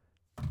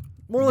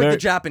 More like the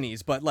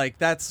Japanese, but like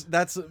that's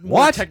more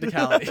What?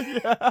 technicality.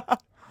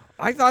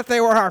 I thought they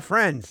were our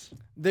friends.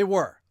 They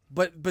were,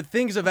 but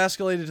things have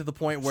escalated to the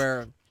point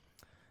where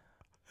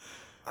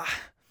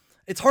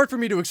it's hard for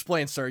me to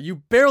explain, sir. You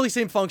barely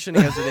seem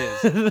functioning as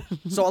it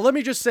is. So let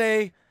me just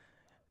say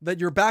that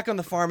you're back on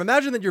the farm.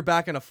 Imagine that you're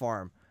back on a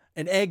farm.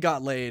 An egg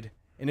got laid,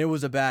 and it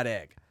was a bad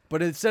egg.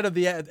 But instead of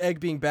the egg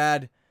being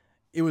bad,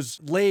 it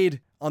was laid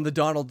on the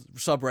Donald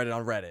subreddit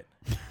on Reddit.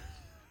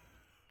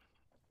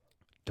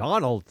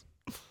 Donald?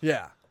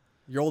 Yeah,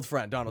 your old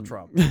friend, Donald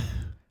Trump.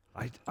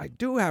 I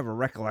do have a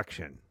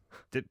recollection.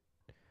 Did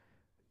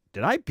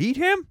I beat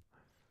him?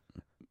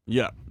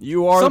 Yeah,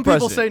 you are. Some the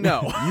people say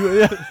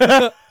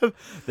president. no.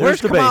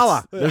 Where's debates.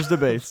 Kamala? There's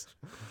debates.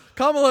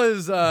 Kamala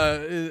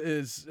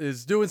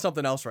is doing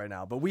something else right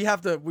now, but we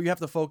have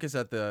to focus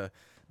at the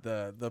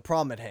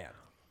problem at hand.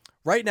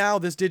 Right now,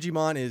 this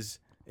Digimon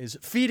is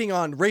feeding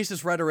on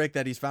racist rhetoric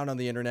that he's found on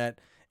the internet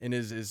and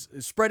is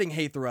spreading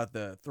hate throughout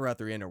the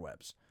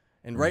interwebs.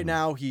 And right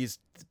now, he's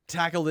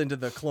tackled into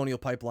the colonial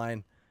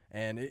pipeline,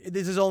 and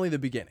this is only the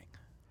beginning.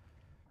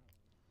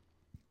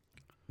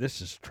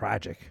 This is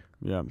tragic.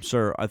 Yeah,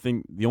 sir. I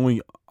think the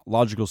only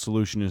logical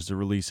solution is to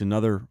release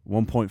another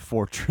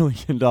 $1.4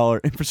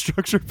 trillion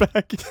infrastructure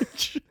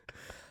package.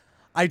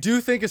 I do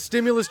think a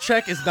stimulus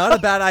check is not a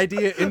bad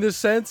idea in this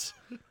sense,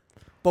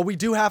 but we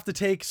do have to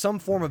take some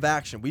form of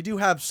action. We do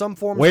have some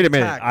form Wait of a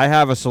minute. attack. I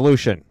have a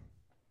solution.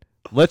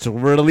 Let's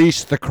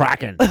release the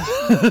Kraken.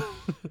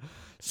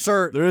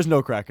 Sir, There is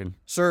no Kraken.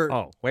 sir,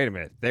 Oh, wait a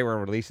minute. They were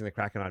releasing the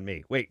Kraken on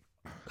me. Wait,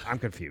 I'm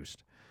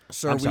confused.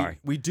 sir, I'm sorry.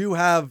 we do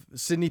have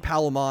Sidney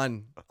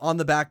Palamon on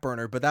the back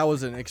burner, but that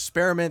was an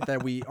experiment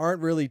that we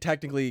aren't really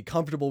technically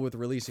comfortable with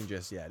releasing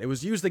just yet. It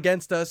was used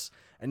against us,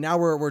 and now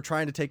we're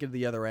trying to take it to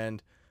the other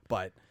end.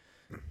 But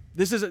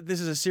this is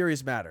a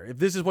serious matter. If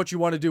this is what you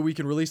want to do, we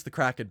can release the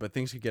Kraken, but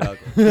things could get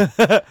ugly.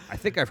 I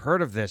think I've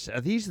heard of this.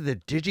 Are these the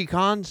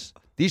Digicons?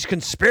 These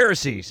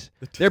conspiracies.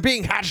 They're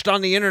being hatched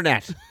on the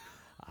internet.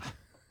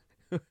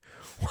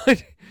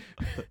 What?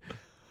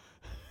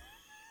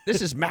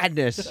 This is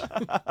madness.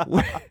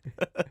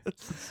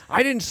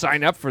 I didn't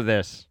sign up for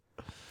this.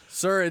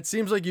 Sir, it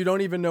seems like you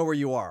don't even know where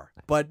you are.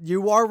 But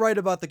you are right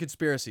about the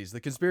conspiracies. The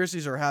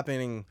conspiracies are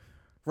happening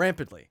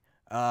rampantly.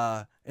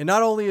 And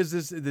not only is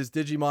this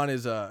Digimon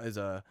is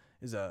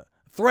a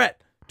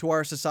threat to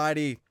our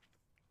society,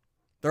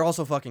 they're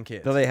also fucking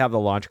kids. Do they have the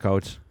launch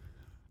codes?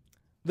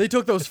 They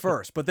took those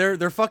first, but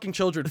they're fucking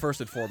children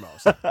first and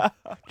foremost.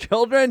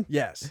 Children?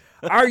 Yes.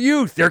 Our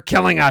youth, they're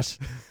killing us.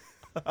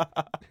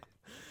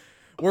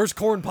 Where's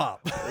Corn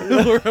Pop?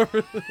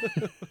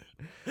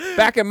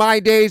 Back in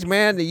my days,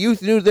 man, the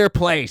youth knew their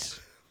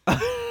place.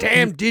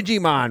 Damn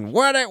Digimon.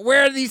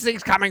 Where are these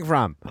things coming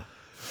from?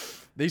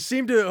 They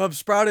seem to have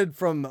sprouted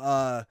from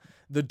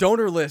the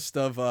donor list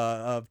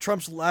of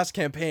Trump's last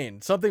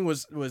campaign. Something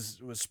was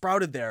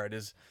sprouted there. It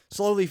has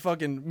slowly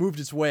fucking moved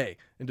its way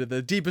into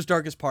the deepest,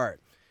 darkest part.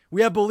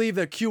 We have believed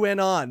that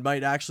QAnon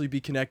might actually be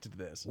connected to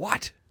this.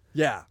 What?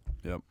 Yeah.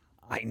 Yep.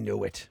 I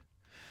knew it.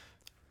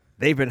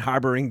 They've been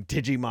harboring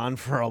Digimon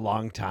for a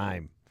long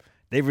time.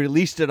 They've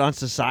released it on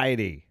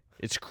society.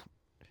 It's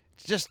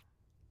just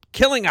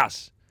killing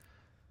us.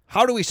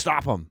 How do we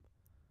stop them?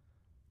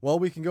 Well,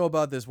 we can go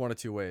about this one of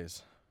two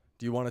ways.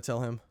 Do you want to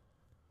tell him?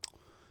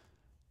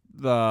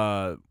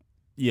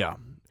 Yeah.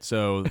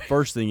 So the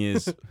first thing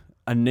is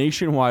a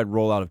nationwide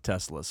rollout of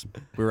Teslas.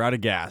 We're out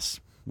of gas.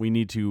 We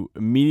need to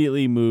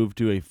immediately move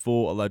to a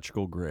full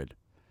electrical grid.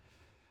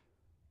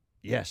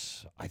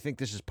 Yes, I think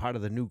this is part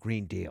of the new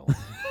Green Deal.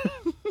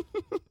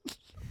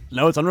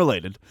 No, it's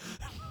unrelated.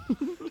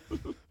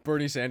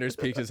 Bernie Sanders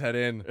peeks his head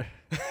in.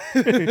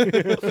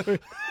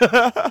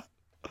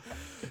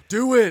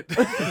 Do it.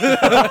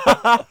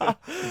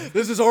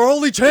 This is our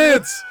only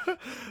chance.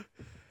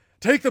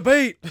 Take the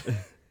bait.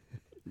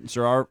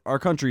 So our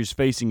country is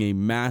facing a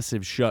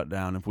massive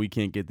shutdown if we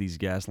can't get these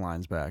gas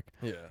lines back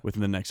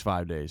within the next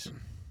 5 days.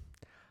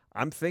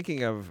 I'm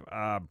thinking of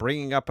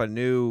bringing up a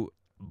new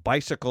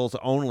bicycles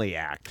only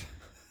act.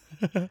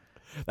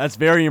 That's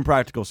very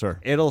impractical, sir.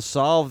 It'll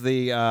solve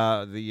the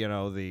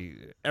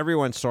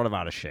everyone's sort of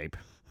out of shape,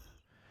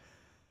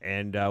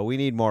 and we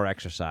need more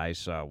exercise.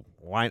 So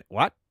why?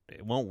 What?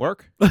 It won't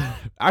work.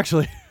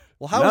 Actually,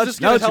 Well, how is this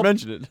now going that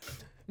to you help?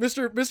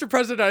 mention it, Mr.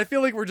 President, I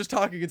feel like we're just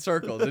talking in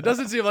circles. It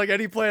doesn't seem like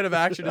any plan of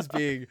action is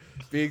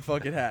being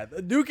fucking had.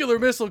 A nuclear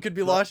missile could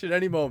be launched at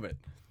any moment.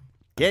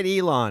 Get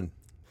Elon.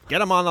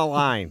 Get him on the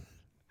line.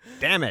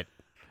 Damn it.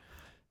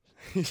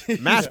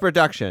 Mass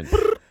production.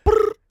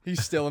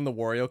 He's still in the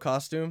Wario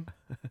costume.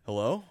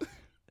 Hello?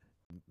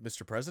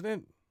 Mr.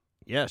 President?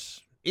 Yes.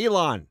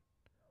 Elon.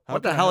 How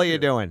What can the I hell are help you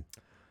doing?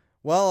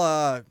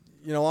 Well,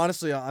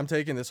 honestly, I'm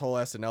taking this whole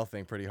SNL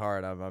thing pretty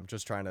hard. I'm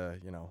just trying to,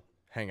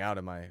 hang out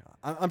in my...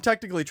 I'm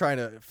technically trying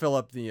to fill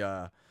up my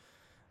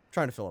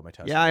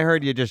Tesla. Yeah, I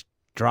heard you just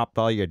dropped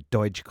all your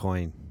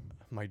Dogecoin.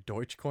 My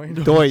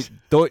Dogecoin?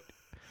 Deutsch.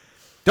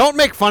 Don't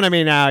make fun of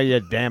me now, you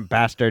damn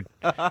bastard.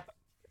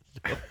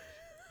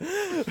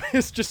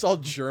 It's just all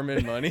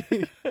German money.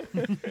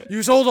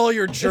 You sold all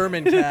your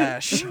German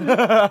cash. take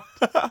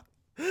to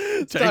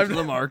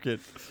the market.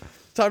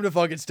 Time to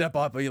fucking step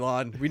up,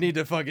 Elon. We need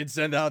to fucking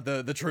send out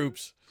the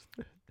troops.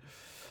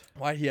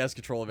 Why he has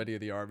control of any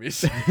of the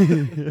armies.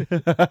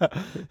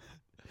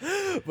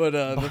 But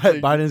the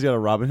thing, Biden's got a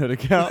Robinhood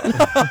account.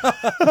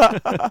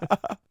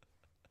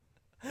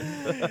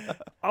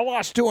 I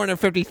lost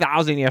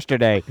 250,000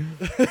 yesterday.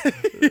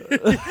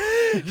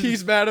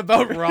 he's mad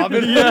about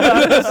Robin.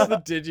 Yes, the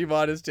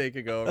Digimon is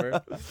taking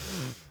over.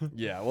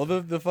 Yeah, well,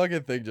 the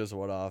fucking thing just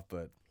went off,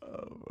 but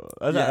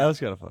That was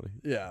kind of funny.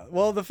 yeah.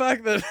 Well, the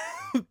fact that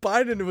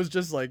Biden was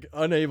just like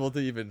unable to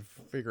even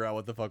figure out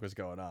what the fuck was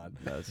going on.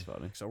 That's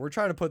funny. So we're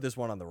trying to put this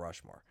one on the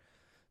Rushmore.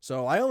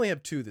 So I only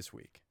have two this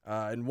week,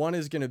 and one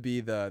is going to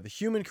be the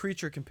human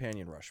creature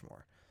companion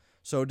Rushmore.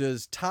 So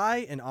does Tai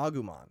and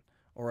Agumon,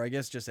 or I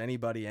guess just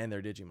anybody and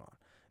their Digimon,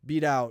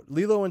 beat out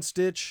Lilo and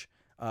Stitch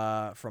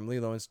from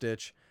Lilo and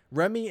Stitch,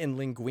 Remy and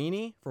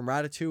Linguini from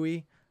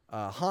Ratatouille,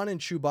 Han and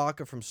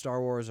Chewbacca from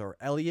Star Wars, or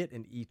Elliot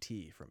and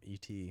E.T. from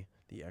E.T.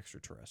 the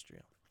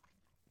Extraterrestrial?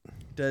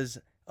 Does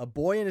a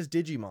boy and his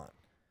Digimon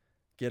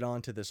get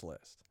onto this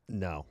list?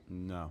 No.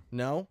 No?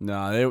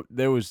 No,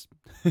 there was,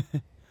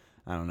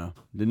 I don't know,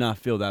 did not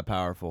feel that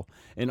powerful.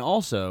 And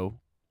also,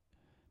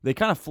 they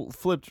kind of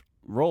flipped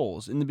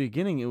roles. In the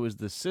beginning, it was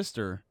the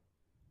sister,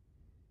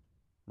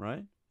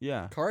 right?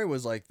 Yeah. Kari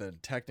was like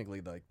technically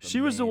the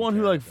She was the main one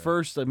who character.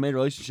 first made a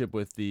relationship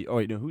with the. Oh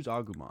wait, no, who's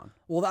Agumon?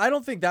 Well, I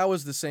don't think that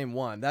was the same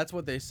one. That's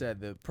what they said.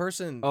 The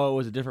person. Oh, it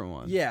was a different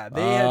one. Yeah,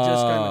 they had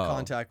just come Oh. in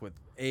contact with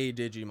a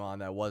Digimon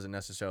that wasn't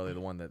necessarily the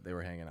one that they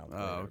were hanging out with.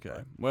 Oh, later, okay.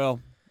 but Well,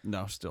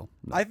 no, still.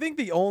 No. I think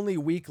the only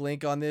weak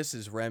link on this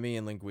is Remy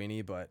and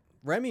Linguini, but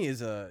Remy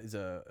is a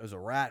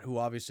rat who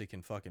obviously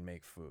can fucking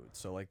make food.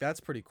 So like that's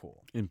pretty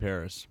cool. In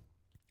Paris.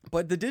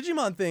 But the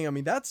Digimon thing, I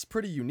mean, that's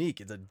pretty unique.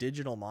 It's a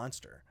digital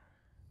monster.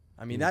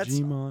 I mean,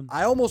 Digimon.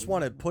 I almost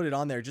want to put it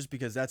on there just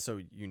because that's so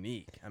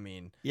unique. I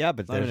mean, Yeah,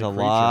 but Not there's even a a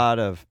creature. lot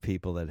of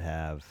people that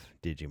have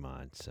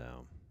Digimon,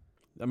 so.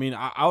 I mean,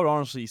 I would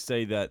honestly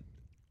say that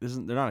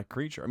they're not a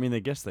creature. I mean, I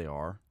guess they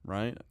are,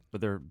 right?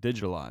 But they're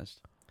digitalized.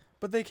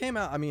 but they came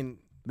out. I mean,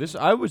 This,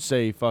 I would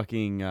say,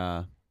 fucking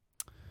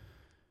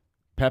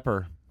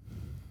Pepper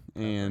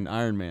and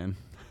Iron Man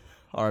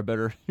are a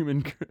better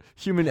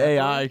human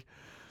AI.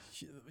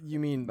 you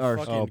mean Or-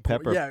 fucking Oh,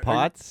 Pepper yeah,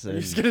 Potts? Are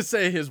you just gonna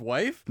say his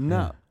wife?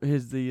 No,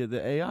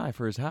 the AI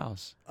for his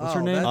house. What's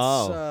her Oh, name? That's,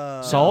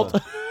 Oh.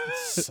 Salt?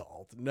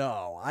 Salt.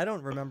 No, I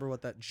don't remember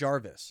what that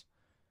Jarvis.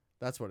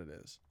 That's what it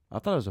is. I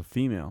thought it was a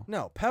female.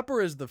 No,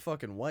 Pepper is the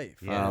fucking wife.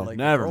 Yeah. Oh, like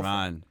the never girlfriend.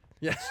 mind.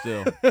 Yeah,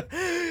 Still.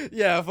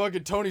 yeah,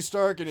 fucking Tony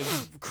Stark and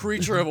his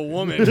creature of a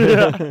woman,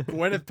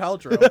 Gwyneth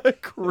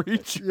Paltrow.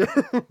 Creature.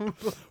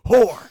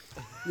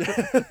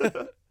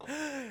 Whore.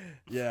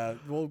 Yeah,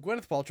 well,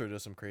 Gwyneth Paltrow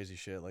does some crazy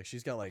shit. Like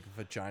she's got like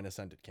vagina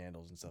scented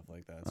candles and stuff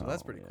like that. So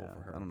that's Oh, pretty cool yeah.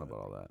 for her. I don't know but-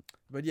 about all that.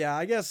 But yeah,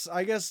 I guess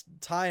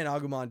Tai and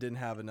Agumon didn't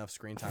have enough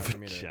screen time for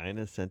me to.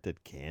 China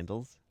scented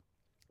candles?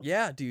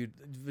 Yeah, dude,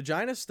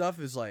 vagina stuff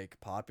is like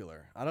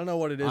popular. I don't know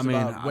what it is I mean,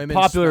 about women.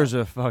 popular is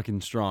a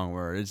fucking strong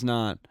word. It's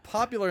not.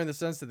 Popular in the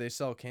sense that they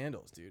sell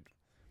candles, dude.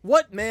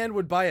 What man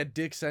would buy a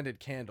dick scented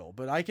candle?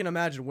 But I can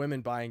imagine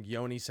women buying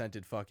yoni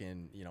scented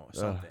fucking,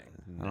 something.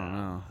 I don't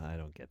know. I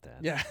don't get that.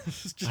 Yeah,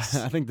 it's just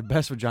I think the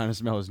best vagina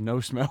smell is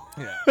no smell.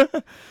 yeah.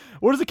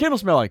 What does the candle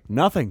smell like?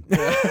 Nothing.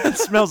 It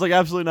smells like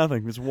absolutely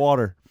nothing. It's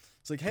water.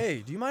 It's like,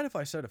 hey, do you mind if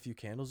I set a few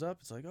candles up?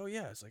 It's like, oh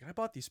yeah. It's like I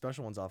bought these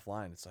special ones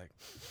offline. It's like,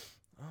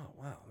 oh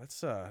wow,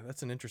 that's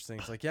an interesting.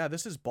 It's like, yeah,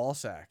 this is ball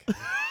sack.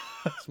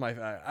 It's my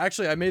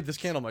actually I made this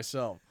candle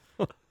myself.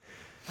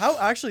 How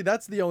actually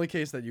that's the only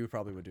case that you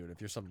probably would do it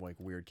if you're some like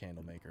weird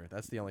candle maker.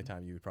 That's the only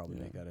time you would probably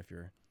make that if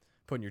you're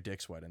putting your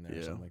dick sweat in there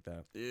or something like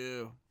that.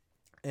 Ew.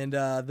 And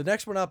the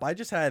next one up, I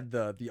just had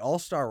the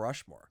All-Star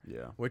Rushmore,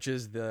 which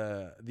is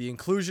the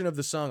inclusion of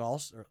the song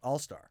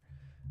All-Star.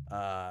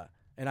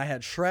 And I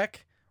had Shrek,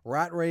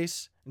 Rat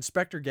Race,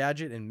 Inspector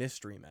Gadget, and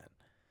Mystery Men.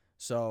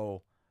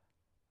 So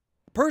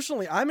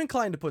personally, I'm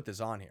inclined to put this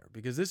on here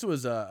because this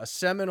was a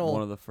seminal,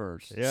 one of the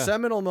first.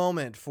 seminal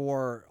moment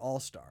for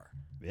All-Star.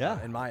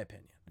 Yeah. In my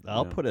opinion.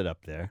 I'll put it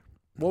up there.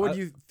 What would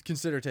you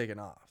consider taking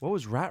off? What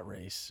was Rat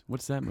Race?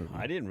 What's that movie?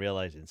 I didn't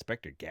realize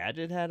Inspector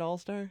Gadget had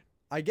All-Star.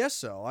 I guess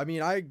so. I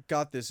mean, I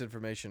got this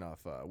information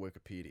off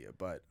Wikipedia,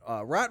 but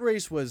Rat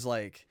Race was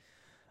like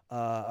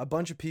a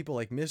bunch of people,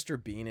 like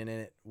Mr.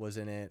 Bean was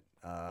in it.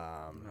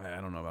 I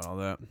don't know about all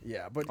that.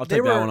 Yeah, but I'll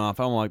take that one off.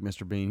 I don't like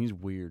Mr. Bean. He's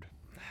weird.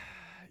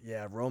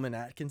 Yeah, Roman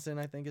Atkinson,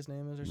 I think his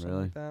name is, or something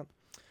Really? like that.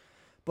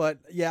 But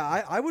yeah,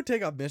 I would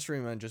take off Mystery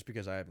Men just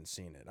because I haven't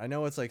seen it. I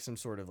know it's like some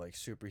sort of like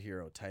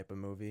superhero type of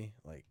movie,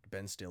 like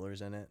Ben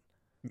Stiller's in it.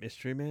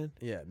 Mystery Man?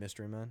 Yeah,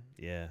 Mystery Men.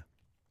 Yeah.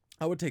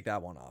 I would take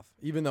that one off,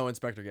 even though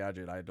Inspector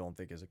Gadget I don't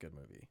think is a good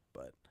movie.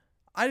 But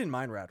I didn't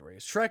mind Rat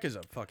Race. Shrek is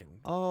a fucking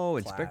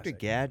Inspector classic.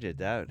 Gadget.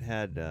 That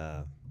had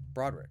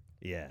Broderick.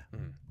 yeah.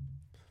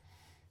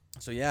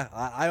 So yeah,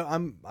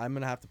 I'm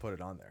gonna have to put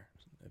it on there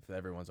if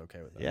everyone's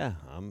okay with that. Yeah,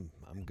 I'm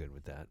good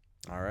with that.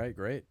 All right,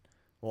 great.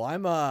 Well,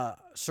 I'm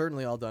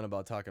certainly all done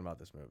about talking about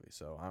this movie,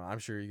 so I'm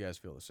sure you guys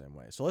feel the same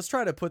way. So let's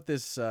try to put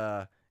this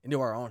into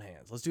our own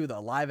hands. Let's do the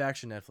live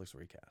action Netflix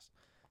recast.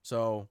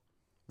 So,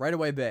 Right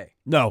Away Bay.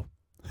 No.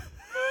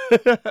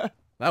 That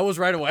was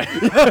Right Away.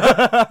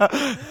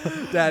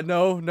 Dad,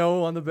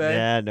 no on the Bay.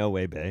 Yeah, no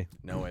way, Bay.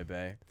 No way,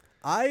 Bay.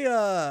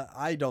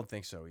 I don't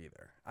think so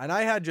either. And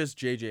I had just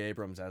J.J.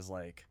 Abrams as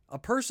like a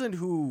person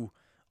who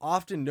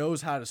often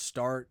knows how to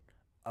start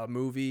a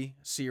movie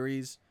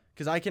series.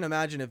 Because I can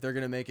imagine if they're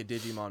going to make a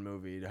Digimon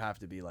movie, it'd have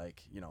to be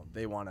like,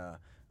 they want a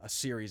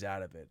series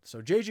out of it.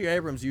 So J.J.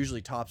 Abrams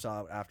usually tops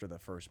out after the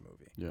first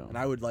movie. Yeah. And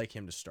I would like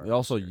him to start. They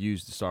also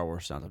used the Star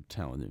Wars sound, I'm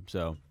telling you.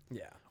 So,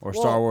 yeah. or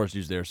Star Wars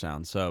used their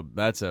sound. So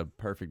that's a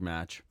perfect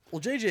match. Well,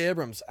 J.J.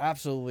 Abrams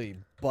absolutely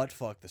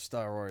butt-fucked the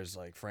Star Wars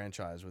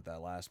franchise with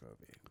that last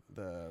movie.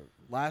 The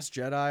Last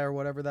Jedi or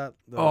whatever that.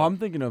 I'm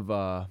thinking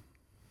of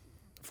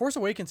Force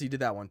Awakens, he did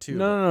that one too.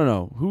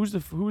 No. Who's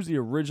the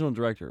original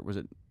director? Was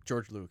it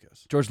George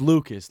Lucas. George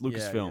Lucas?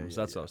 Lucasfilms. Yeah,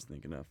 That's what I was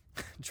thinking of.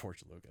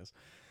 George Lucas.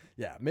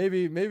 Yeah,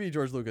 maybe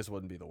George Lucas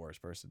wouldn't be the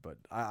worst person, but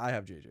I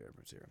have J.J.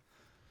 Abrams here.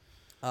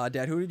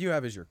 Dad, who did you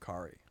have as your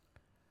Kari?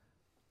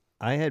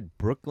 I had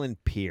Brooklyn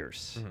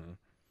Pierce. Mm-hmm.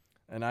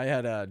 And I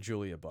had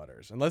Julia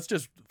Butters. And let's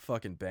just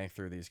fucking bank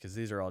through these because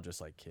these are all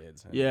just like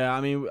kids. Yeah, I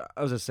mean,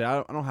 I was gonna say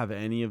I don't have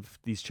any of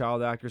these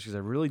child actors because I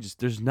really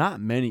there's not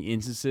many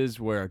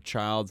instances where a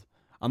child,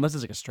 unless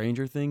it's like a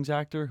Stranger Things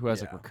actor who has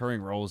like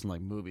recurring roles in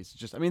like movies.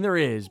 It's just, I mean, there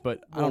is,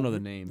 but I don't know the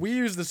names. We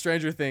use the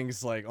Stranger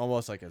Things like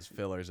almost like as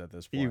fillers at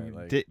this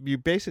point. You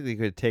basically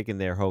could have taken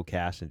their whole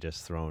cast and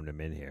just thrown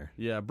them in here.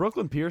 Yeah,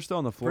 Brooklyn Pierce still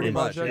on the Florida Pretty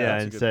much, Project. Yeah, That's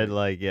a and good said pick.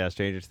 like, yeah,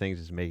 Stranger Things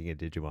is making a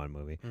Digimon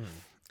movie.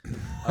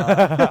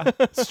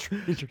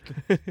 Stranger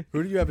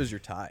Who do you have as your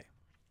tie?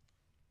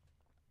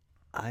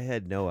 I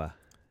had Noah.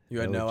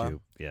 You had Noah?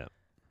 Jupe. Yeah.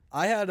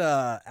 I had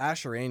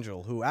Asher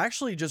Angel, who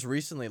actually just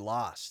recently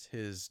lost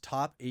his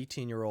top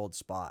 18-year-old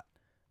spot.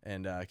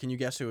 And can you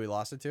guess who he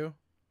lost it to?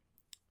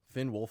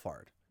 Finn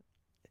Wolfhard.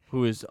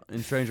 Who is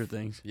in Stranger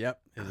Things? Yep,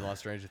 he lost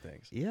Stranger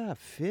Things. Yeah,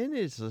 Finn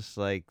is just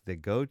like the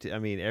go-to. I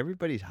mean,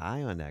 everybody's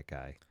high on that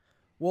guy.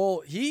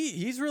 Well,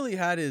 he's really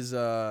had his.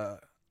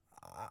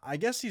 I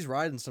guess he's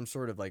riding some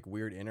sort of like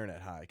weird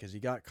internet high because he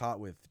got caught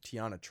with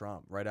Tiana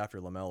Trump right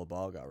after LaMelo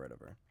Ball got rid of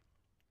her.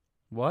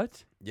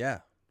 What? Yeah,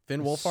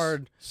 Finn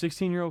Wolfhard.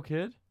 16-year-old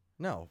kid?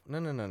 No.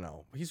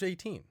 He's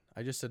 18.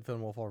 I just said Finn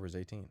Wolfhard was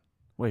 18.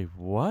 Wait,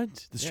 what?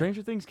 The Yeah.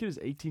 Stranger Things kid is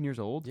 18 years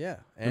old? Yeah,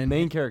 The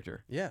main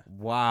character. Yeah.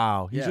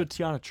 Wow. He's Yeah. with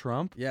Tiana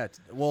Trump? Yeah,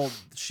 well,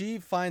 she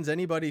finds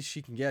anybody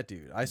she can get,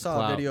 dude. I saw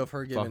Clout. a video of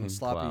her giving Fucking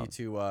sloppy clout.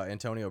 to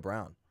Antonio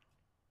Brown.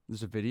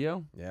 There's a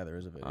video? Yeah, there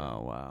is a video.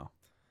 Oh, wow.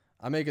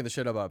 I'm making the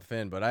shit up about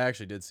Finn, but I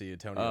actually did see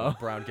Antonio Oh.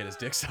 Brown get his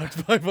dick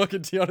sucked by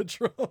fucking Tiana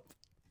Trump.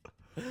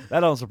 That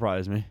don't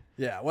surprise me.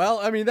 Yeah, well,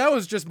 I mean, that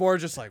was just more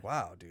just like,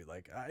 wow, dude.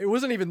 Like, it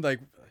wasn't even like,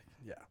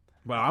 yeah.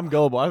 Wow, I'm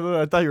gullible.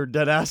 I thought you were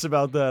dead ass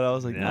about that. I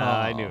was like, Nah, no.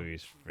 I knew he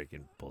was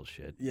freaking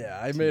bullshit. Yeah,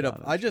 I made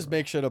up. Tiana I just Trump.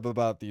 make shit up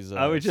about these.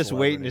 I was just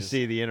waiting to celebrities.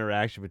 see the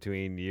interaction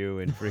between you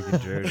and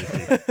freaking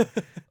Jersey.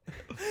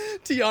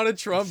 Tiana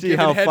Trump See giving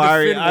how head far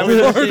to he, Finn I was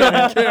Wolfhard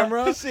on seeing,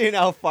 camera, seeing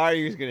how far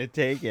he was gonna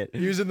take it.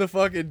 using the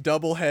fucking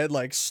double head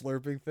like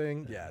slurping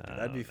thing. Yeah, dude,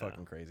 that'd be Oh, no.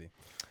 fucking crazy.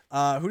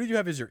 Who did you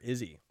have as your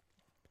Izzy?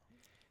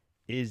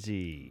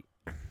 Izzy,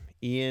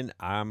 Ian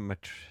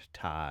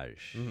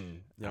Armitage.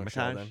 Young Armitage?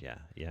 Sheldon. Yeah,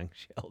 young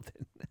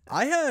Sheldon.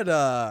 I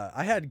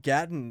had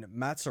Gatton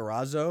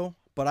Matarazzo,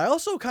 but I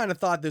also kind of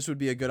thought this would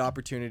be a good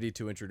opportunity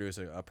to introduce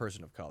a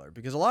person of color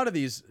because a lot of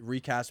these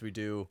recasts we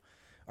do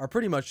are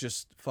pretty much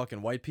just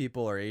fucking white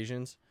people or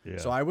Asians. Yeah.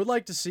 So I would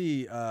like to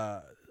see,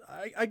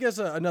 I guess,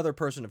 another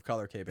person of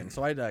color came in.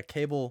 So I had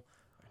Caleb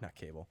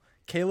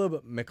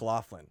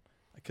McLaughlin,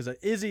 because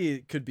Izzy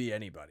could be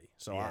anybody.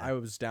 So Yeah. I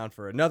was down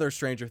for another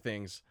Stranger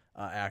Things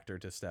actor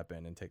to step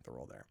in and take the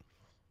role there.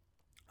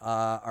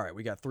 All right,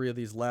 we got 3 of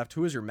these left.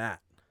 Who is your Matt?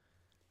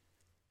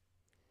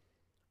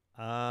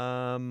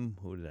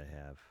 Who did I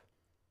have?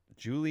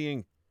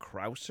 Julian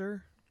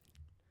Krauser?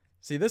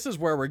 See, this is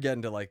where we're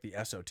getting to like the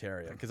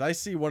esoteria, because I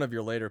see one of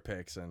your later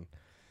picks, and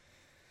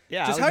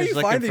Yeah. just I how was you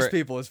looking find these for-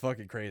 people is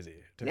fucking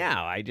crazy. to me.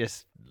 Now I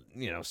just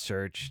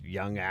search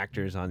young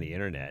actors on the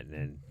internet, and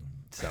then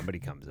somebody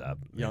comes up.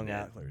 Young and then-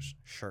 Attlers,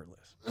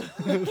 shirtless.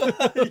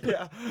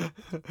 Yeah.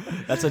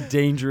 That's a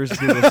dangerous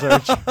Google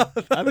search.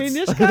 I mean,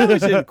 this guy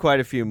was in quite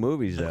a few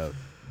movies though.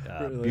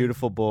 Really?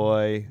 Beautiful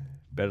Boy,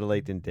 Better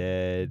Late Than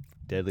Dead,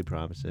 Deadly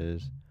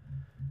Promises.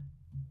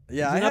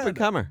 Yeah, He's I an up had, and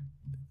comer.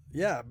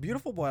 yeah,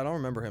 Beautiful Boy. I don't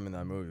remember him in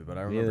that movie, but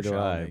I Neither remember do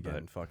I, Chalamet but-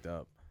 getting fucked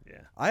up.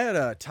 Yeah. I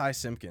had Ty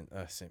Simpkins.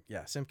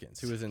 Simpkins,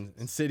 who was in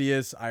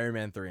Insidious, Iron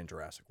Man 3, and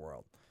Jurassic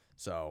World.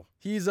 So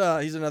he's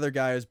another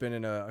guy who's been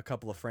in a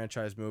couple of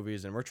franchise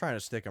movies, and we're trying to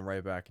stick him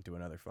right back into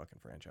another fucking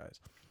franchise.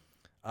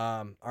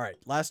 All right,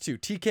 last 2.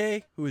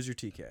 TK, who is your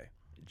TK?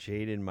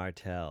 Jaden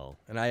Martell.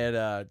 And I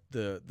had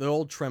the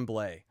old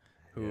Tremblay,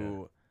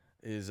 who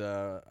is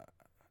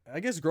I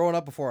guess growing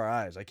up before our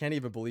eyes. I can't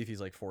even believe he's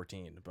like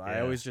 14. But I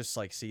Yeah. always just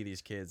like see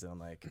these kids, and I'm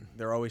like,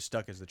 they're always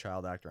stuck as the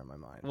child actor in my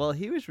mind. Well,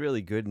 he was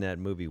really good in that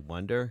movie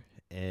Wonder.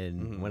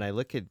 And Mhm. when I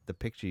look at the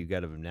picture you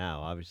got of him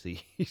now, obviously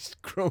he's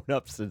grown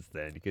up since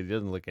then because he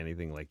doesn't look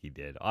anything like he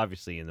did.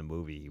 Obviously, in the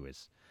movie, he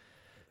was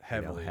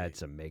Heavily had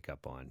some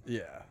makeup on.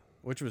 Yeah,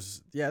 which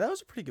was that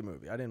was a pretty good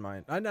movie. I didn't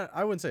mind.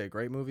 I wouldn't say a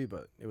great movie,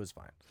 but it was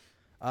fine.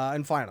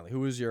 And finally,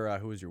 who was your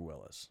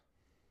Willis?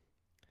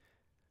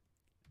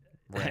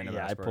 Random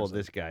Yeah, ass I pulled person.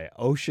 this guy,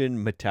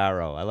 Ocean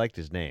Mataro. I liked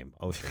his name,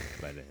 Ocean.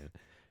 but,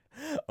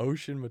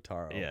 Ocean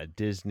Mataro. yeah,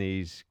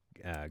 Disney's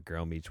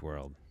Girl Meets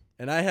World.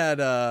 And I had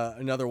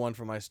another one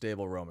from my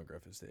stable, Roman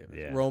Griffin Davis.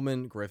 Yeah.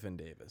 Roman Griffin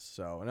Davis.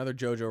 So another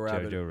Jojo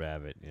Rabbit. Jojo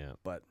Rabbit, yeah.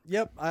 But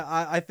yep,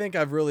 I think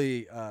I've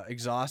really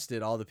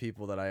exhausted all the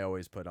people that I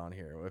always put on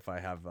here. If I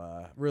have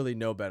really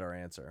no better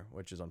answer,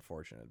 which is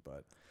unfortunate,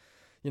 but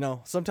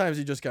sometimes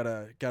you just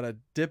gotta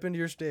dip into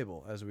your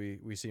stable, as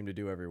we seem to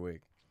do every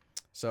week.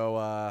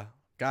 So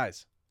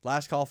guys,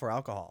 last call for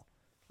alcohol.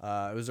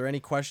 Was there any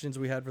questions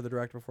we had for the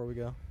director before we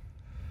go?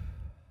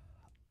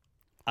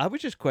 I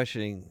was just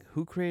questioning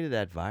who created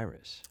that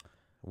virus.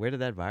 Where did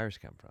that virus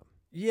come from?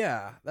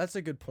 Yeah, that's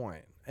a good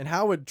point. And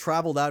how it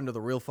traveled out into the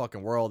real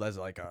fucking world as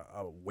like a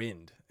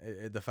wind.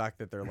 The fact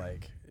that they're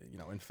like,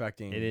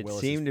 infecting. And it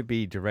Willis's- seemed to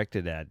be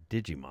directed at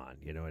Digimon.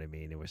 You know what I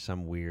mean? There was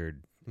some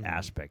weird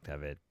aspect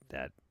of it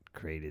that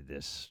created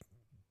this.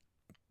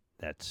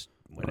 That's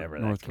whatever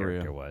that North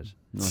character Korea. was.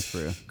 North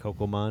Korea.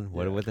 Cocomon?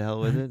 What the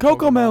hell was it?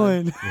 Coco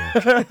Melon.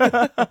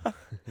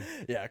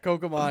 Yeah,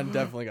 Kokomon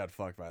definitely got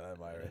fucked by that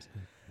virus.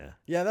 Yeah.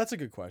 Yeah, that's a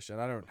good question.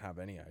 I don't have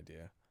any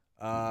idea.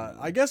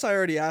 I guess I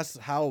already asked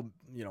how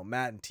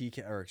Matt and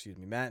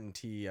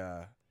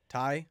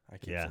Ty. I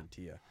keep Yeah. saying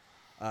Tia.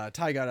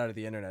 Ty got out of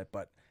the internet,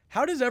 but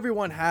how does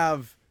everyone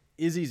have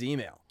Izzy's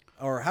email?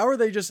 Or how are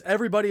they just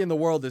everybody in the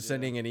world is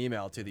sending an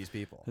email to these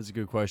people? That's a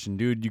good question,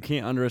 dude. You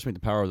can't underestimate the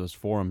power of those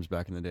forums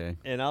back in the day.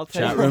 And I'll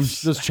tell Chat you,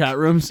 rooms, those chat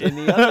rooms. and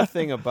the other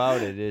thing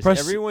about it is Press-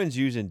 everyone's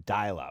using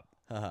dial-up.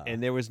 Uh-huh.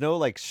 And there was no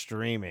like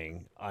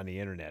streaming on the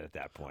internet at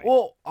that point.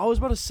 Well, I was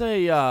about to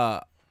say,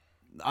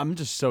 I'm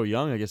just so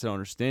young. I guess I don't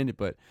understand it,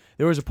 but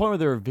there was a point where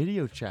they were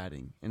video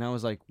chatting, and I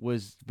was like,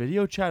 was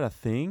video chat a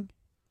thing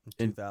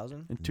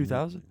 2000? in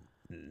 2000?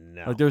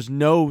 no. Like, there's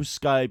no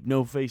Skype,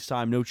 no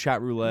FaceTime, no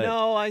chat roulette.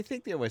 No, I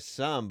think there was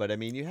some, but I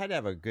mean, you had to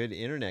have a good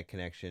internet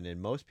connection,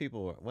 and most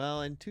people were,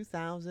 well, in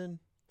 2000.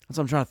 That's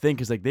what I'm trying to think,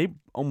 because like they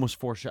almost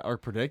foreshadowed or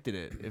predicted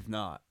it, if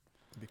not.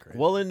 That'd be crazy.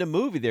 Well, in the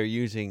movie, they're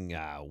using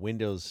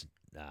Windows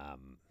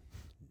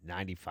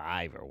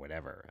 95 or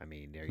whatever. I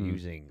mean, they're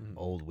using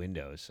old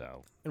Windows,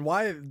 so. And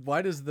why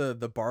does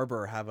the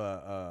barber have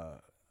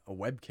a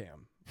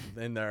webcam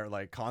in their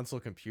like console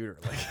computer?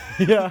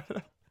 Like, Yeah.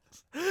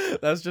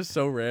 that's just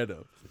so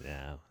random.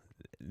 Yeah,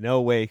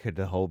 no way could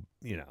the whole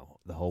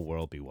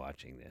world be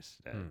watching this.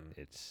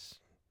 It's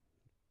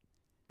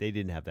they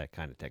didn't have that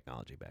kind of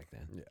technology back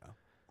then. Yeah.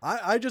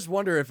 I just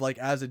wonder if like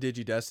as a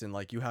DigiDestin,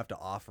 like you have to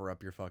offer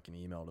up your fucking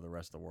email to the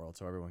rest of the world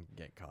so everyone can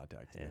get in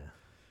contact. with you.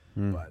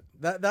 Yeah.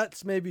 But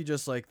that's maybe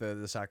just like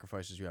the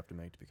sacrifices you have to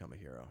make to become a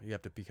hero. You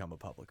have to become a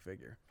public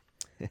figure.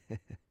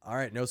 All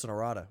right, no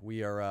Sonorata.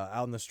 We are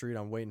out in the street.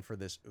 I'm waiting for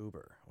this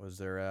Uber. Was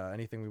there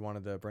anything we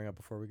wanted to bring up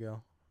before we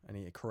go?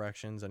 Any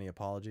corrections? Any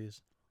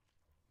apologies?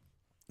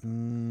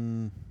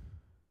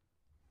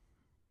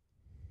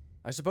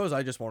 I suppose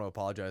I just want to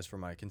apologize for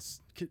my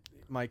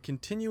my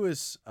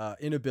continuous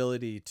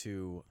inability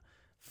to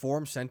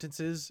form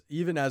sentences,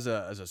 even as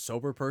a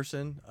sober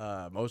person.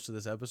 Most of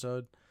this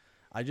episode,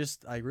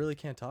 I really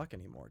can't talk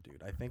anymore,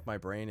 dude. I think my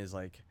brain is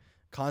like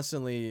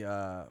constantly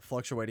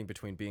fluctuating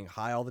between being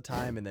high all the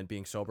time and then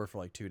being sober for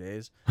like 2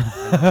 days.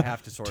 And I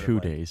have to sort of 2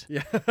 like- days.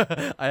 Yeah,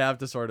 I have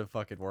to sort of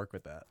fucking work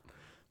with that.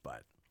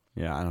 But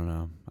Yeah, I don't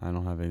know. I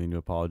don't have anything to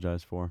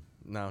apologize for.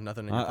 no,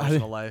 nothing in your I-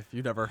 personal life.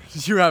 You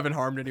haven't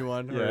harmed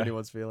anyone or Yeah.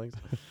 anyone's feelings.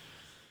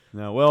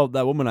 No, well,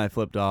 that woman I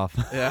flipped off.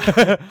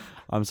 Yeah.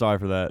 I'm sorry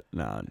for that.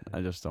 No,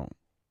 I just don't.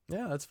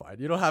 Yeah, that's fine.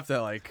 You don't have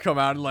to like come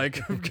out and like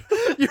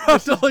you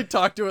have to like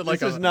talk to it like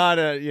This is not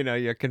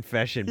your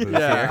confession booth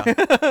yeah.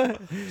 here.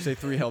 Say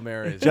 3 Hail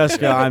Marys.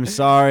 Jessica, I'm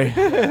sorry.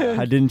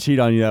 I didn't cheat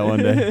on you that one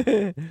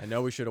day. I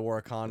know we should have wore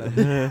a condom.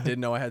 Didn't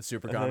know I had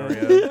super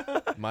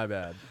gonorrhea. My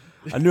bad.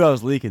 I knew I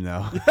was leaking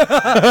though.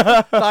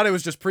 Thought it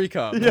was just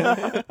pre-cum.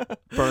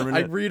 Permanent.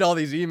 I read all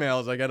these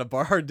emails. I got a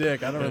bar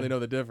dick. I don't really know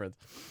the difference.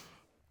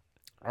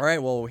 All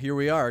right, well, here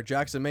we are.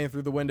 Jackson Maine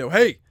through the window.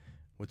 Hey,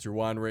 what's your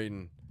wine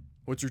rating?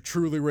 What's your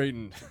truly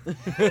rating?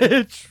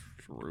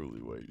 Truly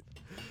wait.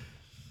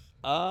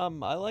 I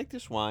like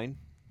this wine,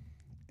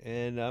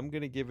 and I'm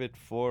gonna give it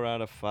 4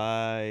 out of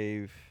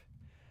 5.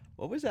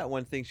 What was that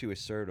one thing she was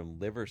served him?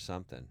 Liver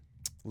something.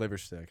 Liver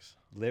sticks.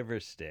 Liver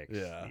sticks.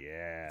 Yeah.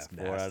 Yeah. It's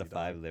 4 out nasty, of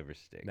 5 dog. liver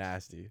sticks.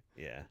 Nasty.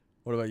 Yeah.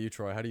 What about you,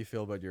 Troy? How do you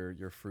feel about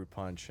your fruit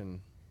punch? And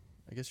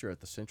I guess you're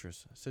at the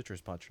citrus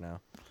punch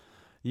now.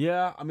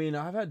 Yeah, I mean,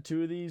 I've had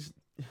 2 of these.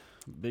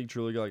 Big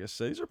Truly, like I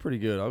said, these are pretty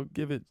good. I'll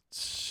give it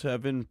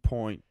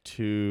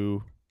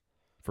 7.2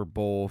 for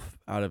both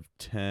out of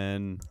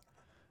 10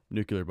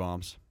 nuclear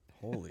bombs.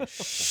 Holy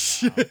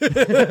shit.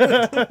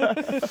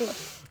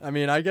 I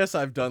mean, I guess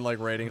I've done like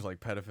ratings like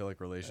pedophilic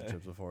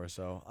relationships before,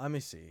 so let me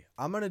see.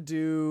 I'm going to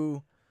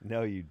do...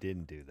 No, you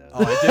didn't do that.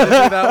 Oh, I didn't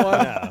do that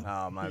one? No.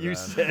 Oh, my You bad.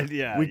 said,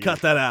 yeah. We you-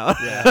 cut that out.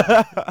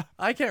 Yeah.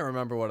 I can't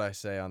remember what I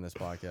say on this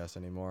podcast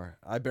anymore.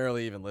 I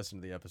barely even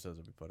listen to the episodes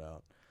that we put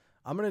out.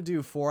 I'm going to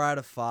do 4 out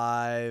of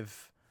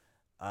 5.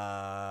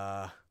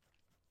 I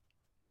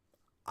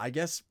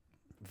guess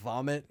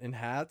vomit in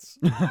hats.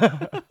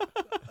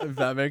 If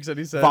that makes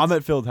any sense.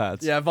 Vomit-filled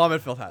hats. Yeah,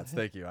 vomit-filled hats.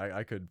 Thank you.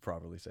 I could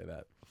properly say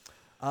that.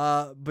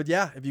 But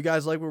yeah, if you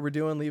guys like what we're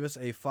doing, leave us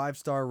a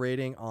 5-star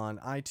rating on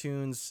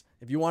iTunes.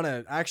 If you want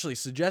to actually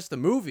suggest a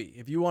movie,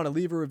 if you want to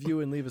leave a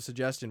review and leave a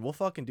suggestion, we'll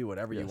fucking do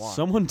whatever you want.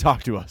 Someone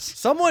talk to us.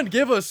 Someone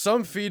give us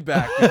some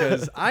feedback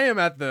because I am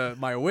at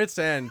my wit's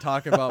end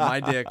talking about my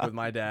dick with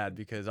my dad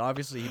because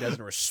obviously he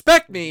doesn't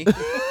respect me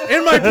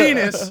and my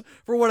penis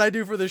for what I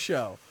do for the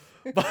show.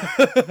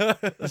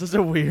 This is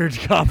a weird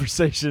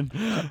conversation.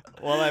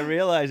 Well, I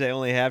realize I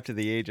only have to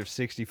the age of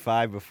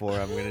 65 before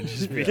I'm going to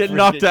just be Get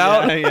knocked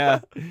out?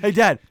 Yeah. Hey,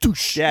 Dad.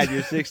 Dad,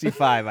 you're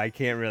 65. I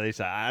can't really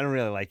say. I don't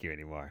really like you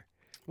anymore.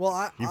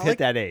 Well, You've hit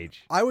that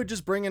age. I would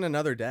just bring in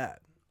another dad.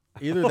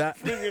 Either that.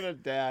 Bring in a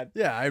dad.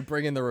 Yeah, I'd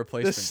bring in the The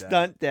replacement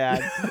dad. stunt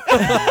dad.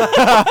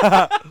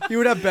 He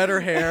would have better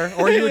hair,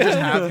 or he would just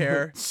have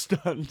hair.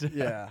 Stunned.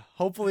 Yeah.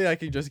 Hopefully, I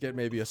could just get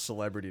maybe a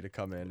celebrity to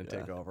come in and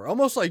take over.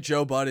 Almost like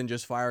Joe Budden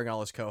just firing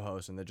all his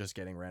co-hosts and then just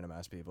getting random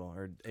ass people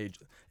or age.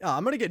 Yeah,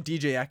 I'm gonna get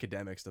DJ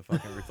Academics to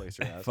fucking replace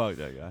your ass. Fuck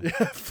that guy.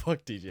 Yeah,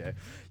 fuck DJ.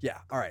 Yeah.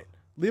 All right.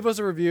 Leave us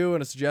a review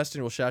and a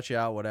suggestion. We'll shout you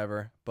out.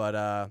 Whatever.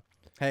 But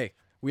hey,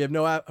 we have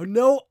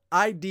no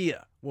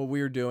idea what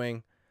we're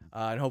doing.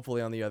 And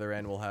hopefully on the other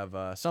end, we'll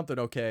have something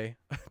okay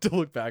to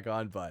look back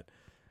on. But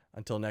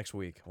until next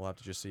week, we'll have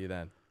to just see you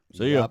then.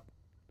 See ya.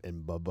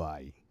 And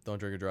bye-bye. Don't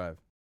drink or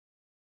drive.